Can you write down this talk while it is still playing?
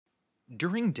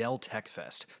During Dell Tech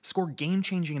Fest, score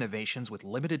game-changing innovations with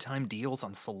limited-time deals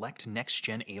on select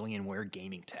next-gen Alienware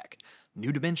gaming tech.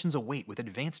 New dimensions await with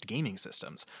advanced gaming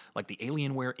systems, like the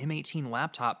Alienware M18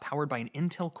 laptop powered by an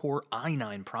Intel Core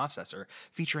i9 processor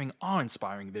featuring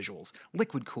awe-inspiring visuals,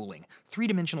 liquid cooling,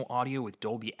 three-dimensional audio with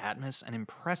Dolby Atmos, and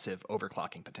impressive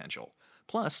overclocking potential.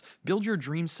 Plus, build your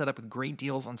dream setup with great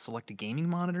deals on select gaming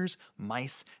monitors,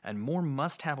 mice, and more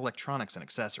must-have electronics and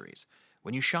accessories.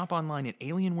 When you shop online at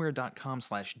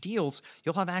alienware.com/deals,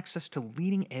 you'll have access to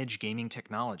leading-edge gaming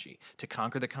technology to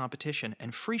conquer the competition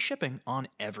and free shipping on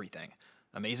everything.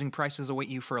 Amazing prices await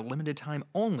you for a limited time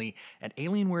only at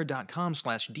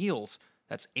alienware.com/deals.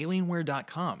 That's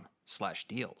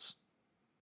alienware.com/deals.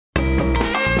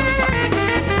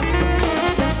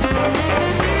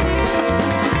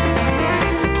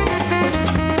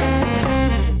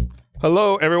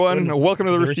 Hello, everyone. Welcome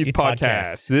to the Rooster Teeth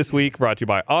Podcast. This week brought to you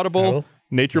by Audible,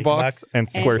 NatureBox, and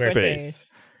Squarespace.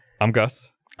 I'm Gus.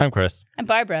 I'm Chris. I'm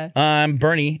Barbara. I'm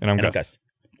Bernie. And I'm Gus.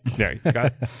 Yeah, you got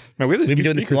it. Man, we've been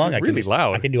doing this too long. Really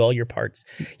loud. I can do all your parts.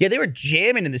 Yeah, they were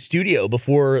jamming in the studio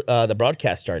before the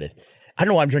broadcast started. I don't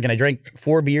know what I'm drinking. I drank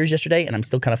 4 beers yesterday, and I'm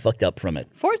still kind of fucked up from it.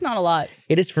 4 is not a lot.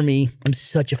 It is for me. I'm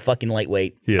such a fucking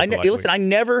lightweight. Listen, I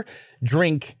never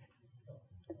drink.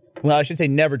 Well, I should say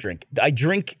never drink. I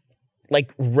drink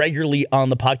like regularly on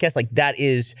the podcast. Like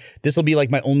this will be like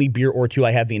my only beer or two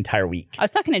I have the entire week. I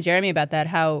was talking to Jeremy about that,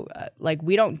 how like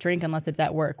we don't drink unless it's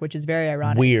at work, which is very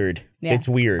ironic. Weird. Yeah. It's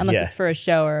weird. Unless it's for a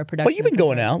show or a production. But you've been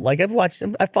going out. Like I've watched,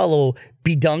 I follow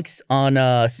B Dunks on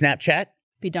Snapchat.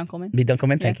 B Dunkelman. B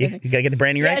Dunkelman, thank you. You gotta get the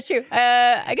branding right. Yeah, true.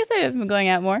 I guess I've been going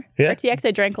out more. Yeah. RTX,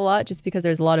 I drank a lot just because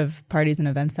there's a lot of parties and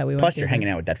events that we went to. Plus, you're hanging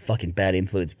out with that fucking bad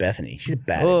influence, Bethany. She's a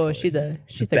bad influence. She's a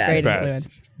great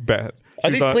influence. Bad. Are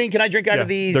these clean? Can I drink out of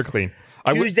these? They're clean.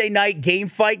 Tuesday night game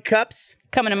fight cups?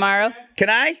 Coming tomorrow.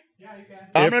 Can I? Yeah, you can.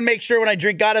 I'm going to make sure when I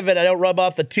drink out of it, I don't rub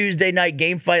off the Tuesday night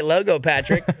game fight logo,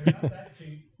 Patrick.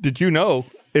 Did you know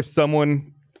if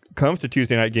someone comes to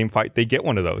Tuesday night game fight, they get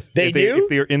one of those? Do? If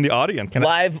they're in the audience.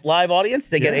 Live audience?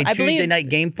 They get a Tuesday night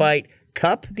game fight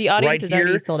cup. The audience right is here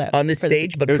already sold out on this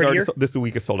stage, but prettier. This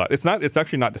week is sold out. It's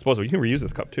actually not disposable. You can reuse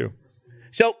this cup too.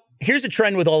 So here's a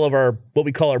trend with all of our, what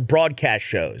we call our broadcast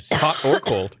shows. Hot or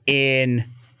cold. In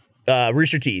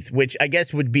Rooster Teeth, which I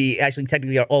guess would be actually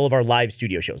technically all of our live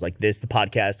studio shows, like this, the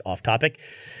podcast, Off Topic,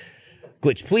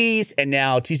 Glitch Please, and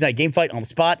now Tuesday Night Game Fight on the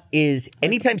Spot. Is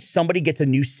anytime somebody gets a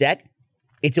new set,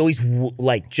 it's always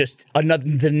like just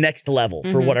the next level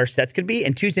for what our sets could be.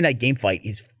 And Tuesday Night Game Fight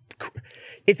is,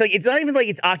 it's not even like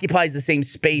it occupies the same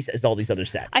space as all these other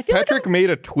sets. I feel Patrick made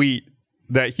a tweet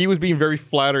that he was being very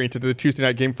flattering to the Tuesday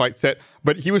Night Game Fight set,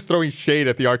 but he was throwing shade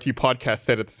at the RT podcast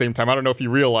set at the same time. I don't know if he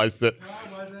realized it.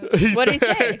 What did he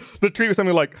say? The tweet was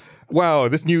something like, wow,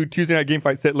 this new Tuesday Night Game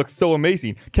Fight set looks so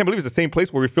amazing. Can't believe it's the same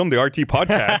place where we filmed the RT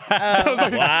podcast. I was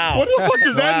like, wow. What the fuck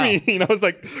does that mean? I was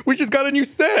like, we just got a new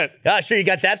set. Yeah, sure, you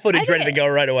got that footage ready to go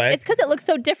right away. It's because it looks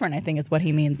so different, I think, is what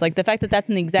he means. Like the fact that that's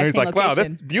in the exact And same he's like, location. wow,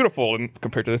 that's beautiful and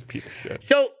compared to this piece of shit.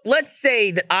 So let's say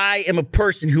that I am a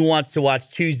person who wants to watch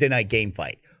Tuesday Night Game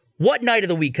Fight. What night of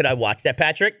the week could I watch that,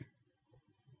 Patrick?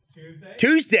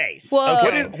 Tuesdays. Whoa.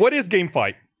 Okay. What is Game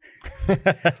Fight?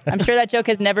 I'm sure that joke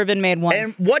has never been made once.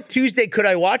 And what Tuesday could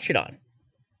I watch it on?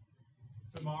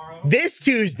 Tomorrow. This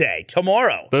Tuesday,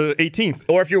 tomorrow. The 18th.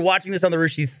 Or if you're watching this on the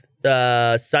Rooster Teeth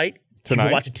site, you Tonight.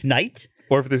 can watch it tonight.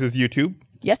 Or if this is YouTube.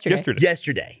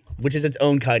 Yesterday, which is its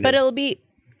own kind but of. it'll be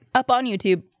up on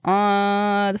YouTube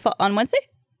on Wednesday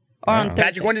or on Thursday.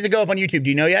 Patrick, when does it go up on YouTube?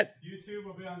 Do you know yet? YouTube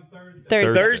will be on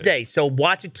Thursday. Thursday. So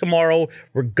watch it tomorrow,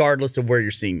 regardless of where you're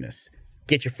seeing this.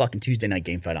 Get your fucking Tuesday Night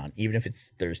Game Fight on, even if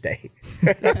it's Thursday.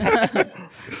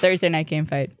 Thursday Night Game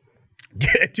Fight.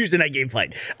 Tuesday Night Game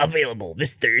Fight available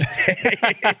this Thursday.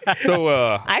 So,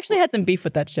 I actually had some beef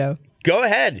with that show. Go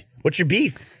ahead. What's your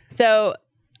beef? So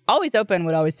Always Open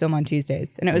would always film on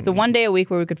Tuesdays. And it was the one day a week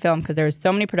where we could film because there were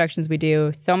so many productions we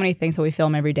do, so many things that we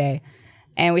film every day.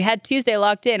 And we had Tuesday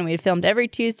locked in. We had filmed every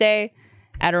Tuesday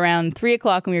at around 3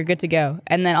 o'clock and we were good to go.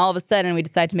 And then all of a sudden we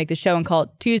decided to make the show and call it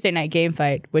Tuesday Night Game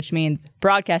Fight, which means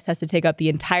broadcast has to take up the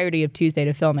entirety of Tuesday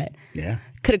to film it. Yeah.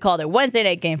 Could have called it Wednesday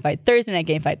Night Game Fight, Thursday Night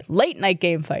Game Fight, Late Night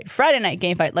Game Fight, Friday Night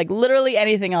Game Fight, like literally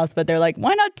anything else. But they're like,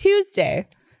 why not Tuesday?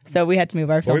 So we had to move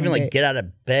our Or filming even like date. get out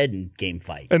of bed and game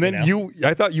fight. and then you know?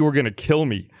 I thought you were going to kill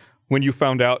me when you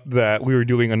found out that we were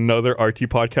doing another RT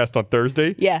podcast on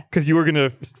Thursday. Yeah. Because you were going to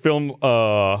film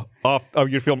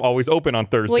you'd film Always Open on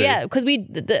Thursday. Well, yeah, because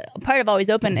the part of Always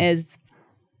Open is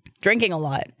drinking a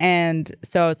lot. And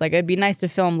so I was like, it'd be nice to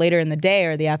film later in the day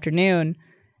or the afternoon.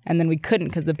 And then we couldn't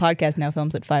because the podcast now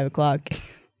films at 5 o'clock.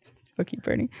 Fuck you,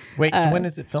 Bernie. Wait, so when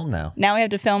is it filmed now? Now we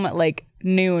have to film at like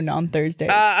noon on Thursday.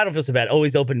 I don't feel so bad.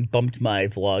 Always Open bumped my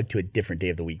vlog to a different day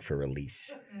of the week for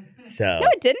release. So no,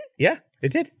 it didn't. Yeah,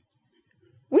 it did.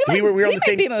 We were on the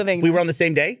same. be moving. We were on the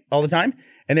same day all the time,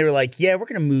 and they were like, "Yeah, we're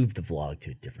gonna move the vlog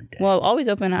to a different day." Well, Always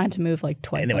Open, I had to move like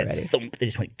twice and they already. went thump. They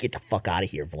just went, "Get the fuck out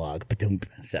of here, vlog." Ba-doom.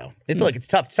 So look, it's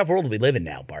tough. It's a tough world we live in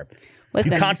now, Barb.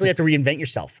 Listen. You constantly have to reinvent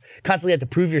yourself. Constantly have to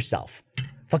prove yourself.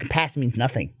 Fucking past means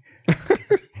nothing.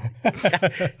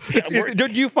 Do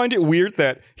you find it weird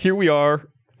that here we are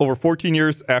over 14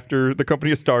 years after the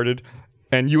company has started,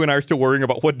 and you and I are still worrying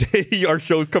about what day our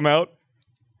shows come out?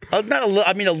 Not a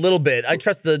little bit. I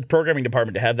trust the programming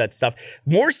department to have that stuff.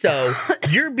 More so,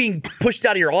 you're being pushed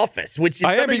out of your office, which is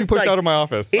I am being pushed out of my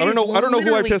office. I don't know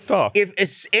who I pissed off.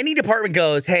 If any department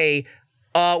goes, hey,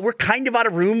 we're kind of out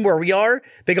of room where we are,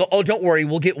 they go, oh, don't worry,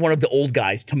 we'll get one of the old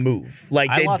guys to move. Like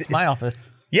I lost my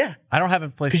office. Yeah, I don't have a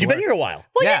place because you've been here a while.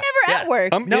 Well, Yeah. you're never at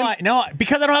work.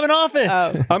 Because I don't have an office.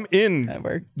 Oh. I'm in At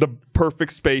work. the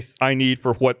perfect space I need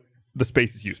for what the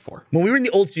space is used for. When we were in the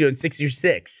old studio in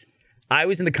 6 I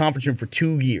was in the conference room for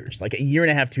 2 years, like a year and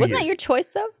a half, 2 years. Wasn't that your choice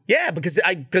though? Yeah, because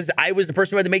I was the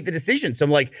person who had to make the decision. So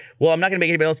I'm like, well, I'm not going to make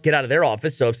anybody else get out of their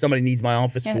office. So if somebody needs my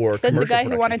office for Says commercial the guy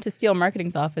production. who wanted to steal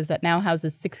marketing's office that now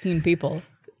houses 16 people.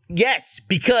 Yes,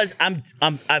 because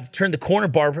I've turned the corner,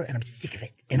 Barbara, and I'm sick of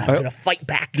it, and I'm going to fight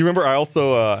back. Do you remember I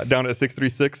also, down at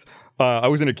 636, I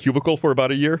was in a cubicle for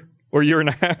about a year or a year and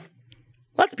a half.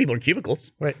 Lots of people in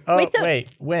cubicles. Wait,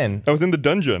 when? I was in the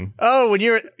dungeon. Oh, when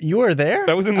you were there?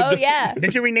 That was in the Oh yeah.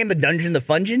 Didn't you rename the dungeon the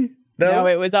Fungin? Though? No,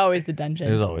 it was always the dungeon.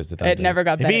 It was always the dungeon. It never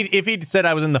got better. If he'd said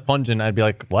I was in the Fungin, I'd be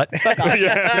like, what?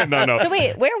 Yeah, no. So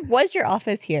wait, where was your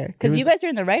office here? Because you guys are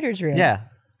in the writer's room. Yeah.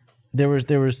 There was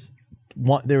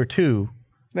one. There were two.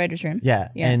 Writer's room. Yeah.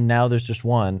 And now there's just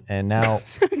one. And now,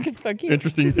 Fuck you.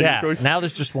 Interesting thing. yeah. Now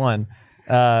there's just one.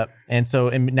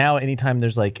 And now anytime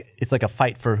there's it's like a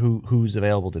fight for who's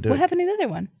available to do What it. happened to the other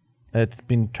one? It's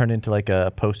been turned into like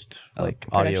a post audio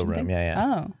Production room. thing? Yeah.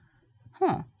 Oh.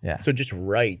 Huh. Yeah. So just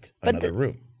write another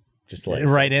room. Just like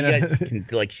Right in you it. guys can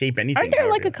like shape anything. Aren't there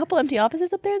however like you a couple empty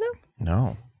offices up there though?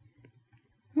 No.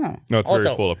 No, it's Also-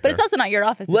 very full up But there. it's also not your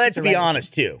office. it's Let's just a be writer's room.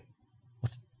 honest too.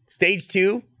 Stage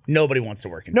 2, nobody wants to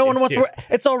work in. No stage one wants 2. to work.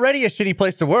 It's already a shitty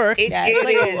place to work. Yeah, it's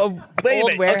like a Wait a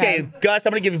old minute. Okay, warehouse. Gus,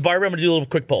 I'm going to give you Barbara. I'm going to do a little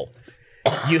quick poll.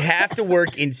 You have to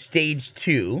work in stage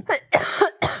 2,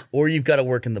 or you've got to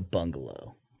work in the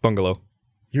bungalow. Bungalow.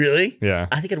 Really? Yeah.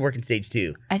 I think I'd work in stage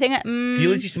 2. I think You at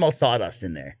least you smell sawdust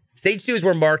in there. Stage 2 is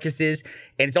where Marcus is,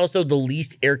 and it's also the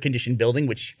least air-conditioned building,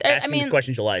 which asking this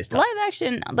question July is tough. live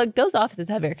action, like those offices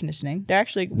have air conditioning. They're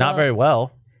actually Not very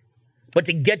well. But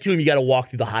to get to him, you got to walk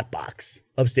through the hot box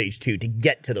of stage 2 to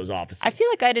get to those offices. I feel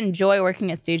like I'd enjoy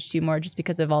working at stage 2 more just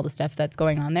because of all the stuff that's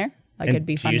going on there. Like and it'd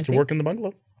be she fun used to to see. work in the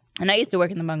bungalow. And I used to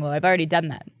work in the bungalow. I've already done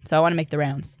that, so I want to make the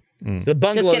rounds. So the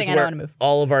bungalow kidding, I is don't where wanna move.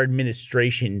 all of our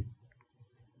administration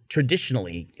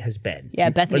traditionally has been. Yeah,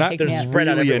 Bethany Not kicked me They're out. spread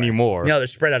out really everywhere. anymore. No, they're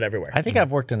spread out everywhere. I think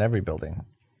I've worked in every building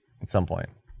at some point.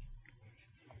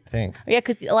 I think. Yeah,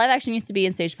 because live action used to be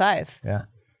in stage 5. Yeah.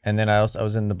 And then I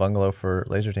was in the bungalow for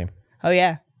Laser Team. Oh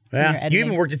yeah. When you're yeah. You editing.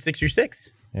 even worked at 636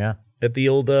 Yeah. at the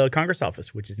old Congress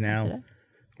office, which is now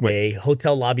Wait. a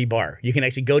hotel lobby bar. You can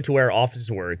actually go to where our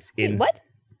offices were. It's in Wait, what?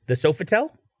 the Sofitel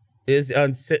is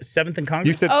on 7th and Congress.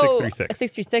 You said Oh, 636.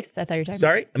 636. I thought you were talking.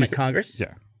 Sorry, I'm at Congress.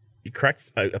 Yeah. You're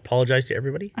correct. I apologize to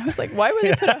everybody. I was like, why would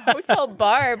they put a hotel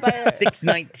bar by?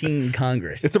 619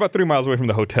 Congress. It's about 3 miles away from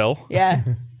the hotel. Yeah,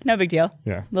 no big deal.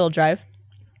 Yeah. Little drive.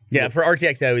 Yeah, for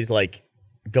RTX, I always like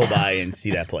go by and see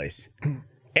that place.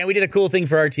 And we did a cool thing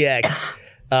for RTX.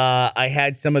 I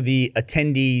had some of the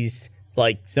attendees,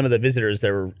 like some of the visitors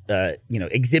that were,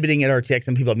 exhibiting at RTX.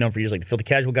 Some people I've known for years, like the Filthy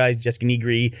Casual guys, Jessica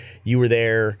Negri. You were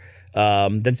there.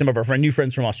 Then some of our new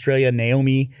friends from Australia,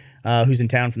 Naomi, who's in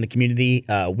town from the community.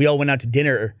 We all went out to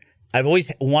dinner. I've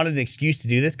always wanted an excuse to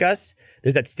do this, Gus.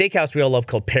 There's that steakhouse we all love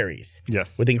called Perry's.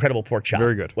 Yes. With the incredible pork chop.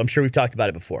 Very good. I'm sure we've talked about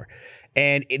it before.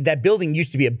 And that building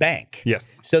used to be a bank.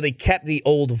 Yes. So they kept the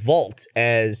old vault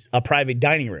as a private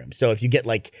dining room. So if you get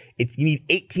you need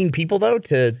 18 people though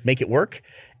to make it work.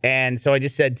 And so I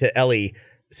just said to Ellie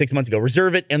 6 months ago,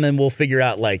 reserve it, and then we'll figure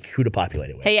out who to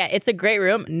populate it with. Hey, yeah, it's a great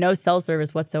room. No cell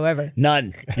service whatsoever.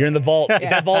 None. You're in the vault. If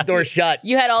that vault door's shut.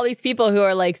 You had all these people who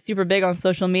are like super big on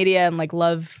social media and like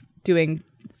love doing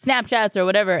Snapchats or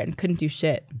whatever and couldn't do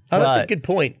shit. Oh, that's a But- good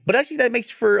point. But actually, that makes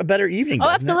for a better evening. Oh,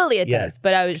 doesn't absolutely it Yeah. does.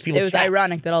 But it People was chat.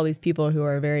 ironic that all these people who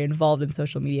are very involved in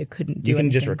social media couldn't do You can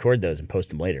just anything. record those and post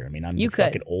them later. I mean, I'm You the could.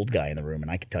 fucking old guy in the room,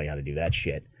 and I can tell you how to do that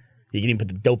shit. You can even put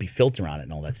the dopey filter on it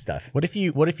and all that stuff. What if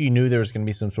you knew there was going to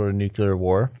be some sort of nuclear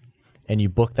war, and you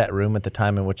book that room at the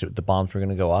time in which the bombs were going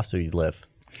to go off, so you live.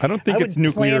 I don't think I it's would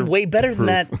nuclear. plan way better than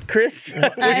that, Chris.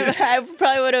 I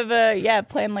probably would have,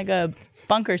 planned like a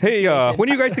bunker Hey, situation. when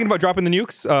are you guys thinking about dropping the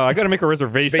nukes? I got to make a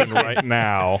reservation right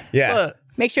now. Yeah.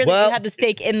 Make sure that you have the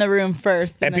stake in the room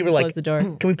first, and And then people are close like, the door.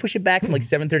 can we push it back from like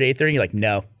 7:30 to 8:30? You're like,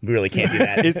 no, we really can't do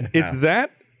that. Is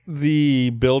that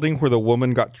the building where the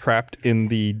woman got trapped in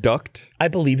the duct? I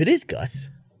believe it is, Gus.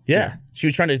 Yeah. She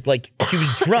was trying to she was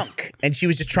drunk and she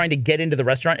was just trying to get into the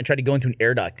restaurant and tried to go into an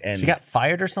air duct. And She got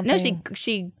fired or something? No,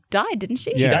 she died, didn't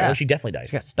she? Yeah. died. Oh, she definitely died.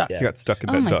 She got stuck. She got stuck in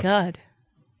Oh that my duct god.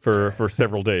 for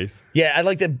several days. Yeah, I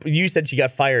like that you said she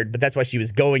got fired, but that's why she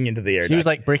was going into the air She duct. was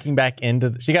like breaking back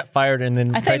into. She got fired and then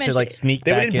I thought tried you to meant like she- sneak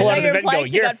They back didn't in. pull out of Oh, the you're vent and go, implying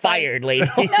she you're got fired, lady.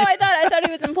 No, I thought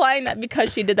he was implying that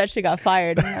because she did that, she got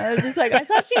fired. And I was just like, I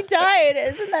thought she died.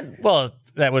 Isn't that? Well,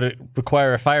 that would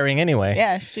require a firing anyway.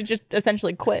 Yeah, she just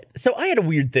essentially quit. So I had a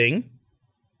weird thing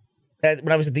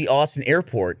when I was at the Austin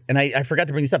airport, and I forgot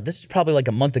to bring this up. This was probably like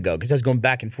a month ago because I was going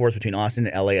back and forth between Austin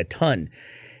and LA a ton.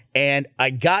 And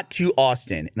I got to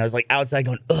Austin, and I was like outside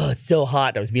going, oh, it's so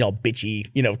hot. I was being all bitchy,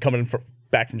 coming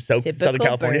back from Southern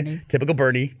California. Bernie. Typical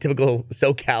Bernie, typical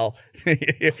SoCal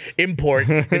import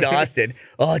into Austin.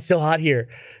 Oh, it's so hot here.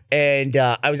 And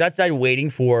I was outside waiting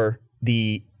for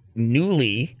the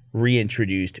newly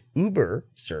reintroduced Uber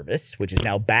service, which is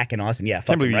now back in Austin. Yeah, Can't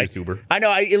fucking believe you right. use Uber. I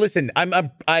know. Listen.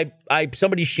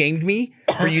 Somebody shamed me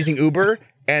for using Uber,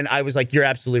 and I was like, "You're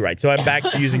absolutely right." So I'm back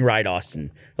to using Ride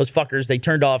Austin. Those fuckers, they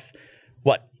turned off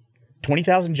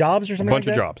 20,000 jobs or something. Bunch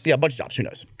like of that? jobs. Yeah, a bunch of jobs. Who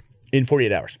knows? In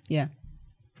 48 hours. Yeah.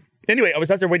 Anyway, I was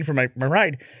out there waiting for my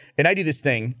ride, and I do this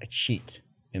thing. I cheat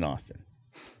in Austin,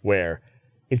 where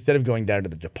instead of going down to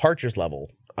the departures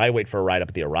level, I wait for a ride up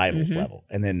at the arrivals level.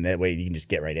 And then that way you can just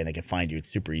get right in. They can find you. It's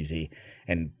super easy.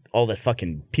 And all that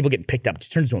fucking people getting picked up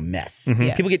just turns into a mess.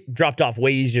 Yeah. People get dropped off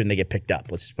way easier than they get picked up.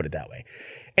 Let's just put it that way.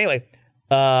 Anyway,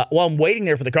 while I'm waiting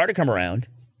there for the car to come around,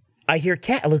 I hear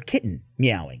a little kitten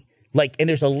meowing. And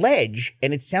there's a ledge,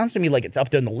 and it sounds to me like it's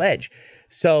up on the ledge.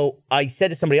 So I said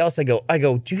to somebody else, I go,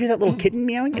 do you hear that little kitten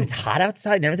meowing? And it's hot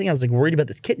outside and everything. I was like worried about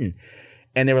this kitten.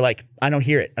 And they were like, I don't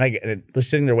hear it. And they're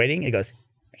sitting there waiting. And it goes,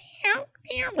 meow,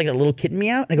 meow, like a little kitten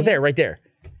meow. And I go, there, right there.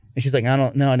 And she's like, I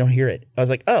don't hear it. I was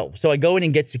like, oh. So I go in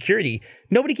and get security.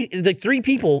 Like 3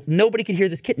 people, nobody could hear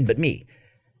this kitten but me.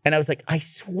 And I was like, I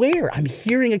swear I'm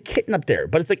hearing a kitten up there.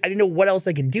 But it's like, I didn't know what else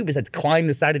I could do besides climb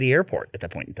the side of the airport at that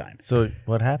point in time. So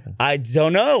what happened? I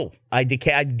don't know. I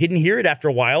didn't hear it after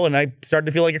a while, and I started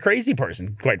to feel like a crazy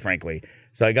person, quite frankly.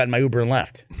 So I got in my Uber and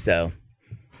left. So,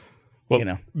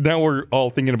 Well, now we're all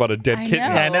thinking about a dead I kitten. know.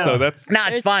 I know. So that's nah,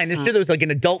 it's fine. There's sure there was like an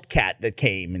adult cat that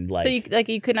came and like. So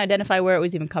you couldn't identify where it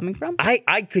was even coming from? I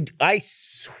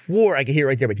swore I could hear it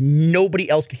right there, but nobody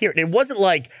else could hear it. And it wasn't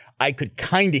like I could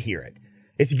kind of hear it.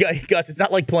 It's Gus. It's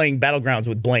not like playing Battlegrounds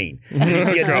with Blaine. You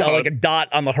see like a dot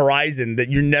on the horizon that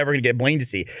you're never gonna get Blaine to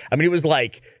see. I mean, it was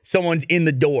like someone's in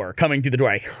the door, coming through the door.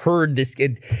 I heard this,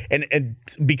 and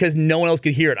because no one else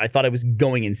could hear it, I thought I was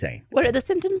going insane. What are the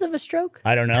symptoms of a stroke?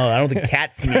 I don't know. I don't think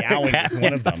cats meowing is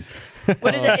one of them.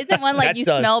 What is it? Isn't one like That's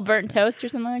you us. smell burnt toast or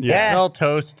something like that? Yeah. Smell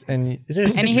toast and Is there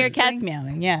And you hear such a cats thing?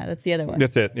 meowing. Yeah, that's the other one.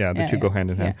 it. Yeah, the two go hand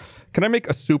in hand. Can I make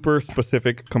a super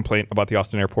specific complaint about the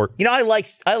Austin airport? I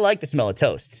like the smell of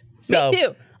toast. So, Me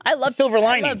too. I love silver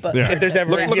lining. I love both. Yeah. If there's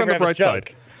ever Look if you on ever the have a bright stroke.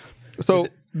 side. So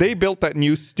they built that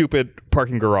new stupid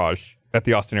parking garage at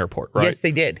the Austin airport, right? Yes,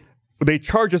 they did. They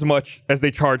charge as much as they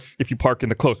charge if you park in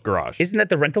the closed garage. Isn't that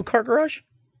the rental car garage?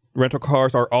 Rental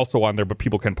cars are also on there, but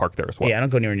people can park there as well. Yeah, I don't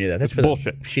go anywhere near that. That's for the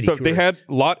Bullshit. shitty So they tourists. had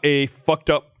Lot A fucked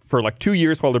up for like 2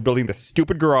 years while they're building this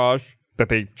stupid garage that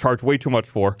they charge way too much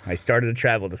for. I started a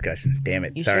travel discussion. Damn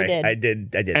it. You sure Sorry. did. I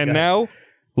did. And Go ahead. now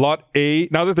Lot A,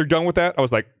 now that they're done with that, I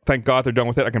was like, thank God they're done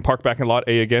with it. I can park back in Lot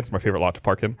A again. It's my favorite lot to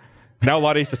park in. Now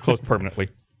Lot A is just closed permanently.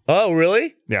 Oh,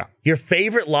 really? Yeah. Your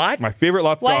favorite lot? My favorite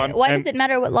lot's Why gone. does it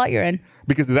matter what lot you're in?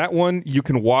 Because that one, you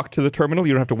can walk to the terminal.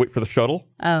 You don't have to wait for the shuttle.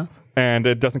 Oh. And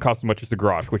it doesn't cost as much as the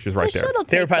garage, which is right The there. shuttle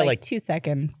They were takes probably like like- 2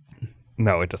 seconds.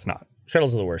 No, it does not.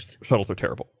 Shuttles are the worst, Shuttles are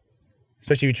terrible.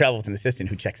 especially if you travel with an assistant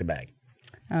who checks a bag.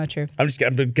 Oh, true. I'm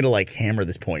gonna like hammer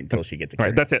this point until she gets it. All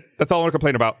right, that's it. That's all I want to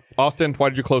complain about. Austin, why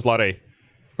did you close Lot A?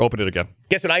 Open it again.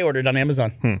 Guess what I ordered on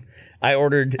Amazon? I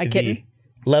ordered A the kitten?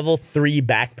 level 3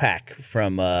 backpack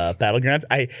from Battlegrounds.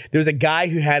 There was a guy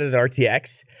who had it at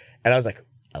RTX, and I was like,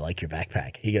 I like your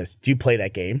backpack. He goes, do you play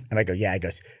that game? And I go, yeah. He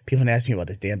goes, people have been asking me about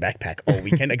this damn backpack all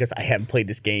weekend. I goes, I haven't played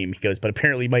this game. He goes, but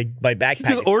apparently my backpack You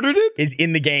just ordered it? is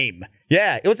in the game.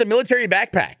 Yeah, it was a military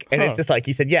backpack. And it's just like,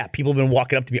 he said, yeah, people have been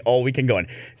walking up to me all weekend going,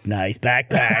 nice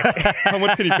backpack. How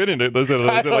much can you fit in it? Is it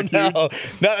like know.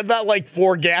 huge? Not like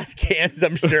 4 gas cans,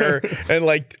 I'm sure, and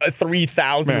like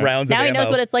 3,000 rounds Now of he knows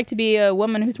ammo. what it's like to be a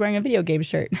woman who's wearing a video game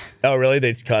shirt. Oh, really?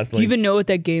 They just Do constantly... you even know what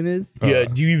that game is? Yeah,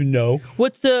 do you even know?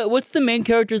 What's the main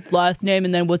character's last name,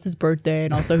 and then what's his birthday,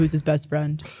 and also who's his best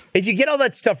friend? If you get all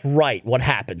that stuff right, what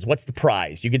happens? What's the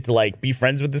prize? You get to like be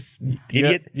friends with this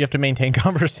idiot? You have to maintain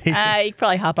conversation. You could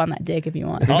probably hop on that dick if you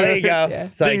want. Oh, there you go. Yeah.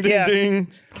 It's like, Ding, ding,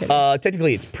 ding.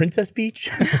 technically, it's Princess Beach.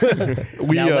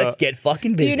 Now let's get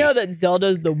fucking busy. Do you know that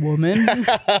Zelda's the woman?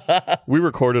 We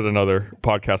recorded another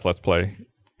podcast Let's Play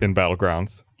in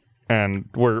Battlegrounds, and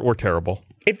we're terrible.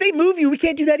 If they move you, we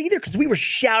can't do that either because we were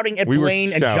shouting at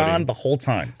Blaine and John the whole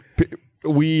time.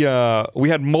 We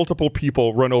had multiple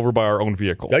people run over by our own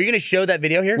vehicle. Are you going to show that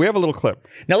video here? We have a little clip.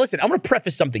 Now, listen, I'm going to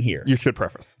preface something here. You should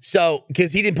preface. So,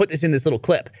 because he didn't put this in this little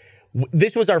clip.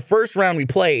 This was our first round we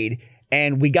played,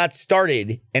 and we got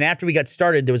started. And after we got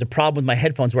started, there was a problem with my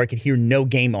headphones where I could hear no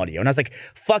game audio. And I was like,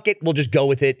 fuck it, we'll just go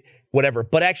with it, whatever.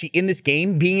 But actually, in this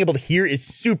game, being able to hear is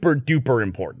super duper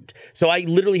important. So I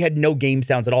literally had no game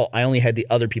sounds at all. I only had the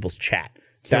other people's chat.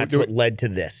 That's what led to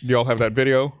this. Do y'all have that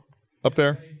video up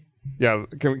there? Yeah,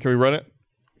 can we run it?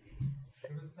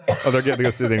 Oh, they're getting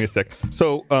they need sick.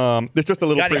 So it's just a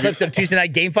little. Got any clips of Tuesday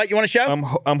Night Game Fight you want to show?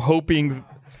 I'm hoping.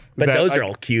 But those are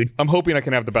all cute. I'm hoping I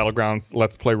can have the Battlegrounds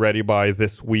Let's Play ready by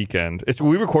this weekend.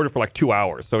 We recorded for like 2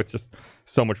 hours, so it's just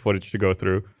so much footage to go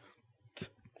through.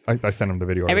 I sent him the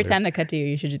video. Every time they cut to you,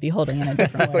 you should just be holding in a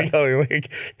different It's way. like, oh, you're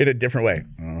like, in a different way.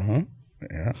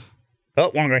 Yeah.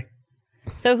 Oh, wrong way.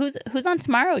 So who's on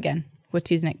tomorrow again with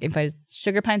Tuesday Night Game Fight? Is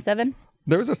Sugar Pine 7?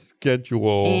 There's a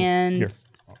schedule. And here.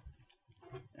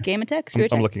 Game Attack? Screw I'm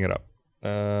Attack? looking it up.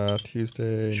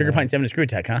 Tuesday. Sugar Pine 7 and Screw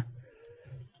Attack, huh?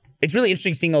 It's really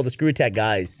interesting seeing all the Screw Attack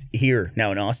guys here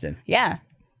now in Austin. Yeah.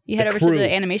 You head over crew. to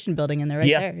the animation building and they're right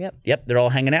there. Yep. They're all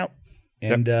hanging out.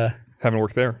 And Haven't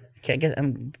worked there. can't get.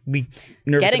 I'm be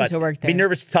nervous Getting about, to work Be there.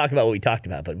 nervous to talk about what we talked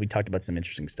about, but we talked about some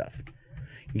interesting stuff.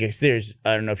 Because there's,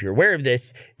 I don't know if you're aware of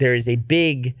this, there is a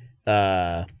big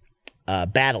battle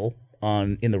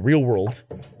in the real world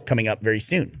coming up very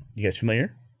soon. You guys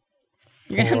familiar?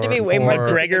 You're gonna have to be way more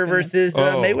specific McGregor than versus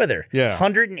Mayweather. Yeah.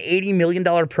 $180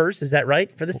 million purse. Is that right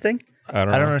for this thing? I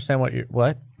don't I don't understand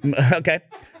what. Okay.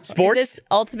 Sports? Is this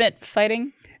Ultimate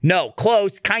Fighting? No,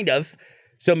 close, kind of.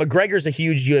 So McGregor's a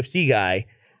huge UFC guy.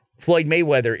 Floyd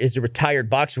Mayweather is a retired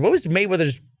boxer. What was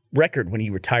Mayweather's record when he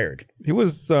retired? He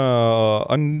was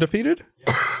undefeated.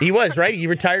 He was, right? He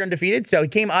retired undefeated. So he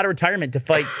came out of retirement to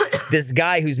fight this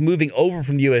guy who's moving over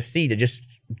from the UFC to just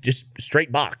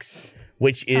straight box,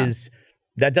 which is,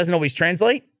 that doesn't always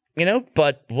translate, you know,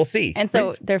 but we'll see. And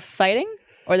so they're fighting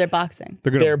or they're boxing?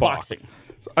 They're box. boxing.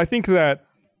 So I think that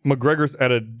McGregor's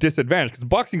at a disadvantage because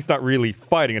boxing's not really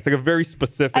fighting. It's like a very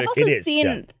specific. I've also It is, seen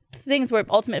yeah. things where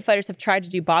Ultimate Fighters have tried to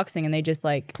do boxing and they just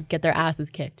like get their asses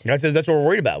kicked. That's what we're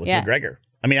worried about with Yeah. McGregor.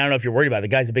 I mean, I don't know if you're worried about it. The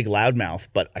guy's a big loudmouth,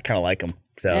 but I kind of like him.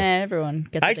 So Everyone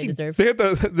gets what Actually, they deserve. They had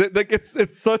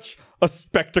it's such a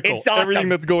spectacle. It's awesome. Everything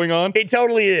that's going on. it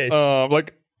totally is.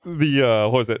 Like the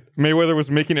what was it? Mayweather was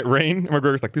making it rain, and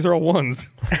McGregor's like, these are all ones.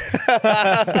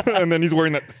 And then he's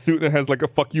wearing that suit that has like a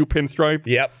 "fuck you" pinstripe.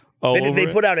 Yep. all They over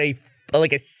it. put out a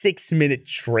 6-minute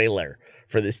trailer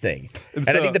for this thing. It's,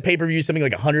 And I think the pay-per-view is something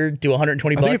like 100 to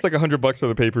 120 I bucks. think it's like $100 for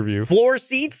the pay-per-view. Floor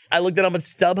seats, I looked it up on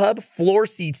StubHub. Floor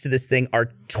seats to this thing are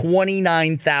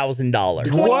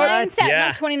 $29,000. What? Yeah.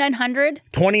 Not 2,900?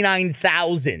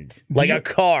 $29,000. Like a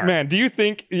car. Man, do you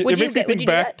think it Would you makes me get- would think you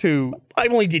do back that? to I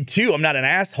only did 2. I'm not an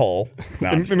asshole. No,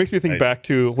 I'm it makes me think back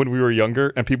to when we were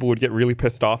younger and people would get really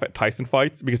pissed off at Tyson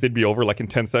fights because they'd be over like in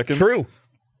 10 seconds. True.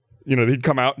 You know, they'd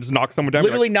come out and just knock someone down.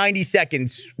 Literally Like, 90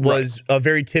 seconds was a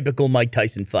very typical Mike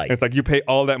Tyson fight. it's like you pay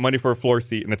all that money for a floor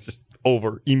seat and it's just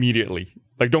over immediately.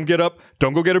 Like, don't get up,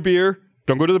 don't go get a beer,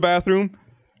 don't go to the bathroom.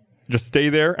 Just stay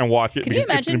there and watch it Could you because it's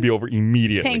going to imagine be over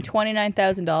immediately. Paying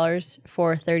 $29,000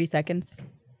 for 30 seconds?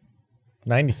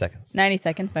 90 seconds. 90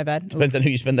 seconds, my bad. Ooh. Depends on who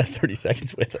you spend that 30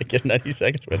 seconds with. I get 90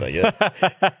 seconds with, I guess.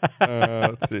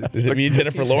 Let's see. Is it me and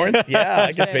Jennifer Lawrence? Yeah,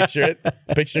 I can picture it.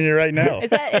 Picturing it right now. Is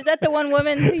that the one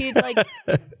woman who you'd like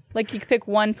you could pick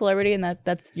one celebrity and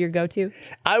that's your go-to?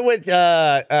 I would,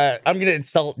 I'm going to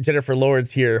insult Jennifer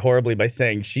Lawrence here horribly by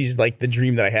saying she's like the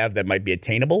dream that I have that might be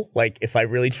attainable. Like if I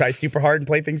really try super hard and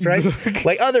play things right.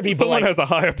 Like other people Someone like, has a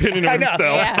high opinion of I know.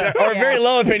 himself. Yeah. or a very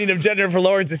low opinion of Jennifer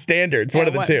Lawrence's standards. One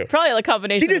of the two. Probably a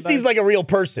combination. She just of both. seems like a real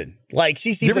person. Like she Did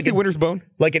you seems ever like see Winter's Bone?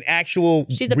 like an actual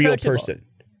She's real approachable. person.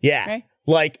 Yeah. Right?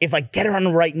 Like if I get her on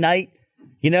the right night,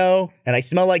 you know, and I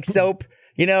smell like soap,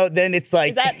 you know, then it's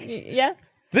like Is that yeah?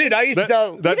 Dude, I used to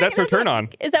tell. That's her turn on.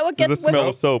 Is that what The gets smell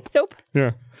of soap. Soap?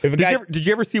 Yeah. If a guy, Did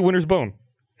you ever see Winter's Bone?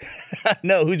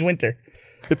 no, who's Winter?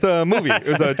 It's a movie. It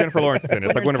was Jennifer Lawrence in it.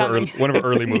 It's like one of her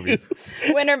early movies.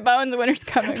 Winter bones, winter's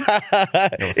coming.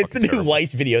 It's the new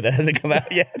Weiss video that hasn't come out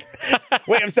yet.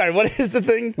 Wait, I'm sorry. What is the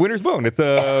thing? Winter's Bone. It's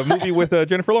a movie with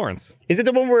Jennifer Lawrence. Is it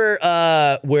the one where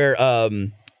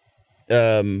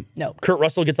No. Kurt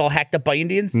Russell gets all hacked up by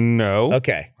Indians? No.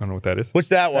 Okay. I don't know what that is. What's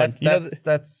that one?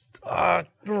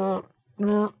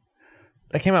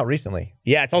 That came out recently.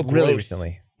 Yeah, it's all Really gross.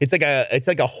 recently. It's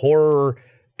like a horror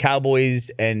cowboys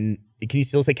and can you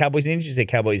still say cowboys and Indians? You say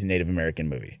cowboys and Native American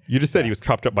movie. You just said he was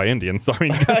chopped up by Indians, so I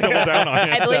mean, you can double down on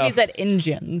it. I believe you said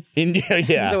Indians. India, This is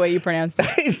yeah. the way you pronounced it.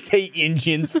 I didn't say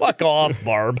Indians. Fuck off,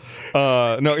 Barb.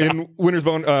 No, in Winter's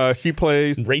Bone, she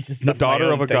plays Racist the enough of my daughter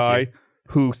own, of a thank guy you.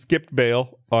 who skipped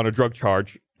bail on a drug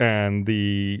charge, and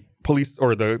the police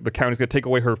or the county's going to take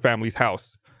away her family's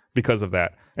house because of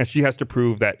that. And she has to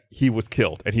prove that he was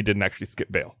killed and he didn't actually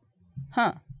skip bail.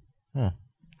 Huh.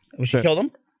 Was she killed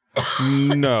him?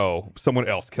 No, someone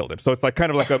else killed him. So it's like kind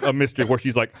of like a mystery where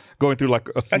she's like going through like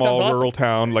a small sounds awesome. rural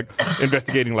town, like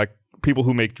investigating like people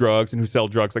who make drugs and who sell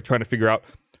drugs, like trying to figure out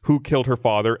who killed her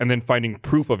father and then finding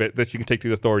proof of it that she can take to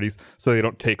the authorities so they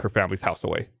don't take her family's house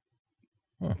away.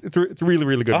 It's a really,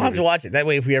 really good I'll have movie. to watch it. That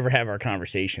way, if we ever have our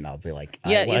conversation, I'll be like,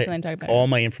 Yeah, you have something to talk about. all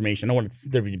my information. I don't want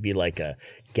there to be like a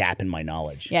gap in my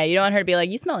knowledge. Yeah, you don't want her to be like,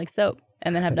 you smell like soap,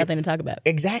 and then have nothing to talk about.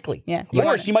 Exactly. Yeah.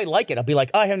 Or she might like it. I'll be like,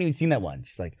 oh, I haven't even seen that one.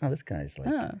 She's like, oh, this guy's like,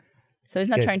 Oh. So he's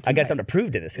not trying to. I got something to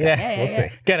prove to this guy. Yeah. We'll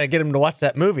see. Gotta get him to watch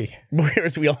that movie.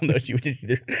 Whereas we all know she would just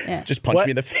either just punch What?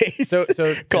 me in the face. So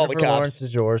call the Jennifer cops. Lawrence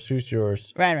is yours. Who's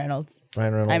yours? Ryan Reynolds.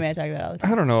 Ryan Reynolds. I mean, I talk about it all the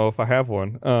time. I don't know if I have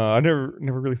one. I never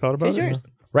really thought about Who's it. yours?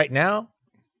 Right now,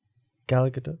 Gal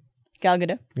Gadot. Gal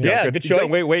Gadot. Yeah, good choice.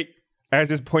 Wait.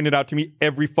 As is pointed out to me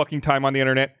every fucking time on the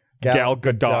internet, Gal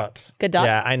Gadot. Gadot?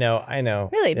 Yeah, I know.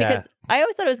 Really? Yeah. Because I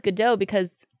always thought it was Gadot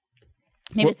because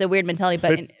maybe it's the weird mentality,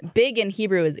 but big in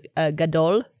Hebrew is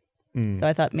Gadol. So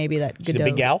I thought maybe that She's Gadot. a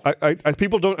big gal. I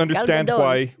people don't understand Gadot.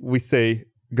 why we say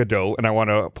Gadot, and I want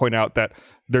to point out that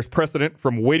there's precedent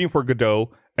from Waiting for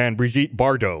Godot and Brigitte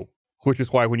Bardot, which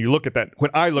is why when you look at that,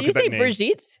 when I look Did you at that say name,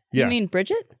 Brigitte? Yeah. You mean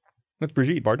Bridget? that's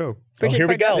Brigitte Bardot. Bridget Here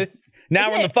we go. Bardot. Now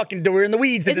Isn't we're in the it- fucking we're in the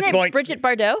weeds at Isn't this it point. Bridget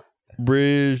Bardot?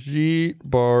 Brigitte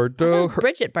Bardot. Who's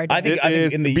Bridget Bardot? I think- It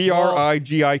is in the-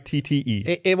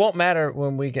 Brigitte. It won't matter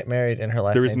when we get married and her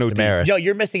last There is name's no D. Damaris. Yo,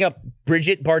 you're messing up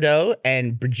Bridget Bardot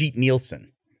and Brigitte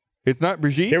Nielsen. It's not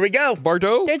Brigitte. Here we go.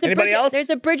 Bardot. Anybody else? There's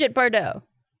a Bridget Bardot.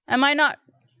 Am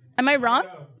I wrong?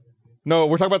 No,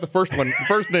 we're talking about the first one, the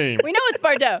first name. We know it's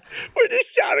Bardot. We're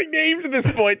just shouting names at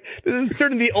this point. This is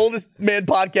turning the oldest man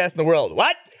podcast in the world.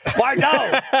 What?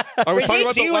 Bardot. I was talking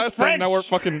about she the was last one. Now we're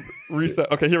French. fucking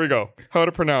reset. Okay, here we go. How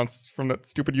to pronounce from that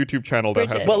stupid YouTube channel that has.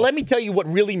 Bridget. Well, let me tell you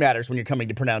what really matters when you're coming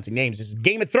to pronouncing names. Is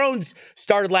Game of Thrones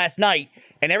started last night,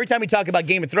 and every time we talk about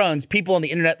Game of Thrones, people on the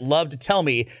internet love to tell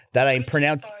me that I am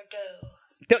pronouncing.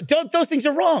 Those things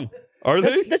are wrong. Are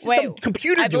they? That's Wait, some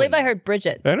computer. I believe doing I heard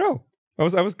Bridget. I know. I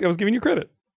was giving you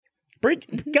credit.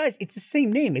 Guys, it's the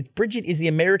same name. Bridget is the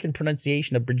American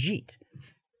pronunciation of Brigitte.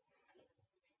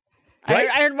 Right?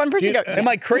 I heard one person go. Am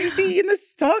I crazy in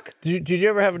this talk? Did you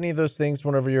ever have any of those things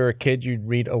whenever you were a kid, you'd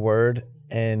read a word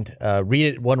and read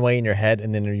it one way in your head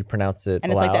and then you pronounce it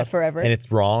And it's aloud, like that forever? and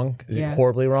it's wrong? Is it Yeah.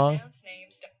 horribly wrong?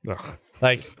 Ugh.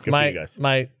 Like for you guys.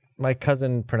 my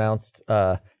cousin pronounced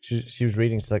she was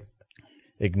reading, she's like,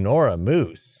 ignore a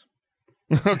moose.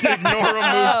 Okay, ignore a move.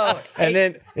 Oh, And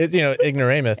then it's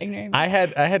ignoramus. Ignoramus. I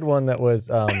had one that was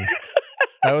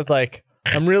I was like,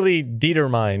 I'm really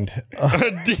determined.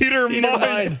 Dieter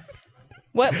Mind.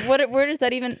 what word is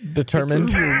that even? Determined.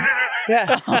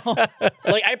 Yeah.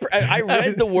 Like I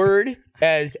read the word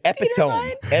as epitome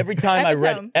mind? every time I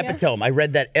read Epitome, yeah. epitome. I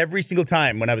read that every single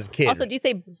time when I was a kid. Also, do you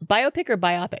say biopic or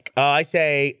biopic? I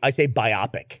say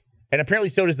biopic, and apparently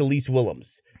so does Elise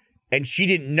Willems, and she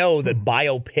didn't know that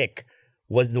biopic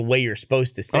was the way you're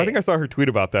supposed to say. Oh, I think I saw her tweet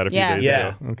about that a few Yeah. days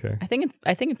Yeah. ago. Okay. I think it's.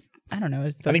 I don't know.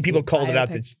 It's supposed I think to be people called it out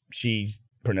biopic. that she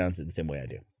pronounced it the same way I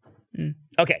do. Mm.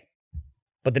 Okay,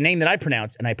 but the name that I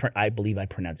pronounce, and I believe I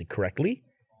pronounce it correctly,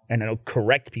 and I don't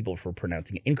correct people for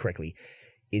pronouncing it incorrectly,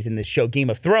 is in the show Game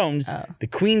of Thrones. Oh. The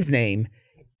queen's name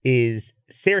is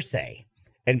Cersei,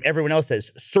 and everyone else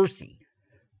says Cersei,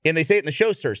 and they say it in the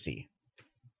show Cersei,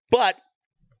 but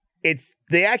it's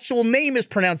the actual name is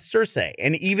pronounced Cersei,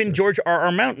 and even George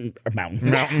R. Martin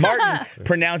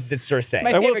pronounced it Cersei.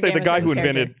 My I will favorite say the Game of guy who Thrones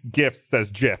invented GIFs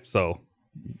says GIF, so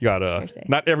you gotta. Cersei.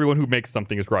 Not everyone who makes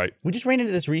something is right. We just ran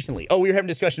into this recently. Oh, we were having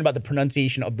a discussion about the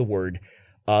pronunciation of the word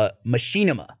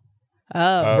machinima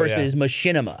Oh, versus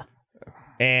machinima.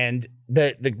 And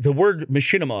the word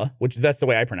machinima, which that's the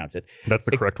way I pronounce it. That's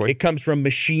the correct way. It comes from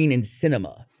machine and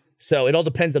cinema. So it all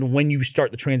depends on when you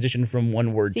start the transition from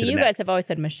one word to the See, you next. guys have always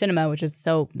said machinima, which is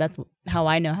that's how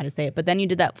I know how to say it. But then you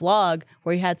did that vlog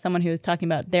where you had someone who was talking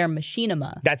about their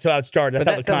machinima. That's how it started. That's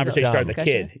But how that the sounds conversation dumb. started. The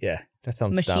kid, yeah, That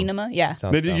sounds dumb. Machinima, yeah.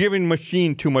 Sounds Did you dumb. giving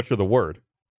machine too much of the word?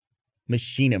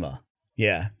 machinima,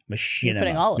 yeah, You're machinima.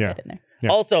 putting all of Yeah. it in there. Yeah.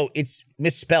 Also, it's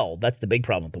misspelled. That's the big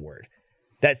problem with the word.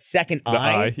 That second The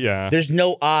I, I, yeah. there's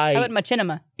no I How about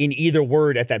machinima? in either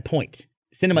word at that point.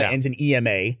 Cinema Yeah. ends in EMA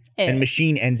Eh. and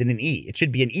machine ends in an E. It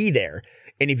should be an E there.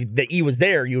 And if the E was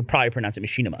there, you would probably pronounce it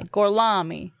machinima.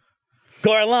 Gorlami.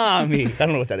 Gorlami. I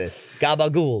don't know what that is.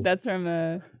 Gabagool. That's from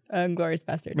Glorious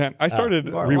Bastards. Man, I started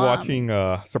Gorlami.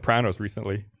 rewatching Sopranos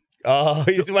recently. Oh,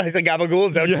 you see when I said Gabagool?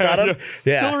 Is that what you thought of?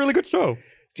 Yeah. Still a really good show.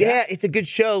 Yeah, it's a good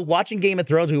show. Watching Game of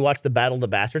Thrones, we watched the Battle of the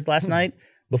Bastards last night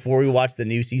before we watched the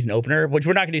new season opener, which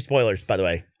we're not going to do spoilers, by the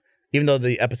way, even though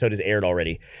the episode is aired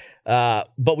already.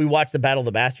 But we watched the Battle of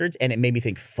the Bastards, and it made me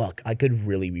think, fuck, I could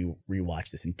really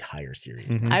rewatch this entire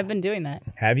series. I've been doing that.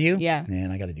 Have you? Yeah.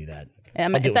 Man, I got to do that.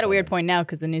 And I'll do it's it at a weird sometime. point now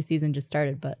because the new season just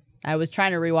started. But I was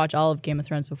trying to rewatch all of Game of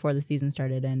Thrones before the season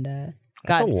started, and That's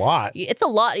God, a lot. it's a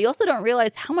lot. You also don't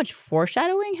realize how much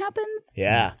foreshadowing happens.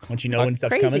 Yeah. Once you know when It's stuff's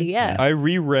crazy, coming. yeah. I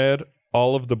reread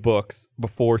all of the books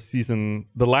before the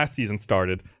last season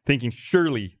started, thinking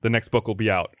surely the next book will be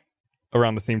out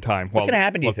around the same time. What's gonna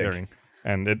happen, do you while think? airing.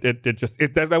 And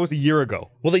that was a year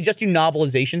ago. Will they just do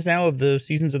novelizations now of the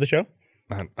seasons of the show?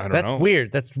 I don't That's know.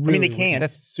 weird. That's really they weird. can't.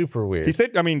 That's super weird. He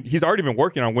said, he's already been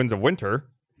working on Winds of Winter.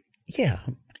 Yeah.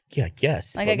 Yeah, I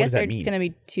guess. Like But I what guess does that they're just mean? going to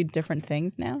be two different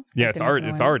things now. Yeah, Like, it's they're not already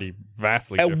gonna it's line up. already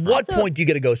vastly At different. what Also- point do you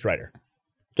get a ghostwriter?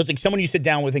 Just like someone you sit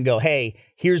down with and go, hey,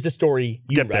 here's the story,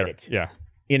 you Get write there. it. Yeah.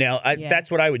 You know, Yeah.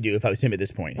 that's what I would do if I was him at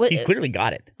this point. Well, He's clearly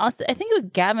got it. Also, I think it was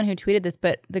Gavin who tweeted this,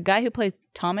 but the guy who plays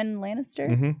Tommen Lannister,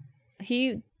 Mhm.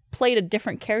 he played a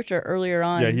different character earlier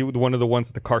on. Yeah, he was one of the ones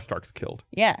that the Karstarks killed.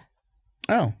 Yeah.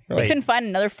 Oh, They really? couldn't find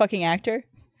another fucking actor.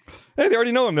 Hey, they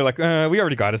already know him. They're like, we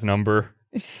already got his number.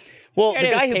 Well, It the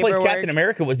was guy who plays paperwork. Captain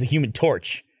America was the Human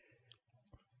Torch.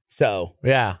 So,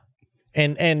 yeah,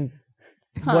 and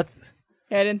what's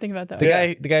Yeah, I didn't think about that. the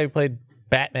one. guy who played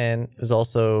Batman is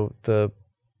also the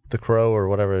Crow or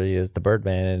whatever he is, the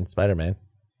Birdman in Spider-Man.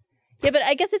 Yeah, but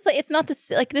I guess it's like it's not this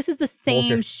is the same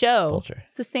Vulture. show. Vulture.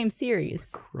 It's the same series.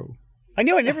 Crow. I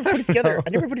never put it together. I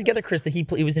never put it together, Chris, that he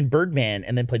was in Birdman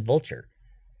and then played Vulture.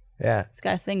 Yeah, It's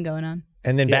got a thing going on.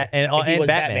 and then Yeah. and he was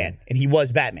Batman. And he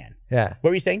was Batman. Yeah, What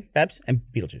were you saying, Babs? And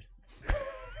Beetlejuice.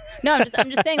 No, I'm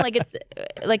just saying like it's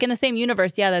like in the same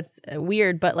universe. Yeah, that's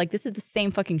weird, but like this is the same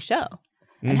fucking show,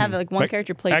 and have like one Like,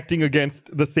 character play acting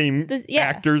against the same yeah.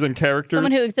 actors and characters.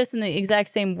 someone who exists in the exact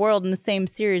same world in the same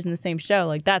series in the same show.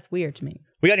 Like that's weird to me.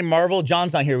 We got any Marvel?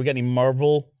 John's not here. We got any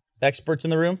Marvel experts in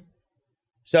the room?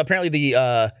 So apparently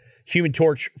the Human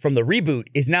Torch from the reboot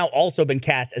is now also been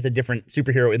cast as a different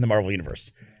superhero in the Marvel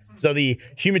universe. So the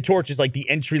Human Torch is like the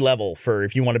entry level for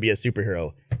if you want to be a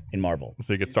superhero in Marvel.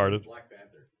 So you get started.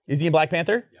 Is he in Black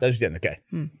Panther? That's what you said. Okay.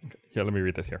 Here, let me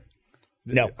read this here.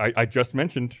 No. I just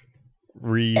mentioned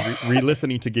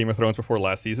re-listening to Game of Thrones before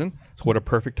last season. So what a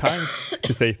perfect time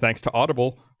to say thanks to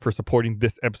Audible for supporting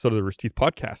this episode of the Rooster Teeth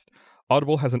podcast.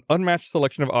 Audible has an unmatched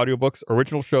selection of audiobooks,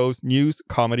 original shows, news,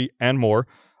 comedy, and more.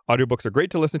 Audiobooks are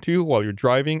great to listen to while you're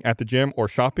driving, at the gym, or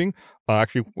shopping. I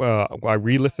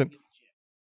re-listen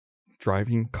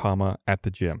driving, at the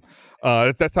gym.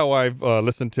 That's how I've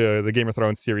listened to the Game of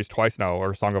Thrones series twice now,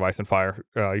 or Song of Ice and Fire.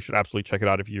 You should absolutely check it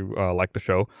out if you like the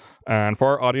show. And for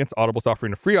our audience, Audible's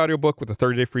offering a free audiobook with a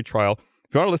 30-day free trial.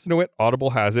 If you want to listen to it,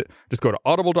 Audible has it. Just go to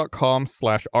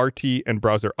audible.com/RT and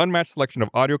browse their unmatched selection of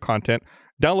audio content.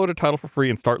 Download a title for free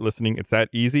and start listening. It's that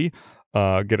easy.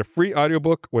 Get a free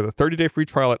audiobook with a 30-day free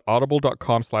trial at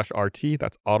audible.com/RT.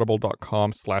 That's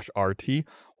audible.com/RT.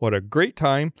 What a great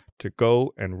time to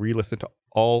go and re-listen to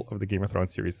all of the Game of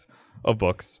Thrones series of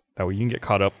books. That way you can get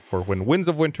caught up for when Winds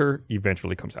of Winter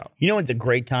eventually comes out. You know when's a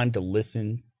great time to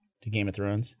listen to Game of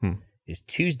Thrones? Is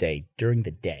Tuesday during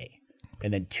the day.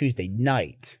 And then Tuesday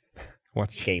night,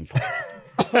 Watch. Game Fight.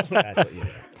 That's what you do.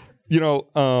 You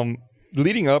know,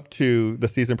 leading up to the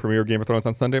season premiere of Game of Thrones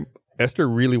on Sunday, Esther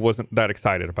really wasn't that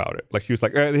excited about it. Like, she was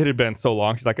like, it had been so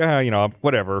long. She's like,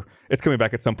 whatever. It's coming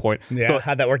back at some point. Yeah, So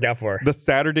how'd that work out for her? the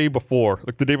Saturday before,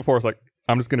 like the day before, I was like,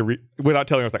 I'm just going to, without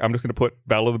telling her, I was like, I'm just going to put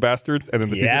Battle of the Bastards and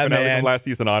then the Yeah, season finale man. from last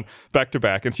season on back to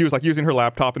back. And she was like using her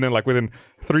laptop. And then like within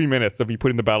 3 minutes of me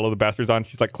putting the Battle of the Bastards on,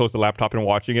 she's like closed the laptop and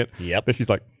watching it. Yep. Then she's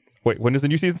like, wait, when does the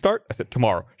new season start? I said,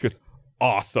 tomorrow. She goes,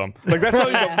 awesome. Like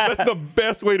that's the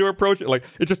best way to approach it. Like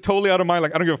it's just totally out of mind.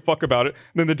 Like I don't give a fuck about it.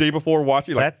 And then the day before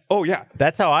watching, like, oh yeah,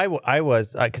 that's how I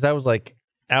was, because I was like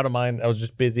out of mind. I was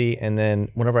just busy, and then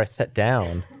whenever I sat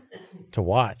down to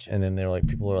watch, and then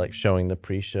people were like showing the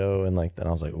pre-show, and like then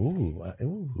I was like,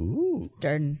 ooh.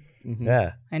 Starting.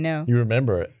 Yeah, I know. you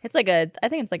remember it. It's like I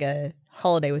think it's like a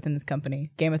holiday within this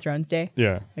company. Game of Thrones Day.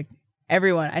 yeah. Like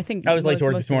everyone, I think I was late to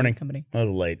work most this people in morning. Company. I was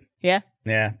late. Yeah.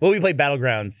 Yeah. Well, we played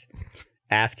Battlegrounds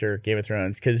after Game of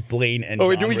Thrones because Blaine and Oh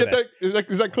wait, John do we were get that?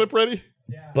 Is that clip ready?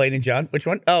 Blaine and John? Which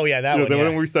one? Oh, yeah, that Yeah, one. the Yeah.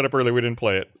 one we set up earlier, we didn't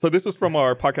play it. So this was from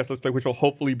our podcast Let's Play, which will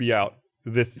hopefully be out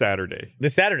this Saturday.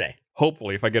 This Saturday.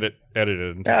 Hopefully, if I get it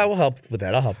edited. In time. Yeah, we'll help with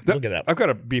that. I'll help. We'll get it up. I've got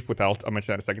a beef with Alt. I'll mention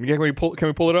that in a second. Can we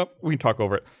pull it up? We can talk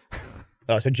over it.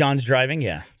 Oh, so John's driving?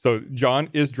 Yeah. So John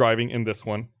is driving in this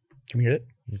one, Can we hear it?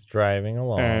 He's driving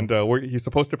along, and he's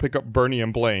supposed to pick up Bernie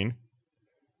and Blaine,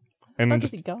 and Where then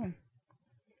is just he going?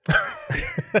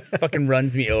 Fucking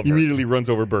runs me over. immediately runs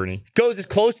over Bernie. Goes as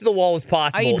close to the wall as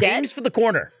possible. Are you dead? Aims for the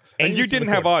corner. And Aims you for didn't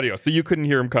the have corner. audio, so you couldn't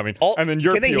hear him coming. Oh, and then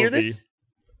your can they POV. hear this?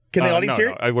 Can the audience no, hear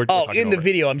no, it? we're Oh, talking in the over it.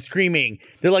 video, I'm screaming.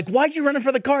 They're like, why'd you running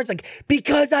for the car? It's like,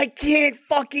 because I can't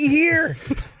fucking hear.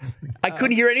 I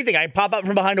couldn't hear anything. I pop out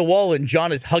from behind a wall, and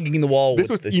John is hugging the wall This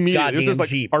with was the immediate. goddamn This was like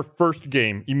Jeep. our first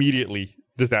game. Immediately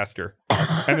disaster.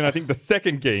 And then I think the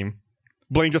second game,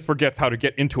 Blaine just forgets how to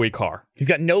get into a car. He's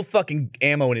got no fucking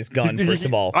ammo in his gun, first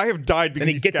of all. I have died because And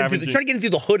he he's gets into scavenging. trying to get into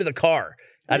the hood of the car.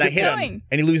 And I he hit him, doing?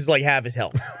 and he loses like half his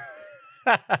health.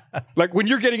 Like when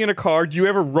you're getting in a car, do you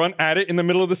ever run at it in the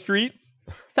middle of the street?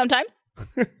 Sometimes.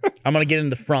 I'm going to get in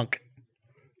the frunk.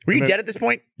 Were you And then- dead at this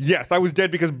point? Yes, I was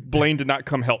dead because Blaine did not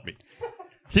come help me.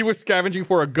 He was scavenging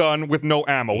for a gun with no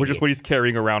ammo, which is what he's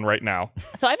carrying around right now.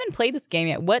 So I haven't played this game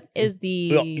yet. What is the?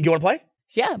 You want to play?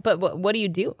 Yeah, but what do you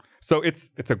do? So it's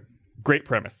a great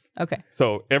premise. Okay.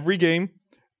 So every game,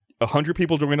 100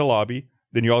 people join a lobby.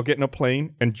 Then you all get in a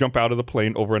plane and jump out of the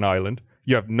plane over an island.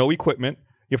 You have no equipment.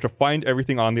 You have to find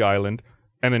everything on the island.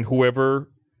 And then whoever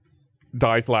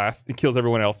dies last and kills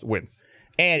everyone else wins.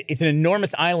 And it's an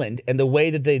enormous island. And the way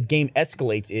that the game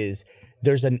escalates is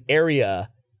there's an area,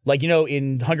 like,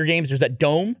 in Hunger Games, there's that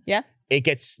dome. Yeah.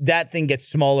 That thing gets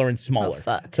smaller and smaller. Oh,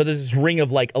 fuck. So there's this ring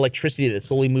of like electricity that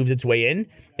slowly moves its way in,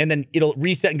 and then it'll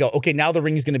reset and go, okay, now the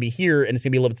ring is going to be here, and it's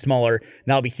going to be a little bit smaller.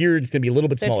 Now it'll be here, and it's going to be a little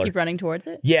bit So you have smaller. to keep running towards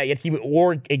it. Yeah, you have to keep it,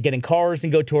 or get in cars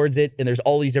and go towards it, and there's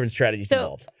all these different strategies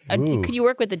So involved. could you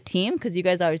work with a team? Because you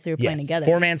guys obviously were playing together.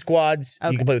 4-man squads.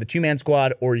 Okay. You can play with a 2-man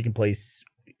squad, or you can play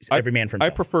every man for I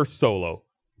himself. prefer solo.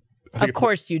 Of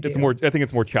course you do. I think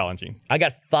it's more challenging. I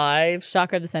got 5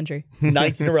 Shocker of the century.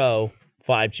 nights in a row,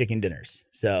 5 chicken dinners.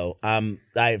 So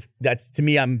that's to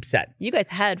me, I'm set. You guys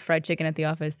had fried chicken at the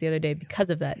office the other day because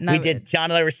of that. And We I'm did.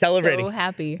 John and I were celebrating. So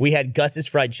happy. We had Gus's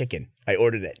fried chicken. I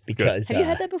ordered it because Have you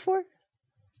had that before,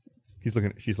 She's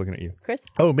looking at you. Chris?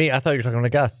 Oh, me? I thought you were talking to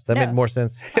Gus. That No. made more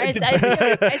sense. I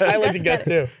I like Gus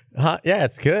too. Huh? Yeah,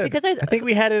 it's good. Because I think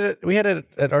we had it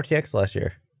at RTX last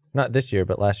year. Not this year,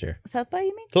 but last year. South by,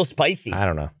 you mean? It's a little spicy. I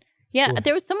don't know. Yeah,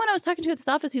 there was someone I was talking to at this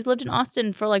office who's lived in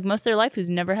Austin for like most of their life who's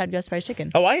never had Gus fried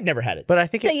chicken. Oh, I had never had it. But I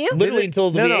think Is that you? Literally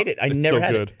until we ate it. I It's never so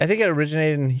had good. it. I think it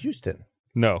originated in Houston.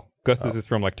 No, Gus's is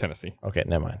from like Tennessee. Okay,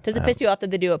 never mind. Does it piss you off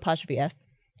that they do apostrophe S?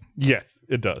 Yes,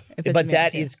 it does. It pisses But me that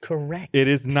off, too. is correct. It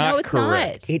is not No, it's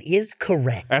correct. not. It is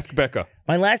correct. Ask Becca.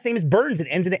 My last name is Burns. It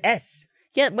ends in an S.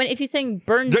 Yeah, if you're saying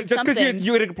burns Just because something,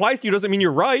 it applies to you doesn't mean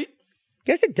you're right.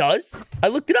 Yes, it does. I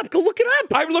looked it up. Go look it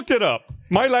up. I've looked it up.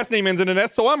 My last name ends in an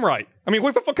S, so I'm right. I mean,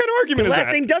 what the fuck kind of argument Your is last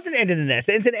that? name doesn't end in an S.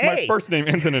 It ends in an My A. first name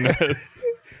ends in an S.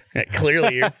 Yeah,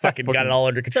 clearly, you fucking got it all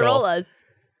under control. Sorola's.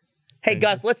 Hey,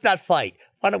 Gus, let's not fight.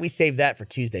 Why don't we save that for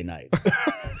Tuesday night?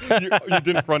 you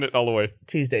didn't front it all the way.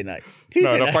 Tuesday night. No,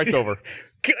 Tuesday the night. fight's over.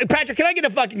 Patrick, can I get a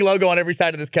fucking logo on every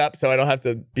side of this cup so I don't have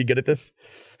to be good at this?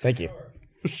 Thank you.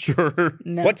 Sure.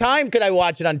 No. What time could I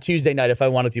watch it on Tuesday night if I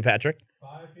wanted to, Patrick?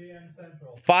 5 p.m.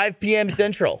 Central. 5 p.m.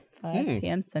 Central. 5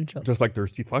 p.m. Central. Just like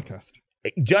Thirsty Podcast.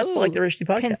 Just like the Rishy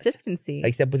podcast. Consistency.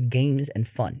 Except with games and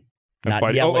fun. And Not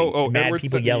fighting. yelling. Mad Edward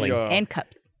people sent me, yelling And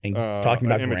cups. and talking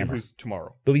about an image of grammar. who's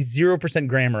tomorrow. There'll be 0%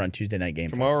 grammar on Tuesday night game.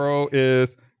 Tomorrow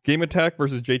is Game Attack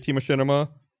versus JT Machinima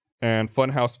and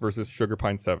Funhouse versus Sugar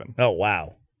Pine 7. Oh,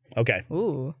 wow. Okay.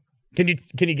 Ooh. Can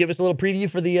you give us a little preview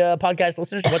for the podcast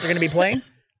listeners of what they're going to be playing? Or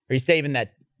are you saving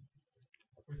that?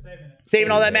 We're saving it.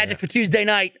 Saving all that magic for Tuesday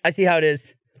night. I see how it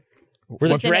is. We're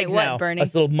the Tuesday night dregs what, now. Bernie?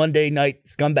 Us little Monday night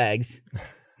scumbags.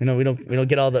 We don't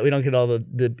get all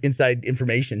the inside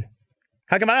information.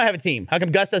 How come I don't have a team? How come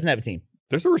Gus doesn't have a team?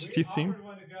 There's a Rooster Teeth team. Offered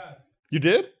one to Gus. You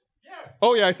did? Yeah.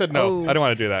 Oh, yeah, I said no. Oh. I don't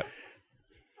want to do that.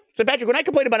 So Patrick, when I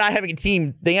complain about not having a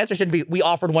team, the answer should be we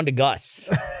offered one to Gus.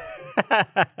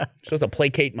 Supposed to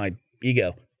placate my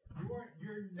ego.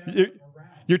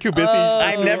 You're too busy.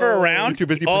 I'm never around. You're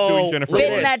too busy pursuing Oh, Jennifer look at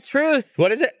Spitting Lawrence. that truth.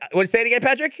 What is it? What say it again,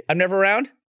 Patrick? I'm never around.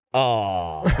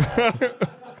 Oh,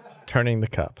 Turning the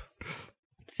cup.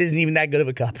 this isn't even that good of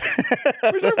a cup.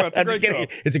 talking about? It's a I'm just great kidding. cup.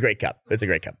 It's a great cup. It's a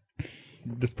great cup.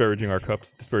 Disparaging our cups,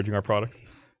 disparaging our products.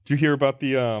 Did you hear about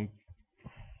the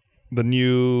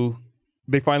new?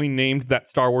 They finally named that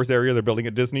Star Wars area they're building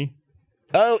at Disney.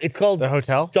 Oh, it's called The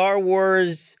hotel? Star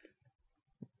Wars.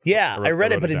 Yeah, I I read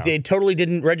wrote it, but it it, down. it totally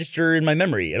didn't register in my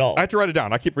memory at all. I had to write it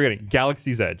down. I keep forgetting.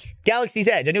 Galaxy's Edge. Galaxy's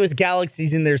Edge. I knew it was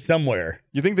Galaxy's in there somewhere.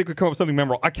 You think they could come up with something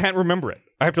memorable? I can't remember it.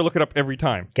 I have to look it up every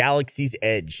time. Galaxy's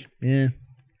Edge. Yeah.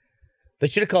 They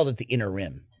should have called it the Inner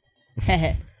Rim.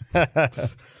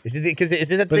 Is it because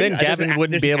is it that But thing? then Gavin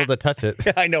wouldn't be able to touch it.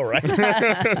 I know, right?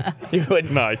 He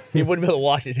wouldn't. Nice. He wouldn't be able to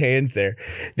wash his hands there.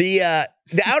 The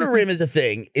Outer Rim is a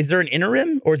thing. Is there an Inner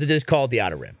Rim, or is it just called the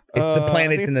Outer Rim? It's the I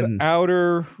planets think and it's then the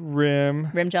outer rim.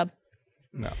 Rim job.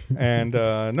 No, and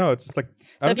no, it's just like.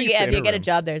 So if you get a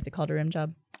job there, is it called a rim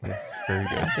job? Very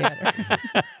good. Yeah.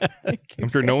 I'm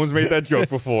sure no one's made that joke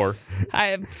before.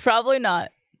 I probably not.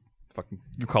 Fucking,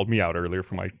 you called me out earlier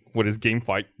for my what is game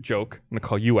fight joke. I'm gonna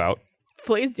call you out.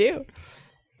 Please do.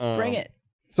 Bring it.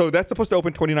 So that's supposed to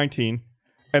open 2019,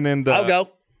 and then I'll go.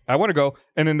 I want to go,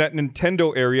 and then that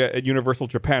Nintendo area at Universal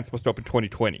Japan is supposed to open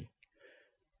 2020.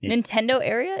 Nintendo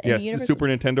area? In Yes, the the Universal? Super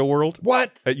Nintendo World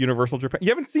What? at Universal Japan. You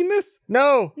haven't seen this?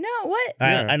 No. No, what?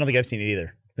 Yeah. I don't think I've seen it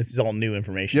either. This is all new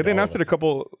information. Yeah, to they all announced of it a us.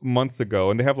 couple months ago,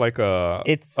 and they have like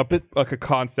It's like a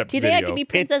concept Do you think video. I could be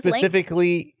it's Princess Link?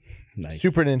 specifically Nice.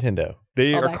 Super Nintendo.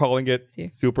 They Call are back. calling it See.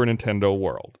 Super Nintendo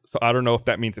World. So I don't know if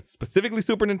that means it's specifically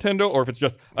Super Nintendo or if it's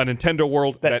just a Nintendo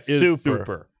World That's that is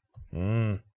super.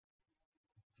 super.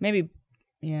 Maybe.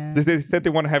 Yeah. They said they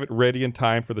want to have it ready in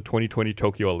time for the 2020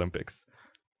 Tokyo Olympics.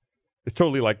 It's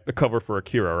totally like the cover for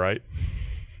Akira, right?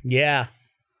 Yeah.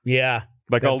 Yeah.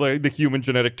 Like all the human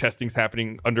genetic testing's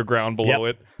happening underground below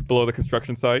it, below the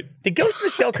construction site. Did Ghost in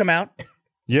the Shell come out?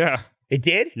 Yeah, It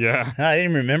did? yeah. I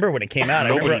didn't remember when it came out.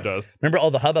 Nobody I remember, does. remember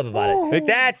all the hubbub about it.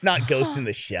 That's not Ghost in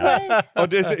the Shell. Oh,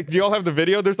 do you all have the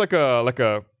video? There's like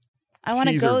a I want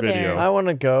to teaser go video. there. I want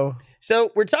to go.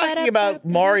 So we're talking about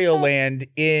Mario Land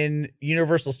in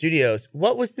Universal Studios.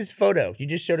 What was this photo? You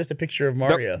just showed us a picture of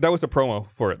Mario. that was the promo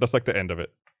for it. That's like the end of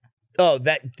it. Oh,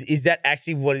 that is that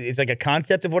actually what it's like a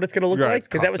concept of what it's going to look Yeah, like? it's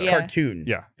Because that was concept. cartoon.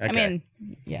 Yeah. Okay. I mean,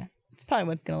 yeah. It's probably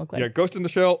what it's going to look like. Yeah, Ghost in the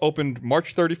Shell opened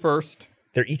March 31st.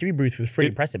 Their E3 booth was pretty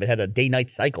impressive. It had a day-night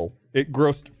cycle. It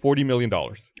grossed $40 million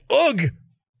Ugh.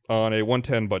 on a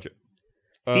 110 budget.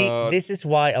 See, this is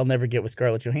why I'll never get with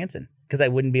Scarlett Johansson because I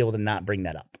wouldn't be able to not bring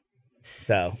that up.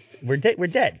 So we're dead. We're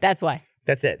dead. That's why.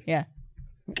 That's it. Yeah.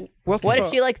 What What if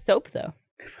she likes soap, though?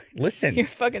 Listen, You're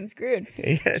fucking screwed.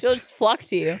 She'll just flock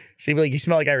to you. she'd be like, "You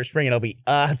smell like Irish Spring," and I'll be,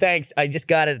 thanks. I just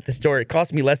got it at the store. It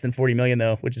cost me less than $40 million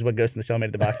though, which is what Ghost in the Shell made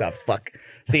at the box office. Fuck.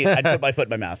 See, I'd put my foot in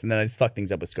my mouth and then I'd fuck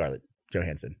things up with Scarlett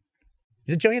Johansson.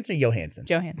 Is it Johansson or Johansson?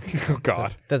 Johansson. Oh,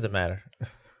 God. Doesn't matter.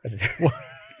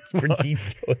 Brigitte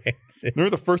Johansson.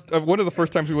 Remember one of the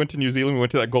first times we went to New Zealand, we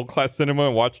went to that gold class cinema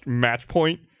and watched Match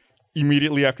Point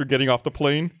immediately after getting off the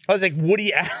plane. I was like,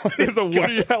 Woody Allen. It's a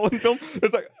Woody Allen film.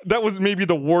 It's like that was maybe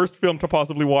the worst film to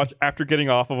possibly watch after getting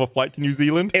off of a flight to New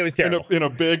Zealand. It was terrible. In a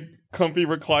big, comfy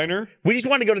recliner. We just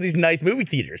wanted to go to these nice movie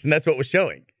theaters, and that's what was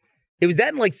showing. It was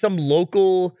that in like some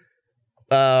local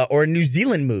or a New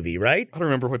Zealand movie, right? I don't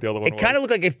remember what the other one It was. kind of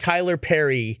looked like if Tyler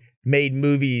Perry made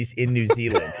movies in New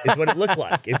Zealand, is what it looked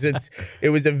like. It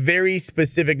was a very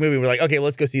specific movie. We're like, okay,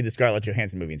 let's go see the Scarlett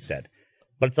Johansson movie instead.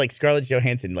 But it's like Scarlett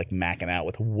Johansson like macking out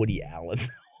with Woody Allen the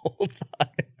whole time.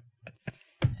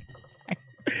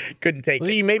 Couldn't take Well,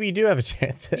 it. maybe you do have a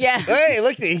chance. Yeah. Hey,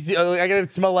 look, I gotta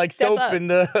smell like Step soap up. and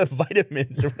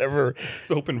vitamins or whatever.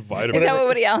 Soap and Is vitamins. that what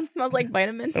Woody Allen smells like?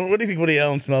 Vitamins? What do you think Woody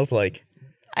Allen smells like?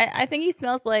 I think he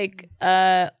smells like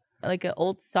an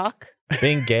old sock,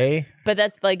 Being gay. but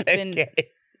that's like been Okay.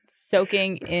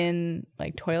 soaking in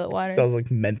like toilet water. Smells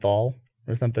like menthol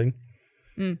or something.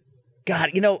 Mm.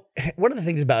 God, one of the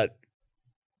things about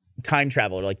time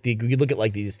travel, or like you look at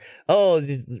like these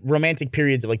romantic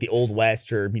periods of like the Old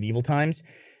West or medieval times.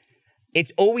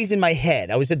 It's always in my head.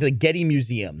 I was at the Getty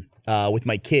Museum with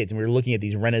my kids, and we were looking at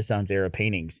these Renaissance era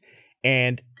paintings,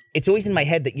 and it's always in my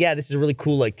head that this is a really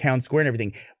cool like town square and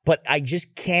everything, but I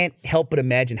just can't help but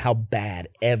imagine how bad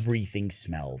everything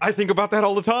smelled. I think about that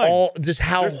all the time. Just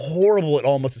how horrible it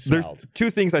almost There's smelled. two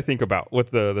things I think about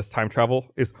with this time travel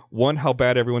is one, how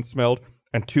bad everyone smelled,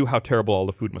 and two, how terrible all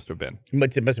the food must have been.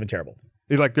 But it must have been terrible.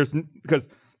 It's like because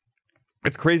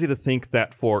it's crazy to think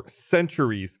that for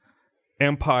centuries,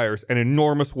 empires and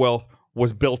enormous wealth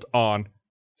was built on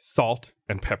salt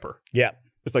and pepper. Yeah.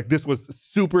 It's like this was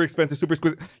super expensive, super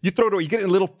exquisite. You throw it away. You get it in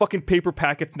little fucking paper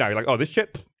packets now. You're like, oh, this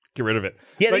shit, pfft, get rid of it.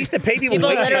 Yeah, they Like, used to pay people. People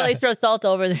wages. literally throw salt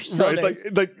over their shoulders. right,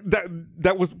 it's like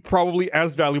that was probably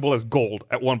as valuable as gold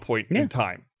at one point Yeah. in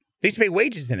time. They used to pay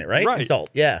wages in it, right? Right. And salt.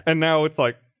 Yeah. And now it's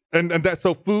like, and that,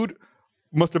 so food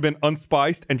must have been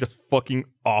unspiced and just fucking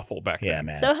awful back Yeah, then.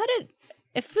 man. So how did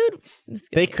if food?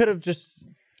 They could have just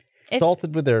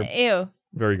salted with their. Ew.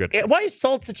 Very good. Why is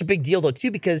salt such a big deal though?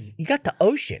 Too, because you got the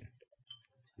ocean.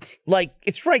 Like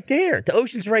it's right there. The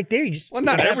ocean's right there. You just Well,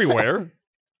 not everywhere.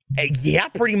 Yeah,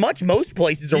 pretty much. Most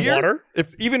places are Here, water.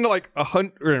 If even like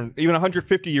 100, or even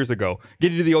 150 years ago,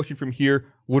 getting to the ocean from here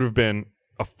would have been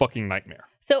a fucking nightmare.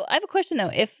 So I have a question though.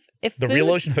 If The food,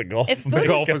 real ocean, the Gulf. if The food,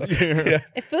 Gulf is Yeah.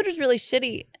 if food was really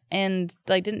shitty and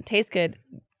like didn't taste good,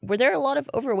 were there a lot of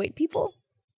overweight people?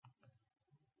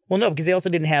 Well, no, because they also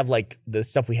didn't have like the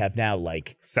stuff we have now,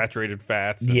 like saturated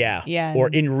fats. and- Yeah. or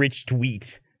enriched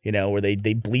wheat. You know, where they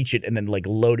bleach it and then like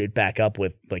load it back up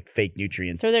with like fake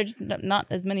nutrients. So were there just not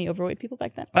as many overweight people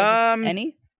back then? Or just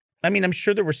any? I mean, I'm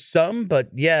sure there were some, but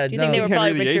yeah, Do you no. think they were Henry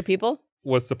probably richer VIII? people?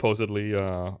 Was supposedly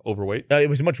overweight. It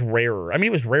was much rarer. I mean,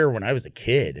 it was rarer when I was a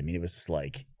kid. I mean, it was just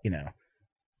like, you know,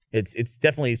 it's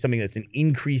definitely something that's an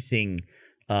increasing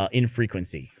in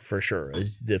frequency for sure.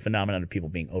 Is the phenomenon of people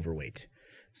being overweight.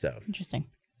 So Interesting.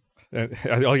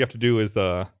 All you have to do is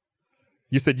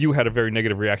you said you had a very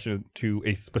negative reaction to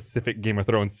a specific Game of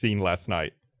Thrones scene last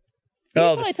night.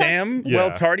 oh, the probably Sam Yeah.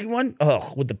 Tardy one.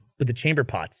 Oh, with the chamber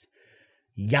pots.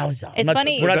 Yowza! It's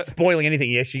funny- We're not That- spoiling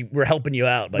anything. Actually, we're helping you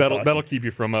out. By That'll talking. keep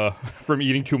you from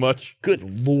eating too much.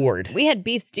 Good lord. We had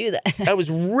beef stew that. I was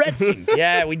retching.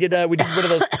 Yeah, we did one of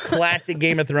those classic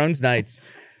Game of Thrones nights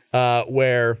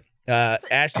where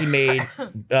Ashley made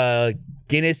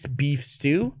Guinness beef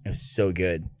stew. It was so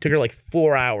good. Took her like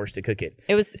 4 hours to cook it.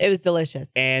 It was delicious.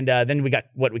 And then we got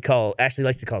what we call, Ashley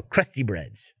likes to call crusty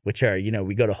breads, which are, you know,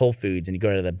 we go to Whole Foods and you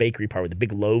go to the bakery part with the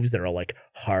big loaves that are all like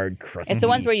hard crusty. It's the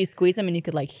ones where you squeeze them and you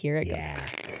could like hear it go.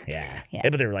 Yeah. Yeah.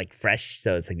 But they're like fresh,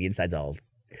 so it's like the inside's all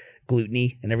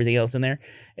gluteny and everything else in there.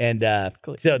 And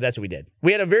so that's what we did.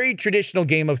 We had a very traditional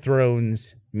Game of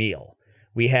Thrones meal.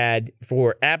 We had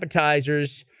for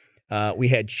appetizers, we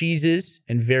had cheeses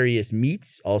and various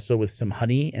meats, also with some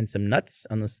honey and some nuts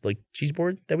on this like cheese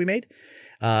board that we made.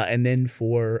 And then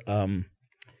for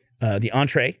the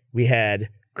entree, we had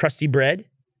crusty bread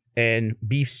and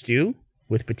beef stew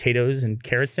with potatoes and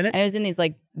carrots in it. And it was in these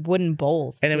like wooden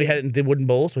bowls. And then we too. had the wooden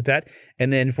bowls with that.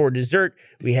 And then for dessert,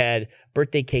 we had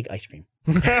birthday cake ice cream.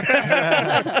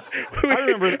 I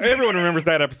remember. Everyone remembers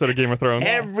that episode of Game of Thrones.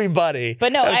 Everybody.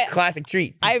 But no, that was I- a classic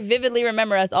treat. I vividly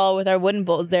remember us all with our wooden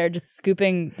bowls there, just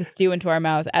scooping the stew into our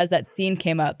mouth as that scene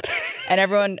came up. And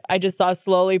everyone I just saw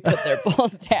slowly put their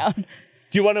bowls down.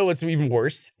 Do you want to know what's even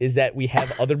worse? Is that we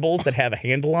have other bowls that have a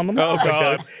handle on them. Oh, like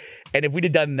God. those. And if we'd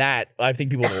have done that, I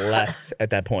think people would have left at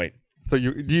that point. So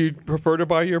do you prefer to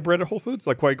buy your bread at Whole Foods?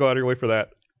 Like, why go out of your way for that?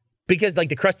 Because like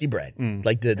the crusty bread,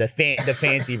 like the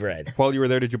fancy bread. While you were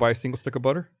there, did you buy a single stick of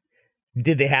butter?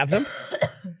 Did they have them?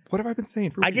 What have I been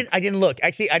saying for I weeks? didn't look.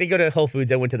 Actually, I didn't go to Whole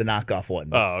Foods. I went to the knockoff one,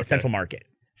 the Oh, okay. Central Market.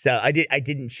 So I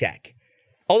didn't check.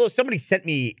 Although somebody sent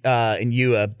me and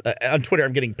you on Twitter,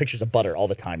 I'm getting pictures of butter all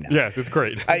the time now. Yes, it's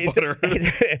great. It's- Butter.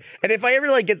 and if I ever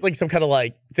like get like some kind of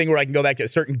like thing where I can go back to a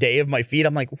certain day of my feed,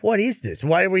 I'm like, what is this?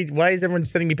 Why is everyone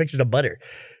sending me pictures of butter?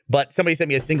 But somebody sent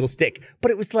me a single stick,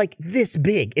 but it was like this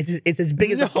big. It's as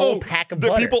big as a whole pack of the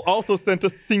butter. people also sent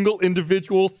us single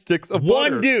individual sticks of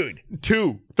butter. One dude.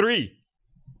 2, 3.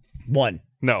 One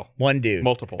dude.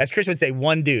 Multiple. As Chris would say,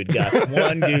 one dude, Gus.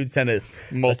 One dude sent us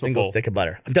a Multiple. single stick of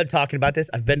butter. I'm done talking about this.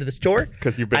 I've been to the store.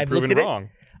 Because you've been I've proven looked at it. wrong.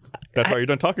 That's why you're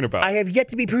done talking about. I have yet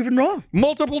to be proven wrong.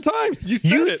 Multiple times. You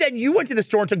said You it. said you went to the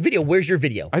store and took video. Where's your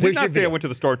video? I did Where's not your say video? I went to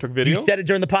the store and took video. You said it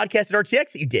during the podcast at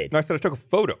RTX that you did. No, I said I took a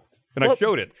photo and I Well,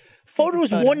 showed it. Photo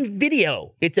is one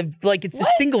video. It's a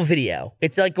single video.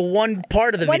 It's like one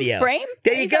part of the One video. frame?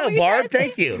 There you Is that go, what you're trying Barb. to say?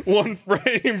 Thank you. One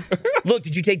frame. Look,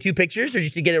 did you take 2 pictures or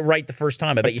did you get it right the first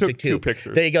time? I bet you took took 2. 2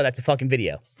 pictures. There you go. That's a fucking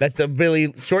video. That's a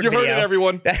really short You video. heard it,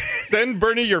 everyone. Send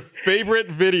Bernie your favorite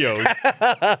videos.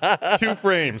 2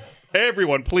 frames.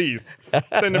 Everyone, please.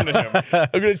 Send them to him.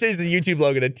 I'm going to change the YouTube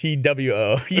logo to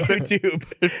TWO. YouTube.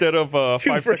 Instead of 5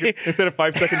 frame. second, instead of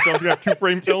 5 second films, you have 2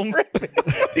 frame films. 2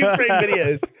 frame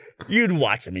videos. You'd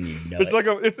watch them and you'd know It's it. like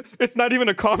it's not even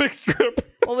a comic strip.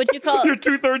 What would you call You're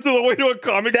 2/3 of the way to a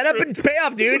comic Set up strip. and pay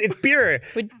off, dude. It's pure.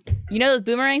 you know those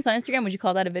boomerangs on Instagram? Would you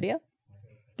call that a video?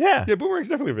 Yeah. Yeah, Boomerang's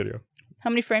definitely a video. How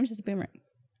many frames is a boomerang?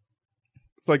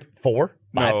 It's like 4?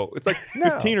 5? no, it's like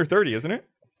 15 or 30, isn't it?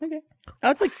 Okay. Oh,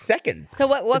 it's like seconds. So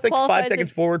what it's like qualifies 5 seconds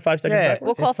a, forward, 5 seconds Yeah. back.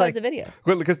 what It's qualifies like- a video?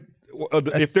 Well, because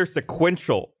if they're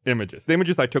sequential images. The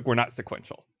images I took were not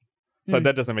sequential. So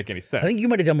that doesn't make any sense. I think you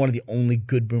might have done one of the only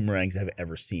good boomerangs I've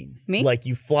ever seen. Me? Like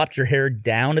you flopped your hair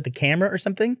down at the camera or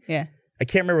something. Yeah. I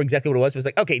can't remember exactly what it was, but it's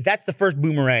like, okay, that's the first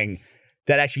boomerang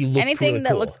that actually looked Anything really that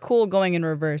cool. looks cool going in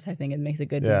reverse, I think it makes a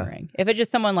good Yeah. boomerang. If it's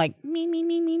just someone like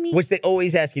me, Which they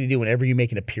always ask you to do whenever you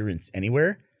make an appearance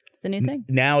anywhere. it's the new thing.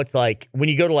 Now it's like when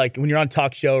you go to when you're on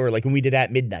talk show or like when we did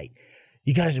At Midnight,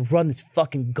 you got to run this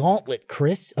fucking gauntlet,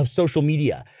 Chris, of social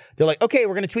media. They're like, okay,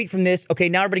 we're going to tweet from this. Okay,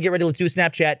 now everybody get ready. Let's do a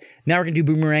Snapchat. Now we're going to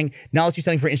do boomerang. Now let's do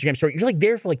something for Instagram story. You're like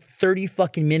there for like 30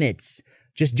 fucking minutes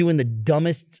just doing the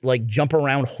dumbest like jump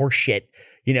around horse shit,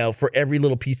 for every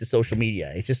little piece of social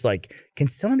media. It's just like, can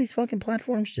some of these fucking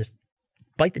platforms just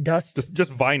bite the dust?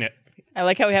 Just Vine it. I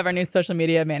like how we have our new social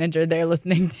media manager there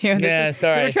listening to.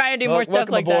 Sorry. We're trying to do more stuff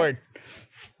welcome like aboard. that.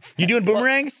 You doing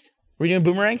boomerangs? Were you doing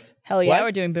boomerangs? Hell yeah, What?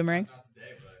 we're doing boomerangs.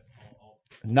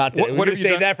 Not today. What We're have going to you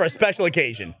save done? that for a special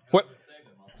occasion.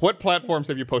 What platforms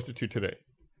have you posted to today?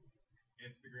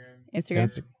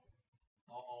 Instagram.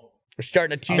 We're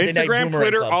starting a Tuesday night Instagram, boomerang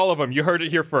Twitter, club. all of them. You heard it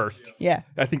here first. Yeah.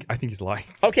 I think he's lying.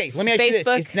 Okay, let me ask you this.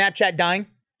 Facebook. Is Snapchat dying?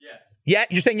 Yes. Yeah,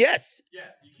 you're saying yes. Yes.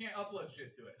 You can't upload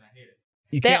shit to it, and I hate it.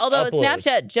 You can't Although upload.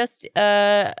 Snapchat just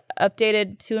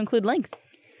updated to include links,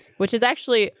 which is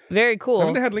actually very cool.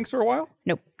 Haven't they had links for a while?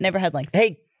 Nope, never had links.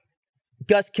 Hey,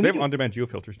 Gus, can They we have on-demand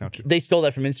geofilters now too. They stole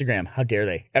that from Instagram. How dare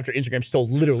they? After Instagram stole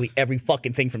literally every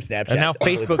fucking thing from Snapchat. And now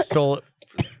Facebook stole it.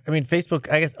 I mean, Facebook,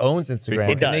 I guess, owns Instagram.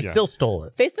 It and does, they yeah. still stole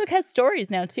it. Facebook has stories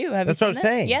now too. Have That's you what seen I'm that?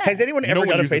 saying. Yeah. Has anyone ever No one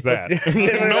done a uses Facebook? that.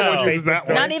 Anyone No done one a uses Facebook that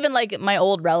story? one. Not even like my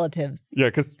old relatives. Yeah,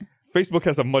 because Facebook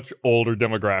has a much older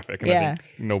demographic, and I Yeah.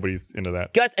 think nobody's into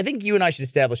that. Gus, I think you and I should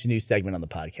establish a new segment on the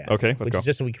podcast. Okay, let's which go. is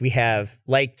just so we have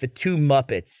like the two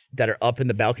Muppets that are up in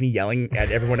the balcony yelling at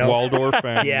everyone else. Waldorf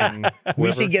and Yeah, we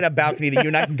whoever. should get a balcony that you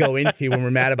and I can go into when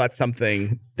we're mad about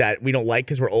something that we don't like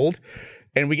because we're old,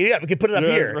 and we could put it up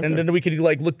Yeah, here, it's right and there. then we could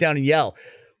like look down and yell.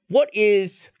 What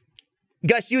is,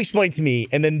 Gus? You explain to me,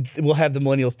 and then we'll have the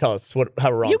millennials tell us how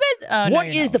we're wrong. You guys, no, what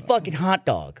you're is not. the fucking hot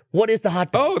dog? What is the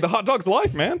hot dog? Oh, the hot dog's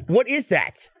life, man. What is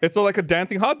that? It's like a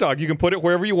dancing hot dog. You can put it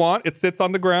wherever you want. It sits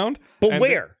on the ground. But and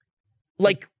where?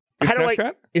 Like, Is how do I?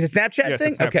 Snapchat? Is it Snapchat Yeah, it's a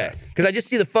thing? Snapchat. Okay, because I just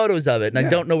see the photos of it, and I Yeah.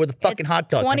 don't know where the fucking It's hot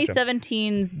dog comes from.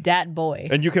 2017's Dat Boy.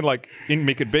 And you can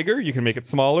make it bigger. You can make it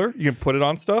smaller. You can put it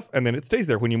on stuff, and then it stays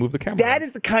there when you move the camera. That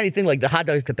is the kind of thing, like the hot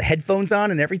dog's got the headphones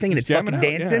on and everything, and it's jamming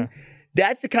fucking out, dancing. yeah.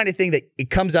 That's the kind of thing that it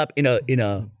comes up in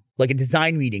a like a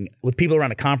design meeting with people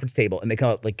around a conference table, and they come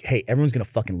up like, "Hey, everyone's gonna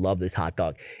fucking love this hot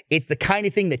dog." It's the kind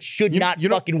of thing that should not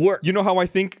fucking work. You know how I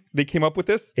think they came up with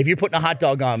this? If you're putting a hot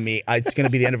dog on me, it's gonna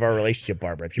be the end of our relationship,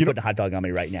 Barbara. If you're putting a hot dog on me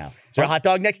right now, is there a hot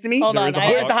dog next to me? Hold There on, is a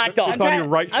Where's the hot dog? It's on your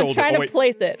right shoulder. I'm trying Oh, to wait.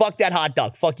 place it. Fuck that hot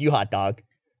dog. Fuck you, hot dog.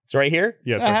 It's right here.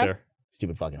 Yeah, it's right there.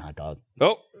 Stupid fucking hot dog.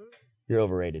 Oh, You're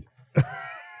overrated.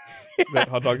 that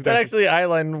hot dog's That dancing. actually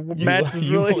eyeline match was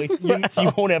really.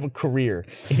 You won't have a career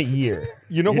in a year.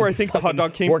 You know where I think the hot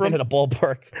dog came Working from? at a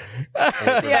ballpark.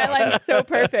 The eyeline is so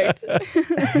perfect.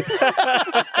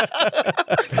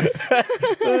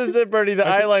 This is it, Bernie. The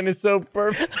eyeline is so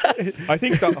perfect. I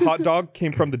think the hot dog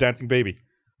came from the Dancing Baby.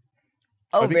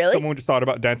 I Oh, think really? someone just thought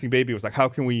about Dancing Baby. Was like, how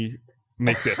can we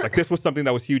make this? Like, this was something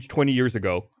that was huge 20 years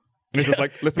ago. And it's just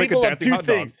like, let's make a People love dancing two hot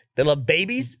things. They love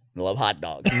babies. They love hot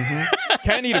dogs. dog.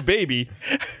 Can't eat a baby.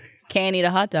 Can't eat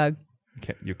a hot dog.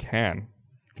 You can.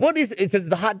 What is it? Does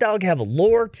the hot dog have a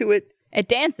lore to it? It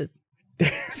dances.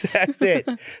 That's it.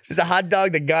 It's just a hot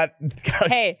dog that got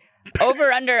Hey,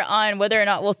 over under on whether or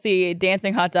not we'll see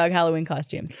dancing hot dog Halloween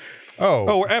costumes.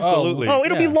 Oh, absolutely. Oh,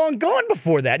 it'll be Yeah. long gone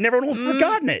before that, and everyone will have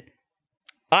forgotten it.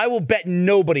 I will bet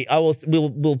nobody.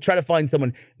 We'll try to find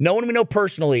someone, no one we know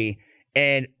personally,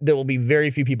 and there will be very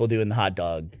few people doing the hot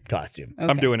dog costume.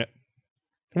 I'm doing it.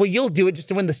 Well, you'll do it just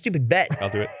to win the stupid bet. I'll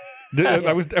do it.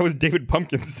 I was David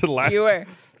Pumpkins last You were.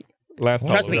 last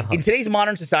Trust me, Halloween. in today's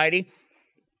modern society,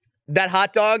 that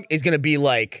hot dog is going to be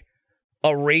like a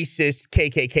racist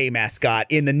KKK mascot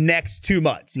in the next 2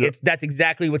 months. Yep. That's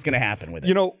exactly what's going to happen with it.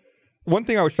 You know, one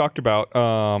thing I was shocked about.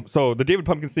 So the David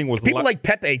Pumpkins thing was People like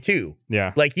Pepe too.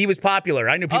 yeah. Like he was popular.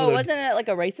 I knew people. Oh, that wasn't it like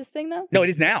a racist thing though? No, it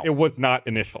is now. It was not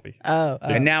initially. Oh,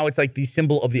 And now it's like the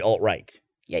symbol of the alt right.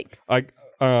 yikes. I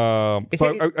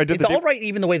did Is the alt right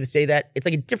even the way they say that? It's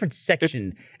like a different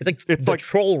section. It's like-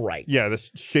 troll right. yeah, the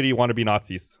shitty wannabe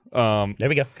Nazis. There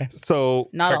we go. Okay. So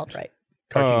Not alt right.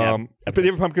 Cartoon but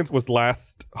David Pumpkins was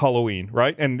last Halloween,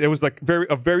 right? And it was like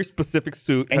a very specific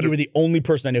suit. And had you a- were the only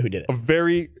person I knew who did it. a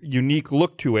very unique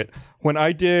look to it. When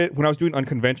I was doing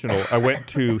unconventional, I went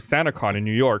to SantaCon in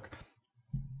New York.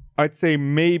 I'd say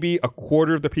maybe a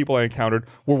quarter of the people I encountered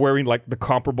were wearing like the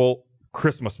comparable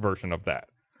Christmas version of that,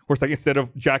 where it's like instead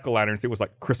of jack-o'-lanterns, it was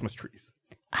like Christmas trees.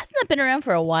 Hasn't that been around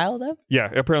for a while though? Yeah,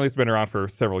 apparently it's been around for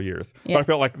several years. Yeah. But I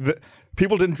felt like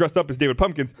people didn't dress up as David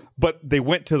Pumpkins, but they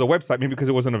went to the website maybe because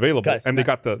it wasn't available, Guys, and they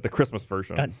got the Christmas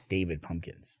version. Not David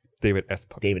Pumpkins. David S.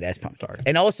 Pumpkins. David S. Pumpkins. Sorry.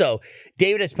 And also,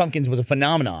 David S. Pumpkins was a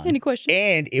phenomenon. Any questions?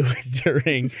 And it was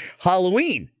during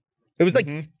Halloween. It was like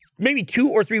maybe 2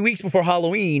 or 3 weeks before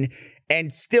Halloween,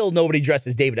 and still nobody dressed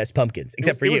as David S. Pumpkins,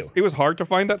 except for you. It was hard to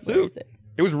find that Where suit. is it?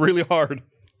 It was really hard.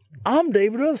 I'm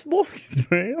David S.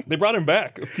 Pumpkins, man. They brought him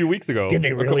back a few weeks ago. Did they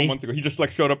A couple really? months ago. He just like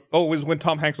showed up. Oh, it was when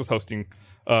Tom Hanks was hosting.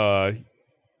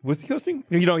 Was he hosting?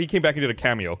 He came back and did a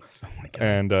cameo. Oh my God.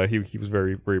 And he was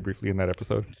very, very briefly in that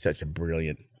episode. Such a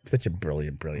brilliant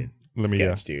Let me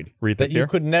sketch, dude. read this That you here.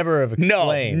 could never have No,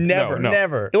 explained. never. No.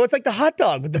 Never. It was like the hot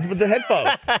dog with the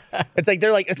headphones. It's like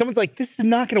they're like, someone's like, this is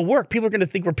not going to work. People are going to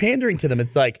think we're pandering to them.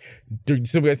 It's like, some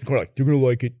guys in the corner like, they're going to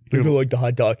like it. They're going to like the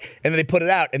hot dog. And then they put it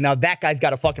out, and now that guy's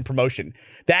got a fucking promotion.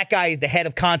 That guy is the head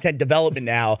of content development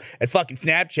now at fucking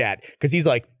Snapchat because he's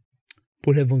like,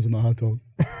 put headphones on the hot dog.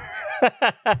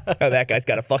 Now that guy's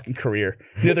got a fucking career.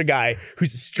 The other guy,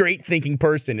 who's a straight thinking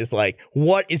person, is like,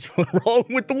 what is wrong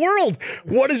with the world?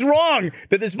 What is wrong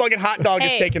that this fucking hot dog is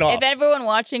taken off? If everyone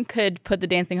watching could put the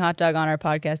dancing hot dog on our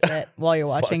podcast set while you're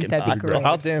watching, Fucking that'd be hot great. dog.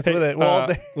 I'll dance with it. Well,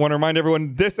 Want to remind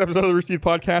everyone, this episode of the Rooster Teeth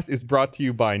Podcast is brought to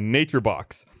you by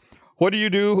NatureBox. What do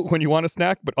you do when you want a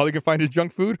snack, but all you can find is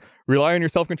junk food? Rely on your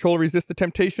self-control to resist the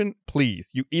temptation? Please,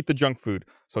 you eat the junk food.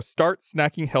 So start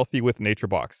snacking healthy with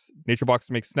NatureBox. NatureBox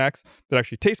makes snacks that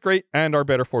actually taste great and are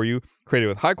better for you, created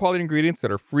with high-quality ingredients that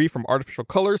are free from artificial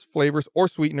colors, flavors, or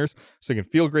sweeteners, so you can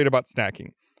feel great about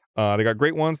snacking. They got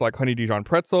great ones like honey Dijon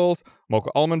pretzels,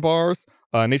 mocha almond bars.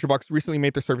 NatureBox recently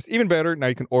made their service even better. Now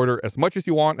you can order as much as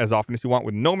you want, as often as you want,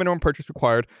 with no minimum purchase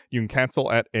required. You can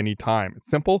cancel at any time. It's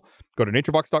simple. Go to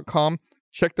naturebox.com,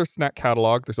 check their snack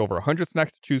catalog. There's over 100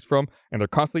 snacks to choose from, and they're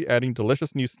constantly adding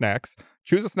delicious new snacks.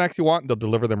 Choose the snacks you want, and they'll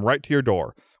deliver them right to your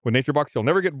door. With NatureBox, you'll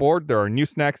never get bored. There are new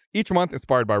snacks each month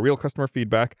inspired by real customer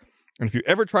feedback. And if you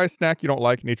ever try a snack you don't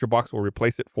like, NatureBox will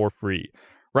replace it for free.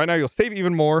 Right now, you'll save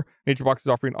even more. NatureBox is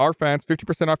offering our fans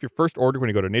 50% off your first order when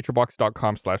you go to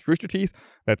naturebox.com/roosterteeth.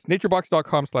 That's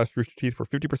naturebox.com/roosterteeth for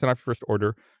 50% off your first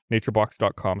order.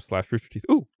 Naturebox.com/roosterteeth.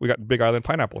 Ooh, we got Big Island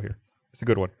pineapple here. It's a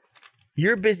good one.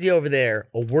 You're busy over there,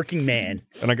 a working man,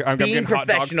 And I'm being getting hot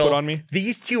dogs professional. put on me.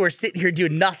 These two are sitting here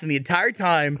doing nothing the entire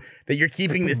time that you're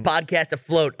keeping this podcast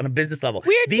afloat on a business level.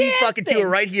 We're These fucking two dancing. are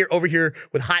right here, over here,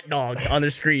 with hot dogs on their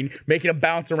screen, making them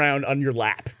bounce around on your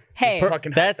lap. Hey,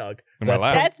 Fucking hot that's- dog. In my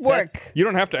lap. that's work. You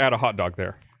don't have to add a hot dog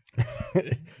there.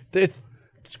 it's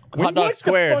hot dog What's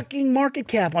squared. the fucking market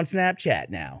cap on Snapchat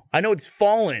now? I know it's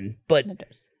fallen, but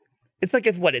it's like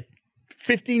a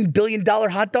 $15 billion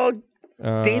hot dog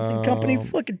dancing company.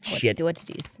 Fucking shit. What to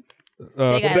these?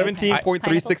 They got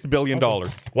 $17.36 billion.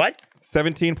 What?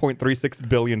 $17.36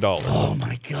 billion. Oh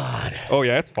my god. Oh,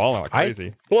 yeah, it's falling like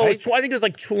crazy. Well, I think it was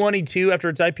like 22 after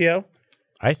its IPO.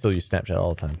 I still use Snapchat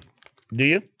all the time. Do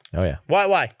you? Oh yeah. Why?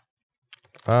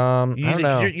 You You I use don't it-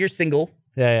 know. You're single.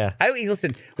 Yeah.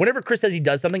 Listen, whenever Chris says he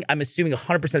does something, I'm assuming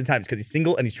 100% of the time it's because he's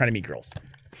single and he's trying to meet girls.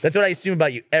 That's what I assume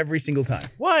about you every single time.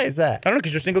 Why is that? I don't know,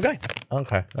 because you're a single guy.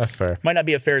 Okay, that's fair. Might not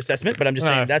be a fair assessment, but I'm just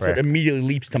saying Nah, that's fair. what immediately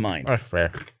leaps to mind. That's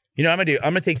fair. You know what I'm gonna do?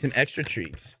 I'm gonna take some extra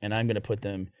treats and I'm gonna put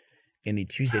them in the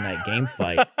Tuesday night game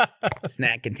fight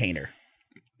snack container.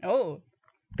 Oh,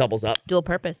 Doubles up. dual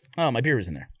purpose. Oh, my beer was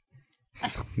in there.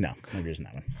 No, my beer's in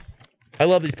that one. I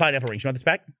love these pineapple rings. You want this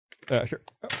back? Sure.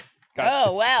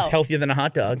 Oh, wow. Healthier than a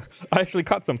hot dog. I actually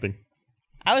caught something.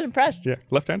 I was impressed. Yeah,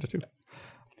 left-handed too.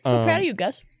 So proud of you,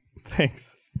 Gus.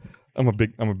 Thanks. I'm a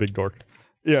big dork.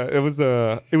 Yeah, it was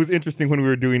interesting when we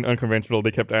were doing Unconventional.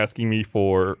 They kept asking me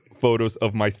for photos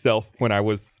of myself when I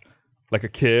was like a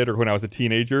kid or when I was a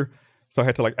teenager. So I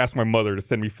had to like ask my mother to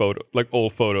send me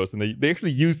old photos, and they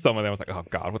actually used some of them. I was like, oh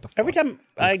god, what the fuck? Every time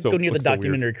I Looks so- go near the looks so weird.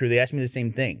 documentary crew, they ask me the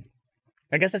same thing.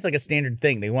 I guess that's like a standard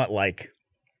thing. They want like,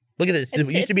 look at this. It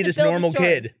used to be to this build a normal story.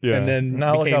 kid, Yeah. and then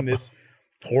Now look became up- this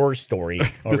horror story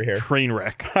over This here. train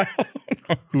wreck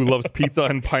who loves pizza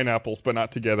and pineapples, but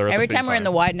not together. At Every the same time we're in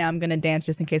the wide now, I'm going to dance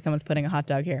just in case someone's putting a hot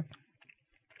dog here.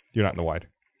 You're not in the wide.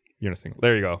 You're in a single.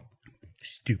 There you go.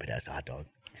 Stupid ass hot dog.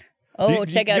 Oh,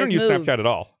 check out You don't his use moves. Snapchat at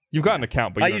all. You've got an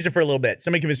account, but I you used it for a little bit.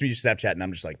 Somebody convinced me to use Snapchat, and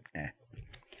I'm just like, eh.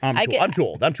 I'm too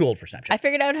old. I'm too old for Snapchat. I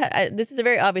figured out, this is a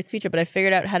very obvious feature, but I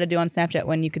figured out how to do on Snapchat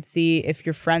when you could see if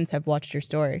your friends have watched your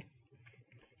story.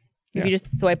 If you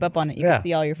just swipe up on it, you Yeah, can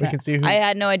see all your we can friends. see who- I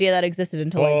had no idea that existed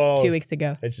until Oh. like 2 weeks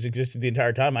ago. It just existed the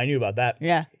entire time. I knew about that.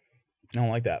 Yeah. I don't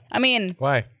like that. I mean,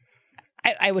 Why?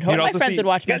 I would You hope can my also friends see- would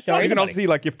watch my you gotta stop You stories. can also see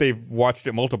like if they've watched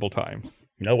it multiple times.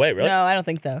 No way, really? No, I don't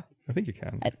think so. I think you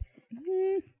can.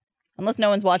 Unless no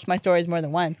one's watched my stories more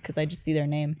than once because I just see their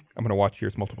name. I'm gonna watch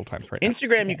yours multiple times right now.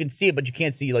 Instagram, you can see it, but you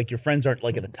can't see like your friends aren't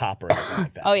like at the top or anything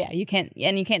like that. Oh yeah, you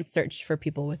can't search for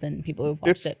people within people who've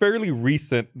watched It's it. fairly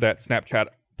recent that Snapchat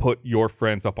put your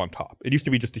friends up on top. It used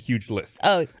to be just a huge list.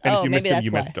 Oh, and if you missed maybe them, that's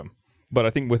you why. missed them. But I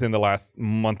think within the last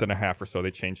month and a half or so, they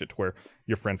changed it to where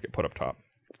your friends get put up top.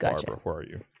 Gotcha. Barbara, where are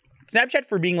you? Snapchat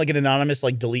for being like an anonymous,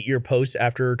 like delete your posts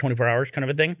after 24 hours kind of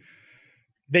a thing.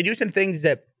 They do some things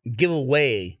that give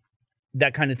away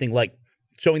that kind of thing, like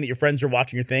showing that your friends are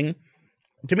watching your thing.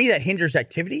 To me, that hinders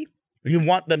activity. You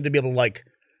want them to be able to like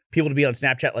people to be on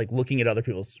Snapchat, like looking at other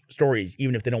people's stories,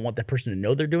 even if they don't want that person to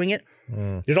know they're doing it.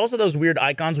 There's also those weird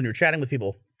icons when you're chatting with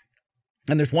people.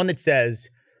 And there's one that says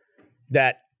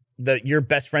that you're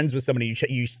best friends with somebody,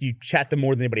 you chat them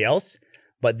more than anybody else,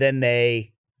 but then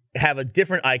they have a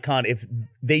different icon if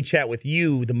they chat with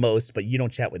you the most, but you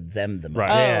don't chat with them the most. Right.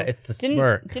 Yeah, it's the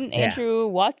smirk. Didn't Andrew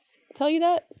Watts tell you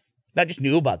that? I just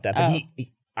knew about that, but Oh.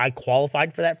 I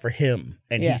qualified for that for him,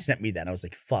 and Yeah. he sent me that, and I was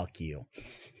like, fuck you.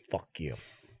 Fuck you.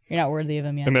 You're not worthy of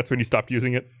him yet. And that's when you stopped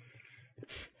using it.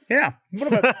 Yeah.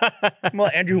 What about well,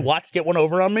 Andrew Watts get one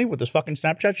over on me with this fucking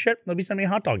Snapchat shit? Maybe send me a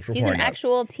hot dog for He's $4. an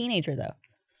actual teenager though.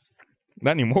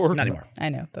 Not anymore. Not anymore. I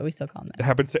know, but we still call him It that.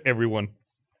 happens to everyone.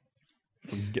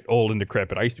 When you get old and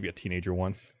decrepit. I used to be a teenager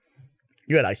once.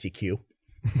 You had ICQ.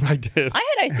 I did.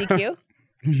 I had ICQ.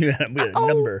 We had a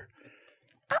number.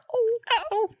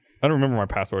 I don't remember my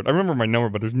password. I remember my number,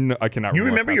 but I cannot You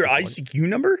remember remember your my password for it. ICQ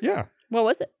number? Yeah. What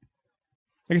was it?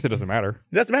 I guess it doesn't matter.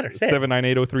 It doesn't matter. Say it.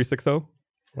 7980360.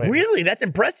 Wait. Really? That's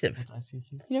impressive.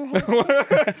 You never had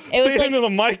it? It was like- into the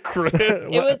mic, Chris.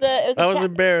 It was a I was chat,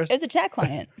 embarrassed. it was a chat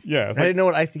client. Yeah, it's I like, didn't know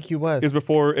what ICQ was. it was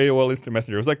before AOL Instant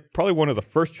Messenger. It was like probably one of the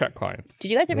first chat clients.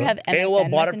 Did you guys ever have MSN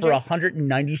AOL bought Messenger? it for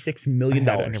 $196 million.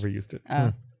 I never used it.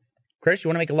 Oh. Chris, you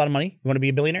want to make a lot of money? You want to be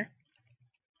a billionaire?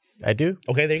 I do.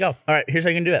 Okay, there you go. All right, here's how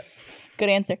you can do it. Good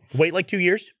answer. Wait like 2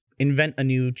 years, invent a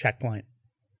new chat client.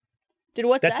 Did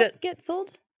WhatsApp That's it. get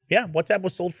sold? Yeah, WhatsApp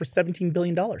was sold for $17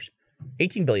 billion.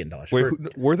 $18 billion.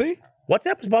 Wait, were they?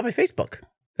 WhatsApp was bought by Facebook.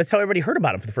 That's how everybody heard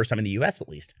about it for the first time in the US, at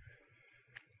least.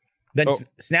 Then Oh.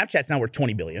 Snapchat's now worth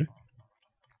 $20 billion.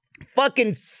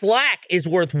 Fucking Slack is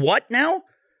worth what now?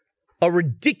 A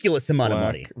ridiculous amount of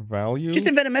money. Slack value? Just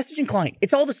invent a messaging client.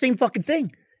 It's all the same fucking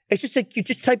thing. It's just like you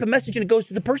just type a message and it goes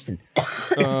to the person.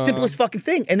 It's the simplest fucking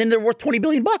thing. And then they're worth $20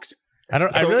 billion. I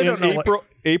don't. I So really in don't know.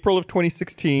 April of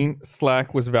 2016,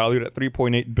 Slack was valued at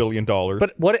 $3.8 billion.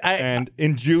 But what? And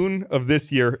in June of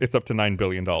this year, it's up to $9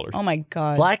 billion. Oh my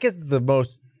god. Slack is the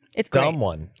most It's great. dumb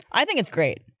one. I think it's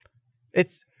great.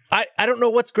 It's. I don't know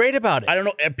what's great about it. I don't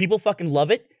know. People fucking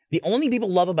love it. The only thing people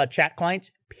love about chat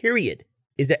clients, period,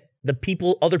 is that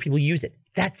other people use it.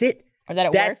 That's it. Or that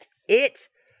it That's works. it.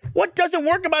 What doesn't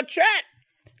work about chat?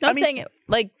 No, I I'm mean- saying it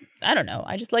like I don't know.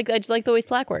 I just like the way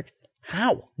Slack works.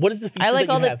 How? What is the feature I like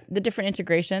that all you have? the different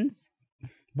integrations.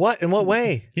 What? In what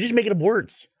way? You just make it up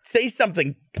words. Say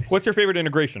something. What's your favorite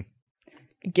integration?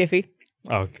 Giphy.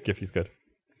 Oh, Giphy's good.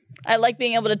 I like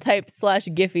being able to type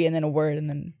 /Giphy and then a word and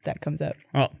then that comes out.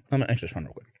 Oh, I'm gonna answer this one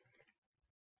real quick.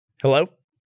 Hello?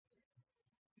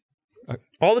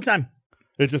 All the time.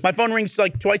 It just My phone rings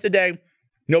like twice a day.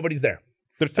 Nobody's there.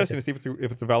 they're just testing to see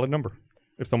if it's a valid number.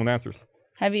 If someone answers.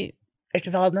 Have you? It's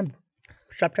a valid number.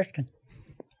 Stop testing.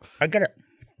 I get it.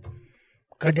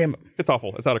 God damn it. It's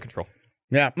awful. It's out of control.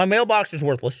 Yeah, my mailbox is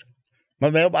worthless. My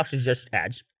mailbox is just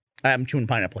ads. I'm chewing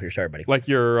pineapple here. Sorry, buddy. Like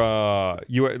your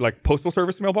like postal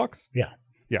service mailbox. Yeah,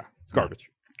 Yeah, it's garbage.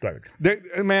 garbage.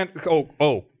 Man,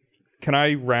 can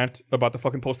I rant about the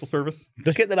fucking postal service?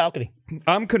 Just get in the balcony.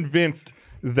 I'm convinced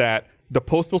that the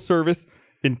postal service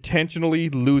intentionally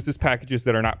loses packages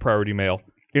that are not priority mail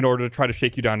in order to try to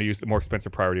shake you down to use the more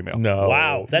expensive priority mail. No.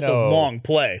 Wow, that's no. a long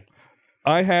play.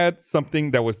 I had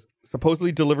something that was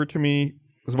supposedly delivered to me.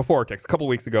 It was before text a couple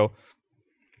weeks ago.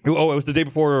 Oh, it was the day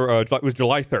before. It was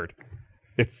July 3rd.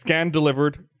 It's scanned,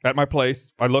 delivered at my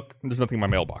place. I look, and there's nothing in my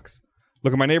mailbox.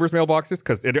 Look at my neighbor's mailboxes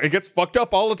because it gets fucked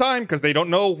up all the time because they don't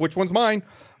know which one's mine.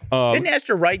 Didn't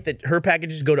Esther write that her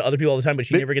packages go to other people all the time, but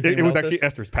she never gets It anyone was else's? actually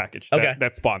Esther's package Okay.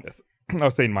 that spawned this. I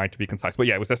was saying mine to be concise, but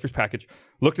yeah, it was Esther's package.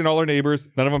 Looked in all our neighbors,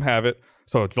 none of them have it.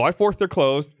 So July 4th, they're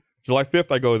closed. July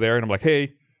 5th, I go there and I'm like,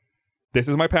 hey, this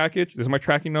is my package. This is my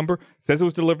tracking number. Says it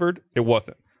was delivered. It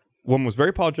wasn't. Woman was very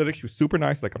apologetic. She was super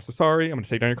nice. Like, I'm so sorry. I'm going to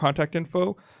take down your contact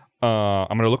info. I'm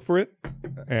going to look for it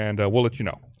and we'll let you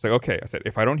know. It's like, okay. I said,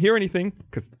 if I don't hear anything,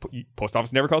 because post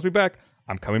office never calls me back,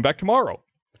 I'm coming back tomorrow.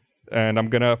 And I'm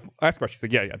going to ask her. She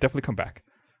said, yeah, definitely come back.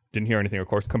 Didn't hear anything, of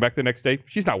course. Come back the next day.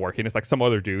 She's not working. It's like some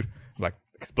other dude. I'm like,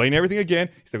 explain everything again.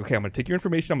 He's like, okay, I'm going to take your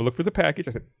information. I'm going to look for the package.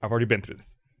 I said, I've already been through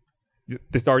this.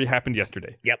 This already happened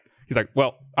yesterday. Yep. He's like,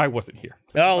 well, I wasn't here.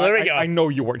 Oh, there we go. I know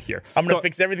you weren't here. I'm going to So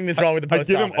fix everything that's wrong with the I post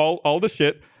give office. him all the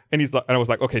shit, and he's like, and I was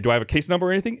like, okay, do I have a case number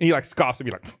or anything? And he like scoffs at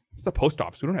me like, it's the post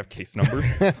office. We don't have case numbers.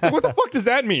 Like, what the fuck does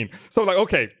that mean? So I'm like,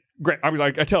 okay, great. I was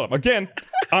like, I tell him again,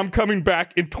 I'm coming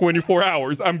back in 24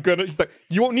 hours. He's like,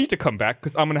 you won't need to come back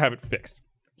because I'm gonna have it fixed.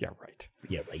 Yeah, right.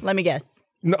 Yeah, right. Let me guess.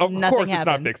 No, of Nothing course it's not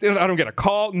happens. fixed. I don't get a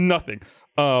call, nothing.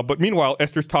 But meanwhile,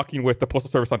 Esther's talking with the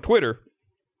Postal Service on Twitter.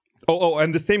 Oh,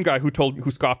 and the same guy who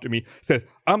scoffed at me says,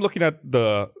 I'm looking at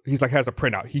he's like, has a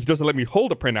printout. He doesn't let me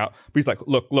hold a printout, but he's like,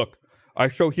 look, I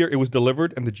show here it was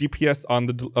delivered and the GPS on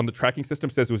the tracking system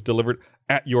says it was delivered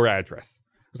at your address.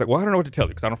 I was like, well, I don't know what to tell you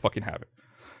because I don't fucking have it.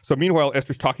 So meanwhile,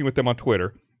 Esther's talking with them on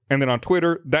Twitter. And then on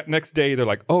Twitter, that next day, they're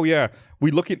like, oh yeah,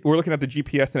 we're looking at the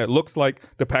GPS and it looks like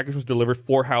the package was delivered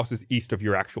 4 houses east of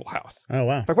your actual house. Oh,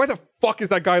 wow. Like, why the fuck is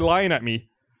that guy lying at me,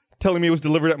 telling me it was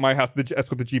delivered at my house?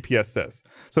 That's what the GPS says.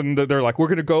 So then they're like, we're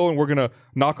going to go and we're going to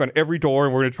knock on every door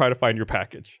and we're going to try to find your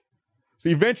package. So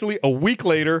eventually, a week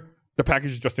later, the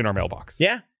package is just in our mailbox.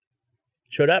 Yeah.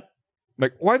 Showed up.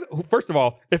 Like, why? First of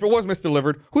all, if it was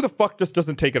misdelivered, who the fuck just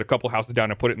doesn't take it a couple houses down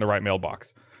and put it in the right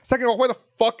mailbox? Second of all, why the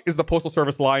fuck is the Postal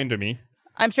Service lying to me?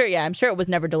 I'm sure it was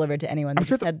never delivered to anyone. I'm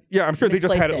sure they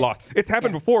just had it lost. It's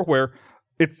happened before where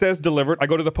it says delivered. I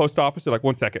go to the post office. They're like,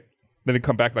 1 second. Then they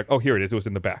come back like, oh, here it is. It was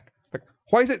in the back. Like,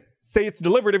 why does it say it's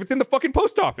delivered if it's in the fucking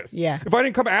post office? Yeah. If I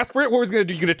didn't come ask for it, what was going to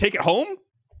do? You going to take it home?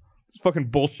 It's fucking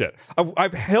bullshit.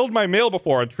 I've held my mail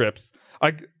before on trips.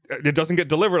 It doesn't get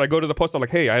delivered. I go to the post. I'm like,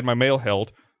 hey, I had my mail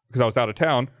held because I was out of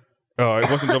town.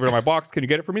 It wasn't delivered in my box. Can you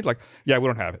get it for me? Like, yeah, we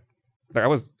don't have it. Like, I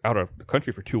was out of the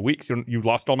country for 2 weeks. You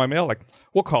lost all my mail? Like,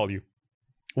 we'll call you.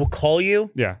 We'll call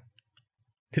you? Yeah.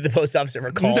 Did the post office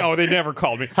ever call? No, they never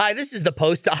called me. Hi, this is the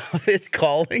post office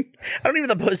calling. I don't even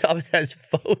know the post office has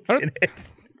phones in it.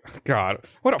 God,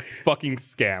 what a fucking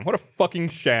scam. What a fucking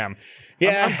sham.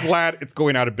 Yeah. I'm glad it's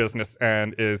going out of business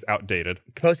and is outdated.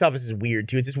 Post office is weird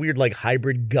too. It's this weird like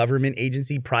hybrid government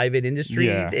agency, private industry.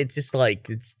 Yeah. It's just like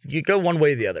you go one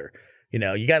way or the other. You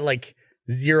know, you got like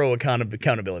zero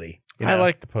accountability. You know? I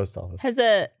like the post office. Has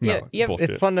a No, you, it's you ever, bullshit.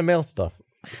 It's fun to mail stuff.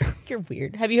 you're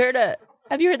weird. Have you heard that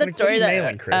Like, story what are that you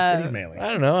mailing, Chris? What are you mailing? I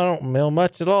don't know. I don't mail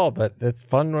much at all, but it's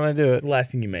fun when I do What's it. the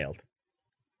last thing you mailed?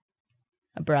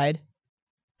 a bride?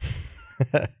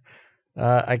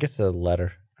 I guess a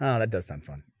letter. Oh, that does sound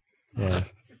fun. Yeah,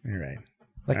 All right.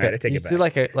 like All right, I take you it see,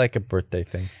 back. like a birthday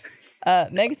thing.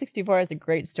 Mega 64 has a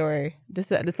great story. This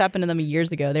happened to them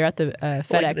years ago. They're at the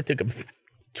FedEx. Like, it took them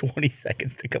 20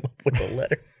 seconds to come up with a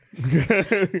letter.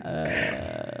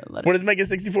 What does Mega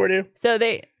 64 do? So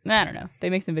I don't know. They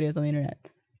make some videos on the internet,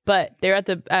 but they're at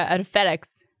a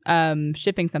FedEx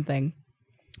shipping something,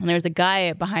 and there was a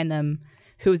guy behind them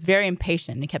who was very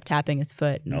impatient. And he kept tapping his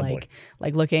foot and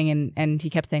like looking, and he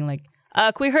kept saying like,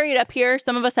 "Can we hurry it up here?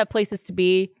 Some of us have places to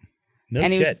be." No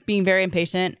and he shit. was just being very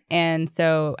impatient. And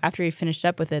so after he finished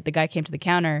up with it, the guy came to the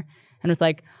counter and was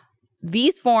like,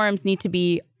 "These forms need to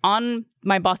be on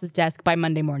my boss's desk by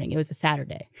Monday morning." It was a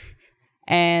Saturday.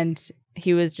 And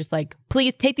he was just like,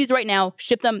 "Please take these right now,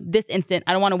 ship them this instant.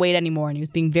 I don't want to wait anymore." And he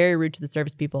was being very rude to the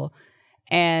service people.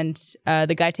 And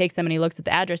the guy takes them and he looks at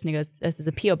the address and he goes, "This is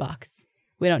a P.O. box.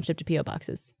 We don't ship to P.O.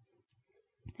 boxes."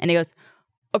 And he goes,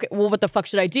 "Okay, well, what the fuck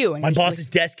should I do?" And My he was just boss's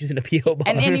desk is in a P.O. box.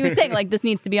 and he was saying, like, this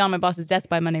needs to be on my boss's desk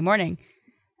by Monday morning.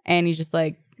 And he's just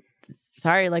like,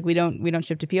 "Sorry, like, we don't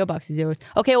ship to P.O. boxes." He goes,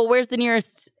 "Okay, well, where's the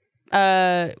nearest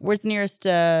Post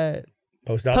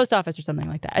office? post office or something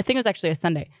like that?" I think it was actually a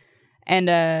Sunday. And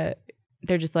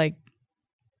they're just like,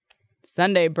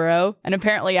 "Sunday, bro." And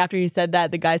apparently after he said that,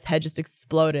 the guy's head just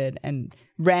exploded and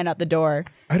ran out the door.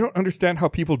 I don't understand how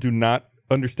people do not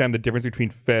understand the difference between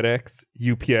FedEx,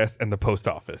 UPS, and the post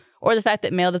office. Or the fact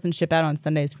that mail doesn't ship out on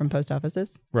Sundays from post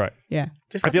offices. Right. Yeah.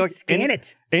 Just I feel like scan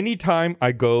it. anytime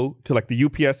I go to like the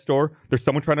UPS store, there's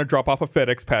someone trying to drop off a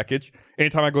FedEx package.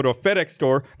 Anytime I go to a FedEx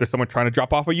store, there's someone trying to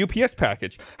drop off a UPS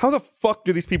package. How the fuck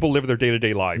do these people live their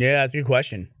day-to-day lives? Yeah, that's a good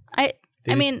question.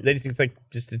 I mean, They just think it's like,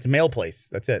 it's a mail place.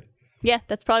 That's it. yeah,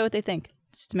 that's probably what they think.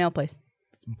 It's just a mail place.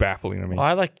 It's baffling to me. Well,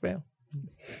 I like mail.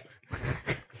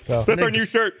 So That's our new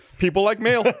shirt. People like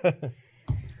mail.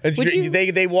 It's Would great.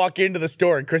 you- They walk into the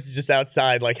store and Chris is just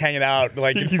outside, like hanging out,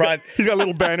 like in front. He's got a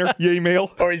little banner. Yay,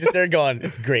 mail. Or he's just there going,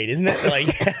 "It's great, isn't it?"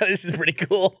 Like, this is pretty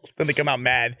cool. Then they come out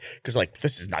mad because, like,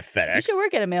 this is not You FedEx. should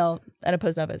work at a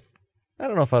post office. I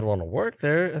don't know if I'd want to work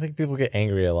there. I think people get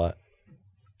angry a lot.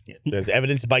 There's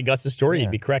evidence by Gus's story. Yeah.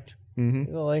 You'd be correct. Mm-hmm. Get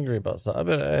a little angry about something.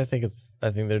 But I think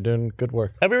they're doing good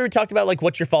work. Have we ever talked about like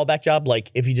what's your fallback job?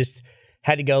 Like, if you just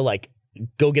had to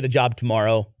go get a job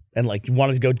tomorrow, and like you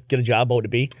wanted to go get a job, what would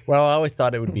it be? Well, I always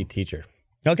thought it would be teacher,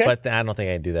 Okay. but I don't think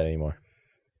I do that anymore.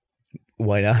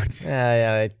 Why not?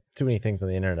 Yeah. Too many things on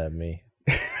the internet of me.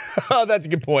 Oh, that's a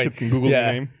good point. Kids can Google Yeah.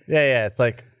 your name. Yeah. It's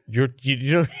like you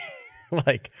don't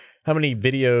like how many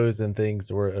videos and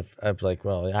things were of like,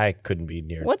 well, I couldn't be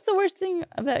near. What's the worst thing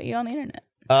about you on the internet?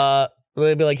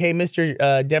 They'd be like, "Hey, Mr.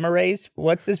 Demarays,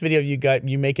 what's this video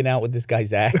you making out with this guy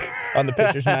Zach on the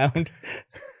pitcher's mound?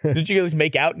 Did you guys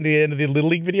make out in the end of the Little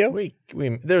League video?"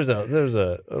 There's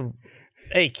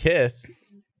a kiss.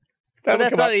 But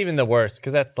that's not even the worst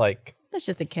because that's like That's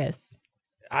just a kiss.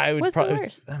 I would What's the probably.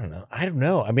 worst? I don't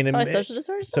know. I mean, Oh, social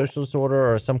disorder? social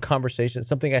disorder, or some conversation,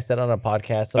 something I said on a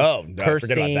podcast. Some Oh, no,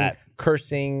 forget about that.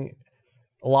 Cursing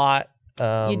a lot.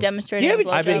 You demonstrated yeah, a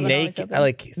but I've blowjob been and always naked. open? I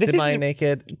like This is-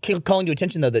 semi-naked. Calling to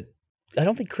attention though that I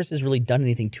don't think Chris has really done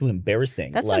anything too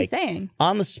embarrassing. That's like, what I'm saying.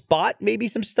 on the spot, maybe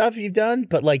some stuff you've done,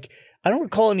 but like I don't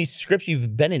recall any scripts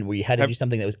you've been in where you had to do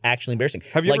something that was actually embarrassing.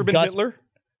 Have you like ever been Gus Hitler?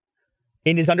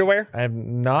 in his underwear? I have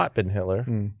not been Hitler.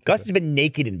 Gus has been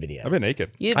naked in videos. I've been naked.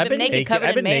 You've I've been naked, covered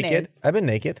I've been in mayonnaise. naked. I've been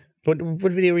naked. What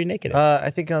video were you naked in? I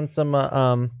think on some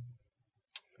 $1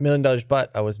 Million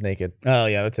Butt, I was naked, Oh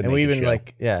yeah, that's a and we naked even show.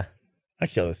 like, yeah, I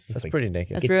show this. that's Like, pretty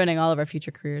naked. That's ruining all of our future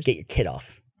careers. get your kid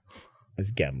off, as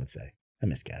Gavin would say. I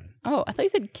miss Gavin. Oh, I thought you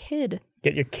said kid.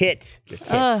 Get your kit. Your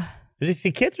kit. Ugh, Does he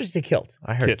say kids or does he say kilt?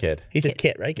 I heard kid. He says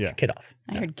kit, right? Get Yeah. your kid off.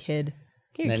 I heard kid.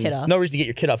 Get your And kid off. No reason to get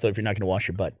your kid off though if you're not going to wash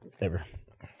your butt ever.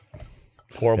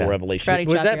 Horrible Yeah. revelation. Karate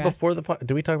Was chop that your ass. before the?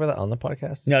 Did we talk about that on the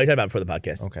podcast? No, you talked about it before the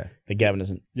podcast. Okay. But Gavin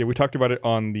doesn't. Yeah, we talked about it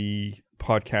on the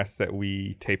podcast that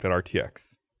we taped at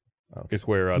RTX. Is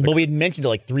where But we had mentioned it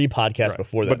like 3 podcasts right.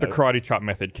 before that. But the karate chop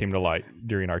method came to light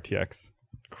during RTX.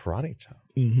 Karate chop.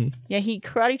 Yeah, he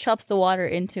karate chops the water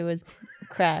into his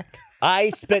crack. I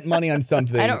spent money on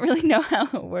something. I don't really know how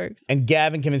it works. And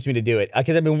Gavin convinced me to do it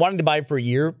because I've been wanting to buy it for a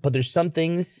year, but there's some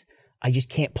things I just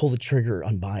can't pull the trigger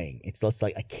on buying. It's just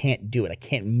like I can't do it. I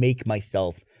can't make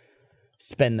myself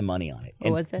spend the money on it. What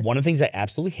And was this? one of the things I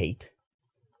absolutely hate.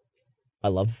 I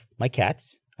love my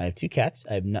cats. I have 2 cats.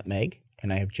 I have Nutmeg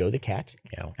and I have Joe the cat.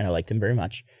 Meow. And I like them very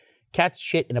much. Cats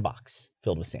shit in a box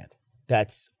filled with sand.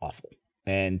 That's awful.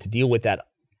 And to deal with that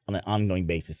on an ongoing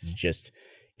basis is just,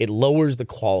 it lowers the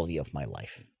quality of my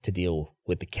life to deal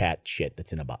with the cat shit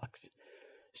that's in a box.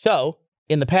 So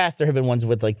in the past, there have been ones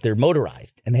with like they're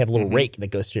motorized and they have a little rake that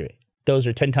goes through it. Those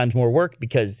are 10 times more work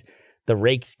because the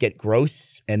rakes get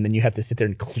gross and then you have to sit there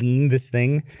and clean this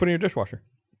thing. Just put it in your dishwasher.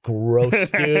 Gross,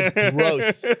 dude.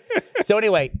 Gross. So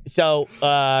anyway,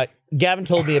 Gavin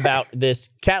told me about this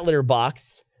cat litter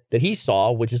box that he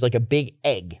saw, which is like a big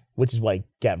egg, which is why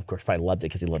Gavin, of course, probably loved it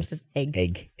because he loves It's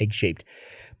egg. egg shaped.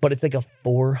 But it's like a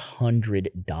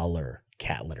 $400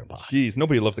 cat litter box. Jeez,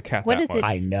 nobody loves a cat What that is much. it?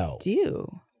 I know.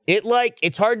 Do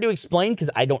It's hard to explain because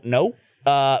I don't know.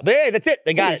 But hey, that's it.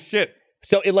 They got Holy it. shit.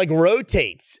 So it like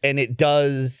rotates and it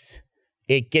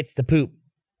gets the poop.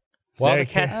 While Very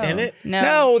the cat's in it. no.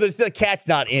 No, the cat's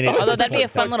not in it. Although that'd be a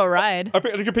fun little ride. I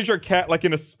can picture a cat like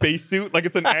in a spacesuit, like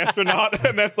it's an astronaut,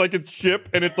 and that's like its ship,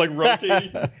 and it's like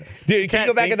rotating. Dude, can you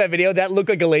go back at that video? That looked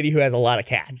like a lady who has a lot of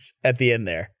cats at the end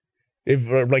there.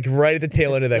 Like right at the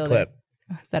tail end of that Still there.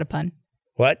 clip. Is that a pun?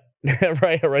 What?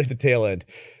 right at the tail end.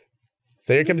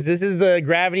 So here comes, this is the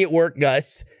gravity at work,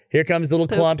 Gus. Here comes little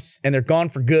Poop. clumps, and they're gone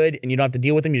for good, and you don't have to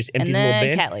deal with them. You just empty And the little then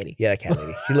bin. cat lady. Yeah, that cat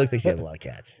lady. She looks like she has a lot of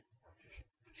cats.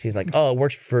 She's like, oh, it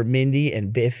works for Mindy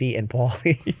and Biffy and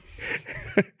Paulie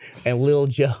and Lil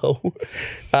Joe.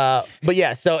 But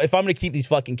yeah, so if I'm going to keep these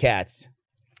fucking cats,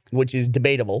 which is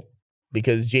debatable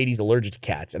because JD's allergic to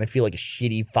cats, and I feel like a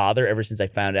shitty father ever since I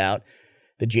found out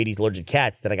that JD's allergic to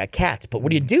cats, that I got cats. But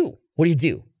what do you do? What do? Do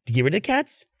you get rid of the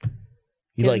cats?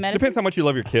 You Give like, them medicine? Depends how much you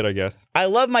love your kid, I guess. I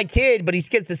love my kid, but he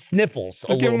gets the sniffles a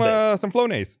Just give little him bit. some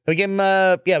Flonase. We give him,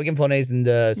 we give him Flonase,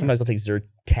 and sometimes I'll take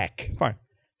Zyrtec. It's fine.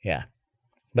 Yeah,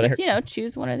 but Just,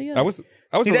 choose one or the other. I was see,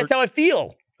 allergic. that's how I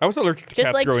feel. I was allergic to Just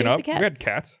cats like growing choose up. the cats. We had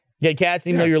cats. You had cats,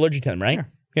 even though Yeah. you're allergic to them, right?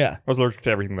 Yeah. I was allergic to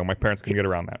everything though. My parents couldn't get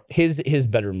around that. His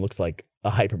bedroom looks like a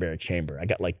hyperbaric chamber. I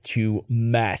got like 2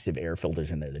 massive air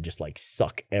filters in there that just like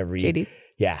suck every. JD's.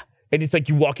 Yeah. And it's like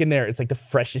you walk in there, it's like the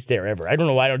freshest air ever. I don't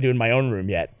know why I don't do it in my own room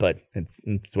yet, but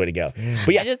it's the way to go.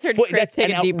 But yeah, I just heard Chris Chris take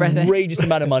an a deep breath in. outrageous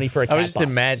amount of money for a cat I was just box.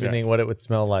 imagining what it would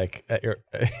smell like at your.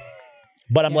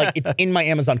 But I'm like, it's in my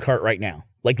Amazon cart right now.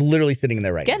 Like literally sitting in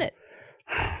there right Get now. it.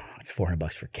 It's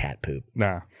 $400 for cat poop.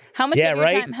 Nah. How much Yeah, of your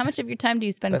right? time? How much of your time do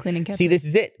you spend cleaning cat? See, this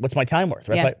is it. What's my time worth,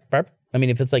 right? Yeah. Barb? I mean,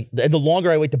 if it's like the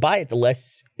longer I wait to buy it, the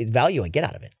less value I get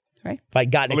out of it. Right. If I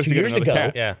got it Unless 2 you get years another ago,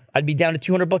 cat. Yeah. I'd be down to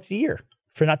 $200 a year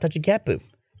for not touching cat poop.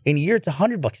 In a year, it's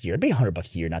 $100 a year. It'd be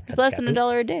 $100 a year not It's touching less cat than poop.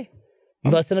 $1 a day.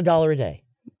 Less than $1 a day.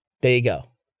 There you go.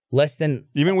 Less than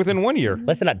Even within 1 year,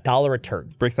 $1 a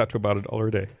turn. breaks out to about $1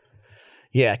 a day.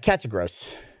 Yeah, cats are gross.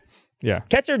 Yeah.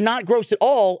 Cats are not gross at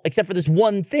all, except for this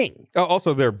one thing.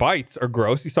 Also, their bites are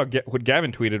gross. You saw what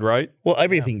Gavin tweeted, right? Well,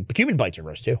 everything. Human bites are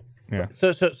gross too. Yeah.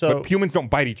 So But humans don't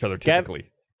bite each other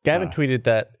typically. Gavin tweeted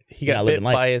that he got living bit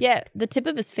life. by his Yeah, the tip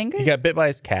of his finger. he got bit by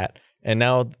his cat, and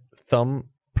now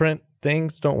thumbprint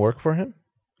things don't work for him.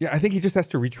 Yeah, I think he just has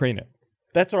to retrain it.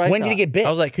 That's what I When thought. did he get bit? I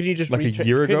was like, could you just Like a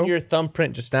year ago? Couldn't your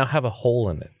thumbprint just now have a hole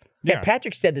in it? Yeah,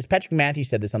 Patrick said this. Patrick Matthews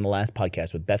said this on the last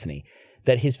podcast with Bethany,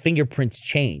 that his fingerprints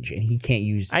change and he can't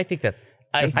use. I think that's.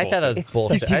 I I thought that was it's-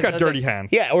 bullshit. He's I got was dirty like, hands.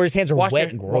 yeah, or his hands are Wash wet your,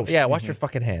 and gross. Yeah, wash your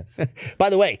fucking hands. By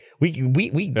the way, we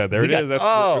Yeah, there we it got- is. That's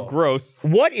Oh. gross.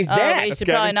 What is Oh, that? we That's should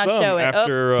probably Gavin's not thumb show it.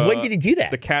 After, when did he do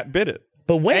that? The cat bit it.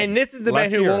 But when? And this is the man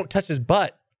Last who year. won't touch his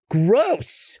butt.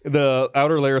 Gross. The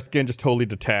outer layer of skin just totally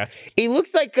detached. He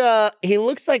looks like a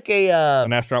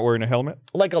An astronaut wearing a helmet.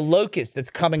 like a locust that's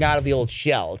coming out of the old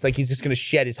shell. It's like he's just gonna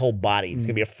shed his whole body. It's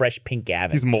gonna be a fresh pink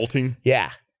Gavin. He's molting.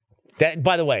 Yeah. That.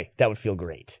 By the way, that would feel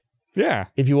great. Yeah.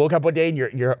 If you woke up one day and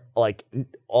you're like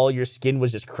all your skin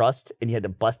was just crust and you had to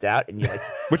bust out and you like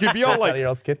But you'd be all out like, of your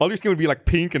own skin. all your skin would be like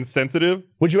pink and sensitive.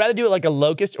 Would you rather do it like a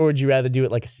locust or would you rather do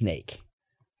it like a snake?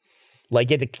 Like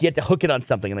you have to hook it on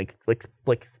something and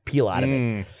like peel out of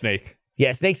it. Snake.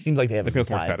 Yeah, snakes seem like they have That a feels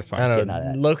good more time. satisfying. I Getting don't out of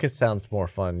know. that. Locust sounds more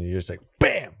fun. You're just like,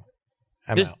 bam.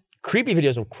 I'm There's out. creepy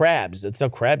videos of crabs. That's how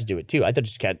crabs do it too. I thought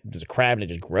there's a crab and it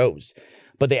just grows.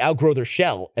 But they outgrow their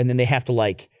shell and then they have to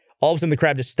like all of a sudden the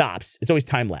crab just stops. It's always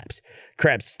time lapse.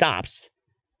 Crab stops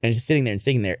and it's just sitting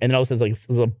there. And then all of a sudden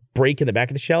there's a break in the back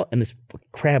of the shell and this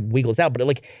crab wiggles out, but it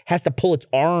like has to pull its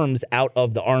arms out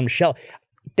of the arm shell.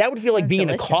 That would feel like Sounds being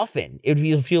delicious. in a coffin. It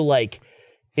would feel like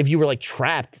if you were like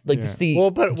trapped, like Yeah. just the Well,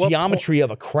 but what geometry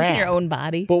of a crab. in your own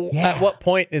body. But Yeah. at what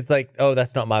point is like, oh,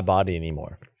 that's not my body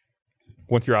anymore?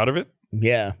 Once you're out of it.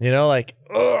 Yeah. You know, like,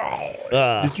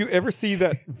 Did you ever see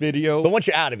that video? But once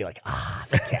you're out of it, you're like,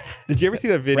 yeah. Did you ever see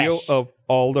that video Fresh. of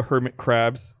all the hermit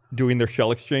crabs doing their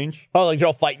shell exchange? Oh, like they're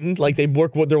all fighting, like they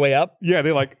work their way up? Yeah,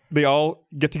 they all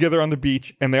get together on the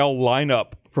beach and they all line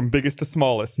up from biggest to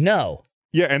smallest. No.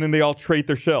 Yeah, and then they all trade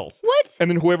their shells. What? And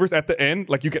then whoever's at the end,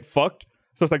 like you get fucked.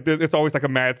 So it's like it's always like a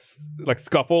mad like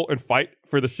scuffle and fight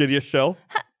for the shittiest shell.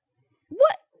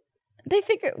 What? They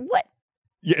figure what?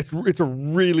 Yeah, it's a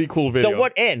really cool video. So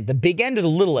what end? The big end or the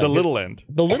little end? The little end.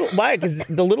 The little why? Because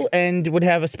the little end would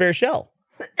have a spare shell.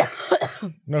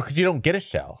 no, because you don't get a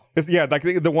shell. It's like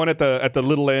the one at the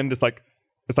little end is like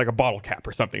it's like a bottle cap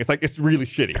or something. It's really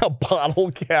shitty. A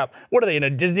bottle cap. What are they in a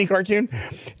Disney cartoon?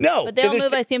 No. But they all there's-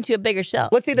 move, I assume, to a bigger shell.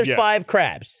 Let's say there's Yeah. 5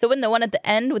 crabs. So wouldn't the one at the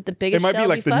end with the biggest It might be shell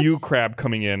like the fucked? new crab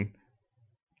coming in.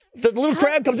 The little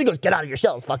crab comes and goes, "Get out of your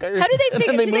shells, fuckers." How do they And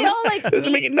then figure? Do they move. all like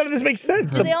Doesn't meet, make none of this makes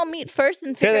sense. do they all meet first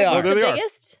and figure they out are. who's There the they are.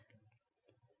 biggest?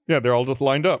 Yeah, they're all just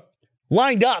lined up.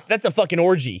 Lined up. That's a fucking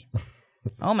orgy.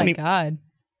 Oh my god.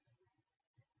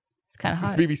 It's kind of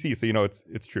hot. It's BBC, so you know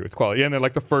it's true. It's quality. Yeah, and then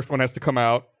like the first one has to come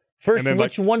out. First, And then,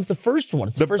 which one's the first one?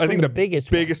 It's the first I one, think the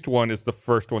biggest one. one is the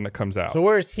first one that comes out. So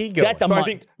where's he going? That's a So I mon-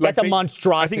 think that's a they-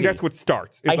 monstrosity. I think that's what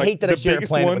starts. It's I like hate that I the share a biggest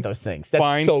planet one with those things. That's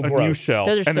finds so a gross. new shell,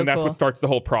 Those are and so then that's cool. what starts the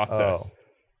whole process.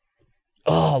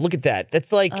 Oh. Oh, look at that.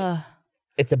 That's like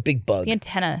it's a big bug. The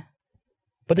antenna.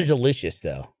 But they're delicious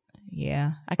though.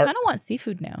 Yeah. I kind of want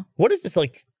seafood now. What is this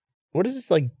like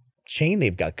chain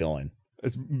they've got going?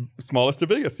 It's smallest to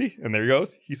biggest. See, and there he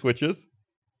goes. He switches.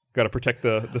 Got to protect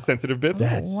the sensitive bits,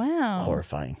 That's Wow.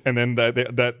 horrifying. and then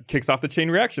that kicks off the chain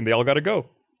reaction. They all got to go.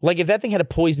 Like if that thing had a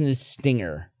poisonous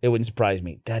stinger, it wouldn't surprise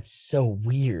me. That's so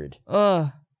weird. Ugh.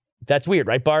 That's weird,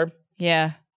 right, Barb?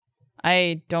 Yeah.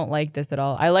 I don't like this at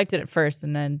all. I liked it at first,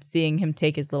 and then seeing him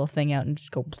take his little thing out and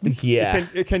just go. bloop. Yeah.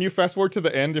 Can you fast forward to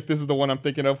the end if this is the one I'm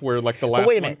thinking of, where like the last But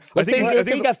wait a one? minute. Let's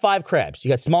say you got 5 crabs. You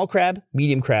got small crab,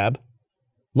 medium crab,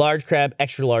 large crab,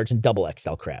 extra large, and double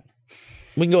XL crab.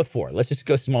 We can go with 4. Let's just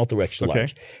go small through extra Okay.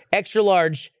 large. Extra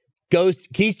large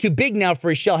he's too big now for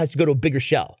his shell, has to go to a bigger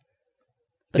shell.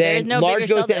 But there is no large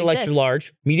bigger goes shell to that extra exists.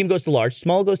 large, medium goes to large,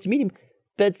 small goes to medium.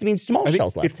 That means small I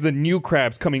shells think left. it's the new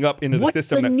crabs coming up into the What's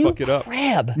system the that new fuck it up.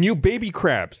 crab? New baby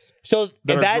crabs. So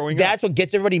that are growing that's up. what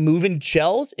gets everybody moving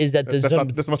shells is that there's That's some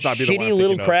not- this must not be the one shitty I'm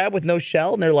little thinking of. crab with no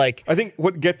shell, and they're like, I think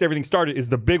what gets everything started is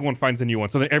the big one finds a new one,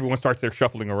 so then everyone starts there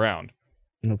shuffling around.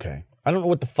 okay. I don't know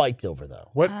what the fight's over though.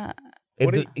 What?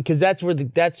 Because that's where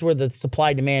the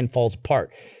supply demand falls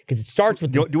apart. Because it starts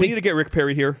with Do we need to get Rick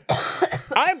Perry here?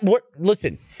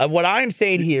 Listen. What I'm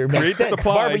saying here makes Create the sense.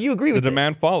 supply. Barbara, you agree with the this.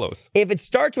 demand follows. If it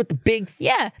starts with the big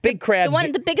crab,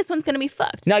 The biggest one's gonna be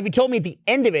fucked. now if you told me at the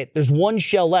end of it there's one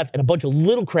shell left and a bunch of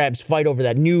little crabs fight over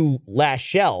that new last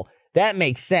shell, that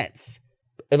makes sense.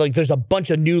 And, like there's a bunch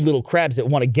of new little crabs that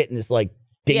want to get in this like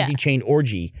daisy Yeah. chain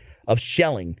orgy of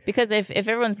shelling. Because if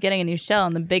everyone's getting a new shell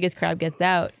and the biggest crab gets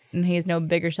out and he has no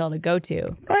bigger shell to go to,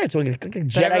 All right, so we can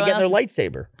Jedi everyone getting their else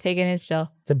lightsaber. taking his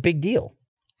shell, It's a big deal.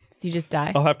 so you just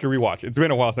die. I'll have to rewatch it. It's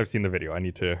been a while since I've seen the video. I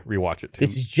need to rewatch it too.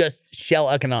 This is just shell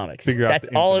economics. Figure out That's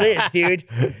the all ins it is,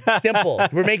 dude. Simple.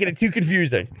 We're making it too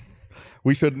confusing.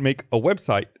 We should make a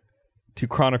website to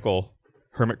chronicle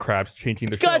hermit crabs changing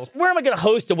their Gus, shells. where am I going to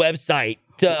host a website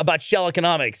about shell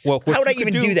economics? Well, what How would I you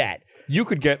could even do that? You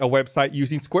could get a website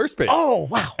using Squarespace. Oh,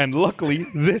 wow. And luckily,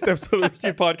 this episode of the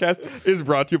Rooster Teeth Podcast is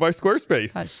brought to you by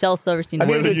Squarespace. Shell Silverstein. I'm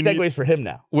Whether doing you segues need- for him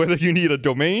now. Whether you need a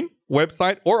domain,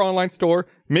 website, or online store,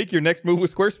 make your next move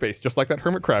with Squarespace, just like that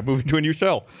hermit crab moving to a new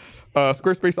shell.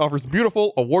 Squarespace offers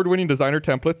beautiful, award-winning designer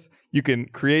templates. You can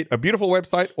create a beautiful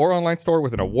website or online store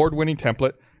with an award-winning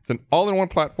template. It's an all-in-one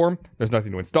platform. There's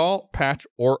nothing to install, patch,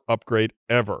 or upgrade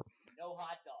ever. No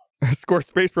hot dogs.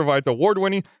 Squarespace provides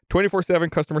award-winning 24/7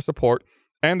 customer support,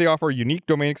 and they offer a unique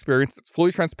domain experience that's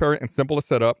fully transparent and simple to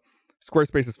set up.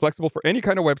 Squarespace is flexible for any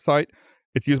kind of website.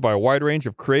 It's used by a wide range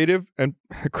of creatives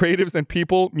and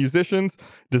people, musicians,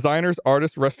 designers,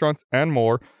 artists, restaurants, and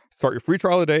more. Start your free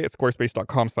trial today at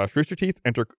squarespace.com/roosterteeth.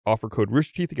 Enter offer code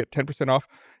roosterteeth to get 10% off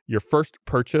your first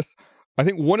purchase. I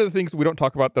think one of the things we don't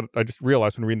talk about that I just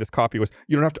realized when reading this copy was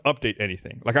you don't have to update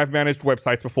anything. Like I've managed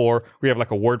websites before. We have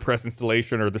like a WordPress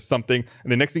installation or there's something.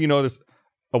 And the next thing you know, there's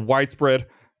a widespread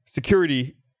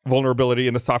security vulnerability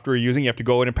in the software you're using. You have to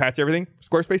go in and patch everything.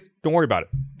 Squarespace, don't worry about it.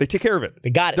 They take care of it. They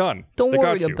got it. Done. Don't They got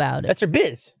worry you. about it. That's their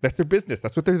biz. That's their business.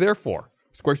 That's what they're there for.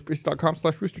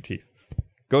 Squarespace.com/roosterteeth.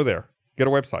 Go there. Get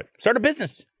a website. Start a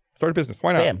business. Start a business.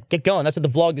 Why not? Damn, get going. That's what the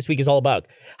vlog this week is all about.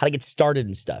 How to get started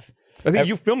and stuff. I think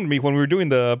you filmed me when we were doing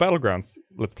the Battlegrounds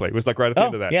Let's Play. It was like right at the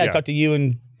end of that. Yeah, I talked to you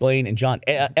and Blaine and John.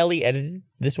 Ellie edited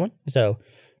this one, so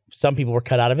some people were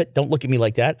cut out of it. Don't look at me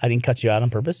like that. I didn't cut you out on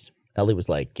purpose. Ellie was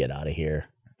like, "Get out of here."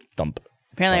 Thump.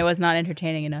 Apparently, I was not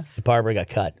entertaining enough. Barbara got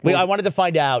cut. I wanted to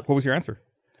find out What was your answer?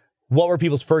 what were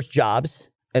people's first jobs,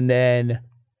 and then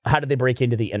how did they break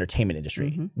into the entertainment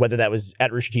industry? Whether that was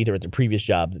at Rooster Teeth or at their previous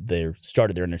job that they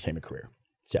started their entertainment career.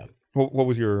 So What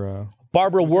was your...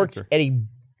 Barbara your worked answer? at a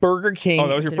Burger King Oh,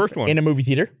 that was your first one. in a movie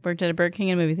theater, Worked at a Burger King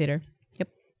and movie theater. Yep.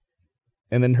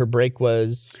 and then her break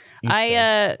was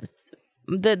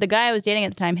The guy I was dating at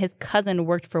the time, his cousin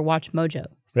worked for Watch Mojo,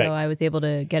 so Right. I was able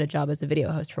to get a job as a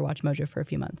video host for Watch Mojo for a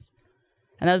few months,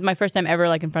 and that was my first time ever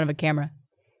like in front of a camera.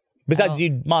 besides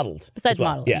you modeled. Besides as well.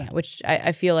 modeling, yeah, which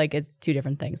I feel like it's two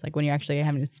different things. Like when you're actually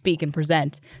having to speak and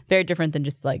present, very different than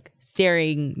just like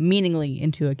staring meaningly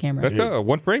into a camera. That's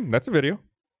one frame. That's a video.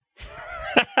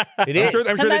 It is. I'm sure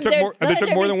they Sometimes took more. They sometimes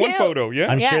took more they're than one two. photo. Yeah.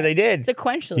 I'm sure they did.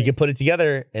 Sequentially. You could put it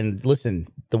together and listen.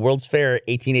 The World's Fair,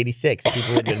 1886.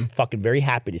 People would have been fucking very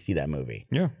happy to see that movie.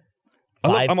 Yeah.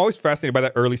 Live- I'm always fascinated by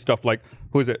that early stuff. Like,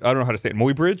 who is it? I don't know how to say it.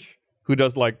 Muybridge, who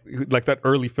does like that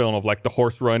early film of like the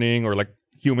horse running or like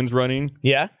humans running,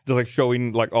 Yeah. just like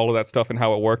showing like all of that stuff and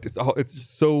how it worked. It's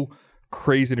just so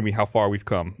crazy to me how far we've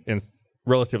come in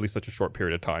relatively such a short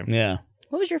period of time. Yeah.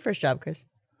 What was your first job, Chris?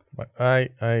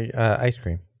 Ice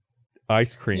cream.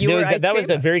 Ice cream. You were ice that was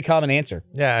cream? a very common answer.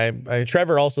 Yeah, I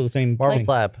Trevor also the same. Marble thing.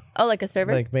 slab, Oh, like a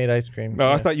server? like made ice cream. No,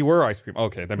 I Yeah. thought you were ice cream.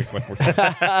 Okay, that makes much more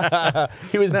sense.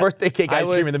 He was birthday cake ice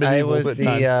cream in the medieval I was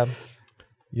the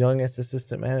youngest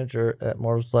assistant manager at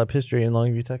Marble Slab History in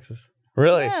Longview, Texas.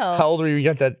 Really? Wow. How old were you when you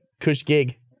got that cush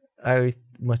gig? I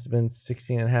must have been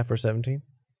 16 and a half or 17,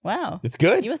 Wow. It's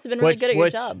good. You must have been really good at your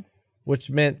job. which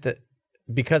meant that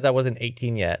because I wasn't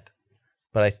 18 yet,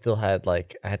 but I still had I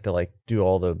had to do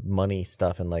all the money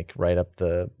stuff and write up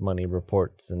the money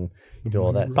reports and do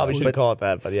all that Probably stuff. shouldn't call it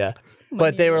that, but yeah.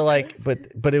 But they were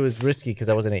but it was risky because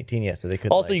I wasn't 18 yet, so they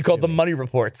couldn't. Also, you called sue them me. money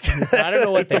reports. I don't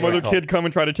know what they Some were other called. kid come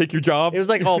and try to take your job. It was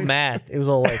all math. It was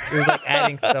all it was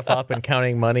adding stuff up and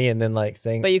counting money and then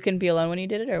saying But you couldn't be alone when you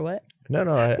did it, or what? no.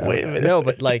 Wait a minute. No,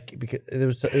 but because it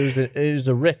was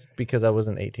a risk because I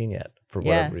wasn't 18 yet for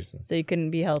whatever reason. So you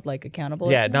couldn't be held accountable.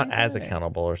 or Yeah, something not like as that, or-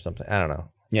 accountable or something. I don't know.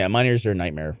 Yeah, minors are a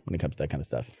nightmare when it comes to that kind of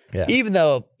stuff. Yeah. Even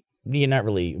though you're not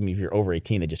really, I mean, if you're over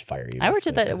 18, they just fire you. I worked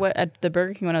at basically. at the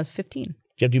Burger King when I was 15, Did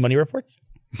you have to do money reports?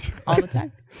 all the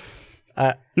time.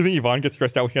 You think Yvonne gets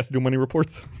stressed out when she has to do money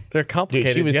reports? They're complicated.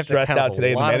 Dude, she was You have to stressed count out a today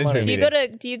in the lot of management money.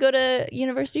 meeting. Do you go to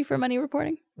university for money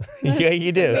reporting? Yeah,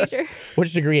 you do. Major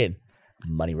What's your degree in?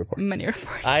 Money reports. money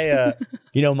reporting.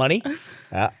 You know money?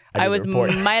 I was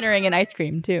minoring in ice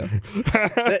cream too.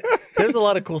 There's a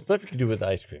lot of cool stuff you can do with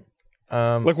ice cream.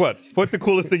 Like what? What's the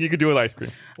coolest thing you could do with ice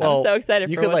cream? I'm so excited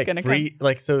you for could what's gonna come.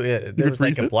 there was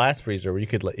freeze a it? blast freezer where you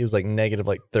could it was negative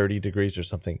 30 degrees or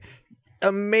something.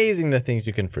 Amazing the things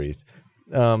you can freeze.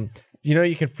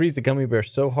 you can freeze a gummy bear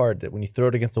so hard that when you throw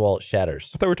it against the wall, it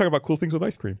shatters. I thought we were talking about cool things with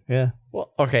ice cream. Yeah.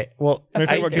 Well, okay. Well, We're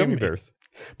talking about cream- gummy bears.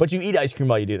 But you eat ice cream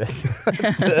while you do this.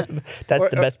 That's the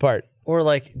best part. Or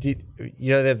like, they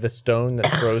have the stone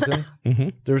that's frozen.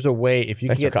 There's a way if you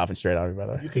Thanks could for get coughing straight on me, by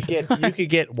the way. you could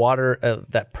get water at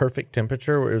that perfect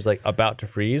temperature where it was like about to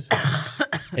freeze,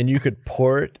 and you could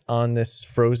pour it on this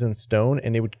frozen stone,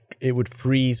 and it would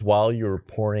freeze while you were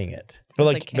pouring it. So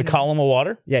like like the candy. column of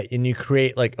water? Yeah, and you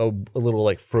create like a little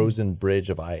like frozen bridge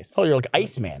of ice. Oh, you're like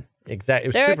Iceman. Exactly.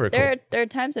 It was super cool. There are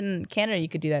times in Canada you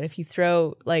could do that. If you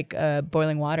throw like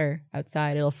boiling water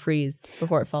outside, it'll freeze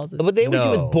before it falls. But they always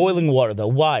do it No. with boiling water, though.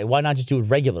 Why? Why not just do it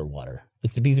with regular water?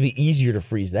 It's because it'd be easier to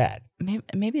freeze that.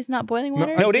 Maybe it's not boiling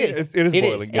water. No, it is. It is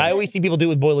boiling. I always see people do it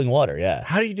with boiling water. Yeah,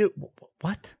 How do you do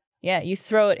what? Yeah, you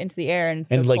throw it into the air and it's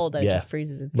so And, like, cold that yeah. it just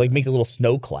freezes. It's like makes a little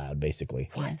snow cloud, basically.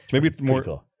 What? Maybe it's Pretty more.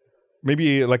 cool.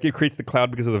 Maybe like it creates the cloud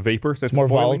because of the vapor. So It's more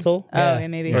boiling. volatile. Oh, yeah,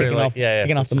 maybe. Or Taking like- off, yeah,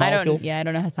 taking off the I molecules.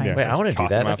 don't know how science. Wait, I want to do Toss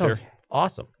that. them That out sounds there.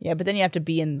 awesome. Yeah, but then you have to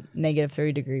be in negative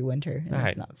 30-degree winter. And Right.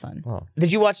 It's not fun. Oh.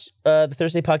 Did you watch the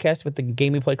Thursday podcast with the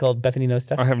game we play called Bethany Knows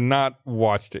Stuff? I have not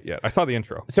watched it yet. I saw the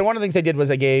intro. So one of the things I did was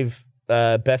I gave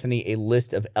Bethany a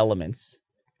list of elements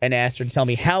and asked her to tell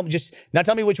me not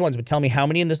tell me which ones, but tell me how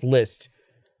many in this list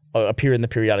appear in the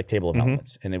periodic table of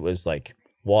elements. And it was like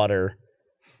water,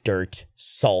 dirt,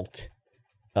 salt,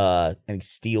 I think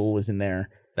steel was in there.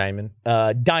 Diamond.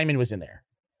 Diamond was in there.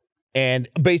 And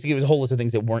basically it was a whole list of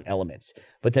things that weren't elements.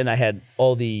 But then I had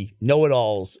all the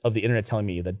know-it-alls of the internet telling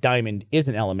me that diamond is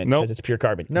an element Nope. because it's pure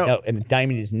carbon. No. No, and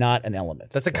diamond is not an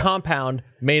element. That's a compound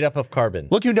made up of carbon.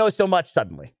 Look who knows so much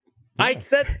suddenly.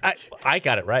 I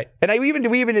got it right. And we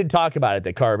even did talk about it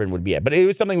that carbon would be it, but it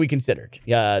was something we considered.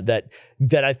 That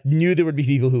I knew there would be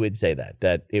people who would say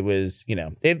that it was,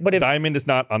 but if Diamond is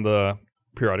not on the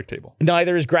periodic table.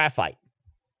 neither is graphite.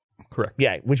 Correct.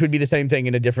 Yeah, which would be the same thing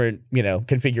in a different,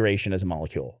 configuration as a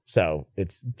molecule. So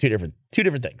it's two different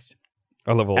things.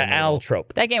 I love all.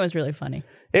 Allotrope. That game was really funny.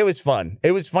 It was fun.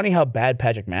 It was funny how bad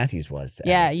Patrick Matthews was. at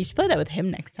Yeah, it. you should play that with him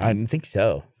next I time. didn't think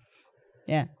so.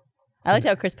 Yeah. I liked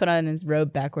how Chris put on his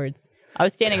robe backwards. I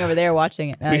was standing over there watching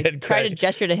it, and We I had tried to crashed.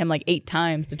 gesture to him like 8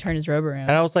 times to turn his robe around.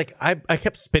 And I was like, I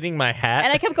kept spinning my hat.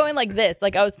 And I kept going like this.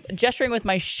 Like I was gesturing with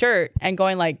my shirt and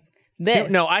going like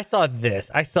this. No, I saw this.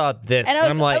 I saw this. And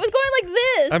I'm like, I was going like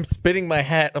this. I'm spinning my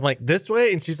hat. I'm like, this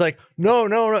way? And she's like, no.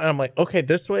 And I'm like, okay,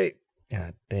 this way.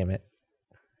 God damn it.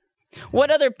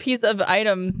 What other piece of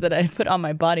items that I put on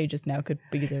my body just now could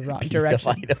be the wrong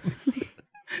direction?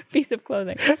 Piece of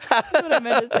clothing. That's what I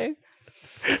meant to say.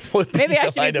 Maybe I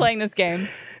should be playing this game.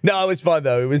 No, it was fun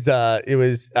though. It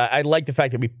was. I like the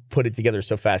fact that we put it together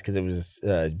so fast because it was.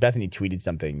 Bethany tweeted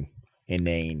something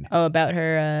inane, Oh, about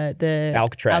her the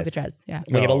Alcatraz. Yeah.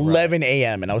 like at Oh, right. 11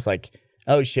 a.m. and I was like,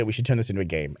 "Oh shit, we should turn this into a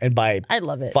game." And by I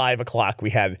love it. 5 o'clock, we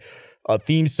had a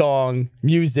theme song,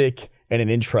 music, and an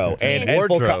intro, and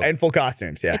amazing. full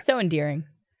costumes. Yeah, It's so endearing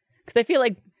because I feel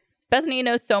like Bethany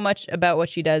knows so much about what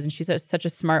she does, and she's such a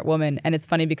smart woman. And it's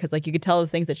funny because like you could tell the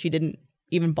things that she didn't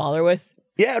even bother with.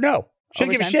 yeah. No, she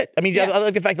didn't give a Overtime? shit. I mean, Yeah. I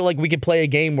like the fact that like we could play a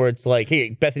game where it's like, "Hey,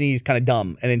 Bethany's kind of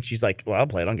dumb," and then she's like, "Well, I'll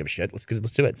play it. I don't give a shit. Let's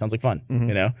do it. Sounds like fun." You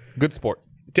know? Good sport.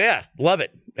 Yeah, love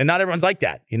it. And not everyone's like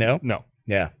that. You know? No.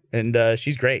 Yeah, and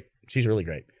she's great. She's really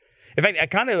great. In fact, I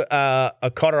kind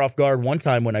of caught her off guard one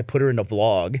time when I put her in a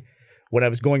vlog when I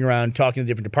was going around talking to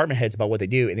different department heads about what they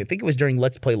do, and I think it was during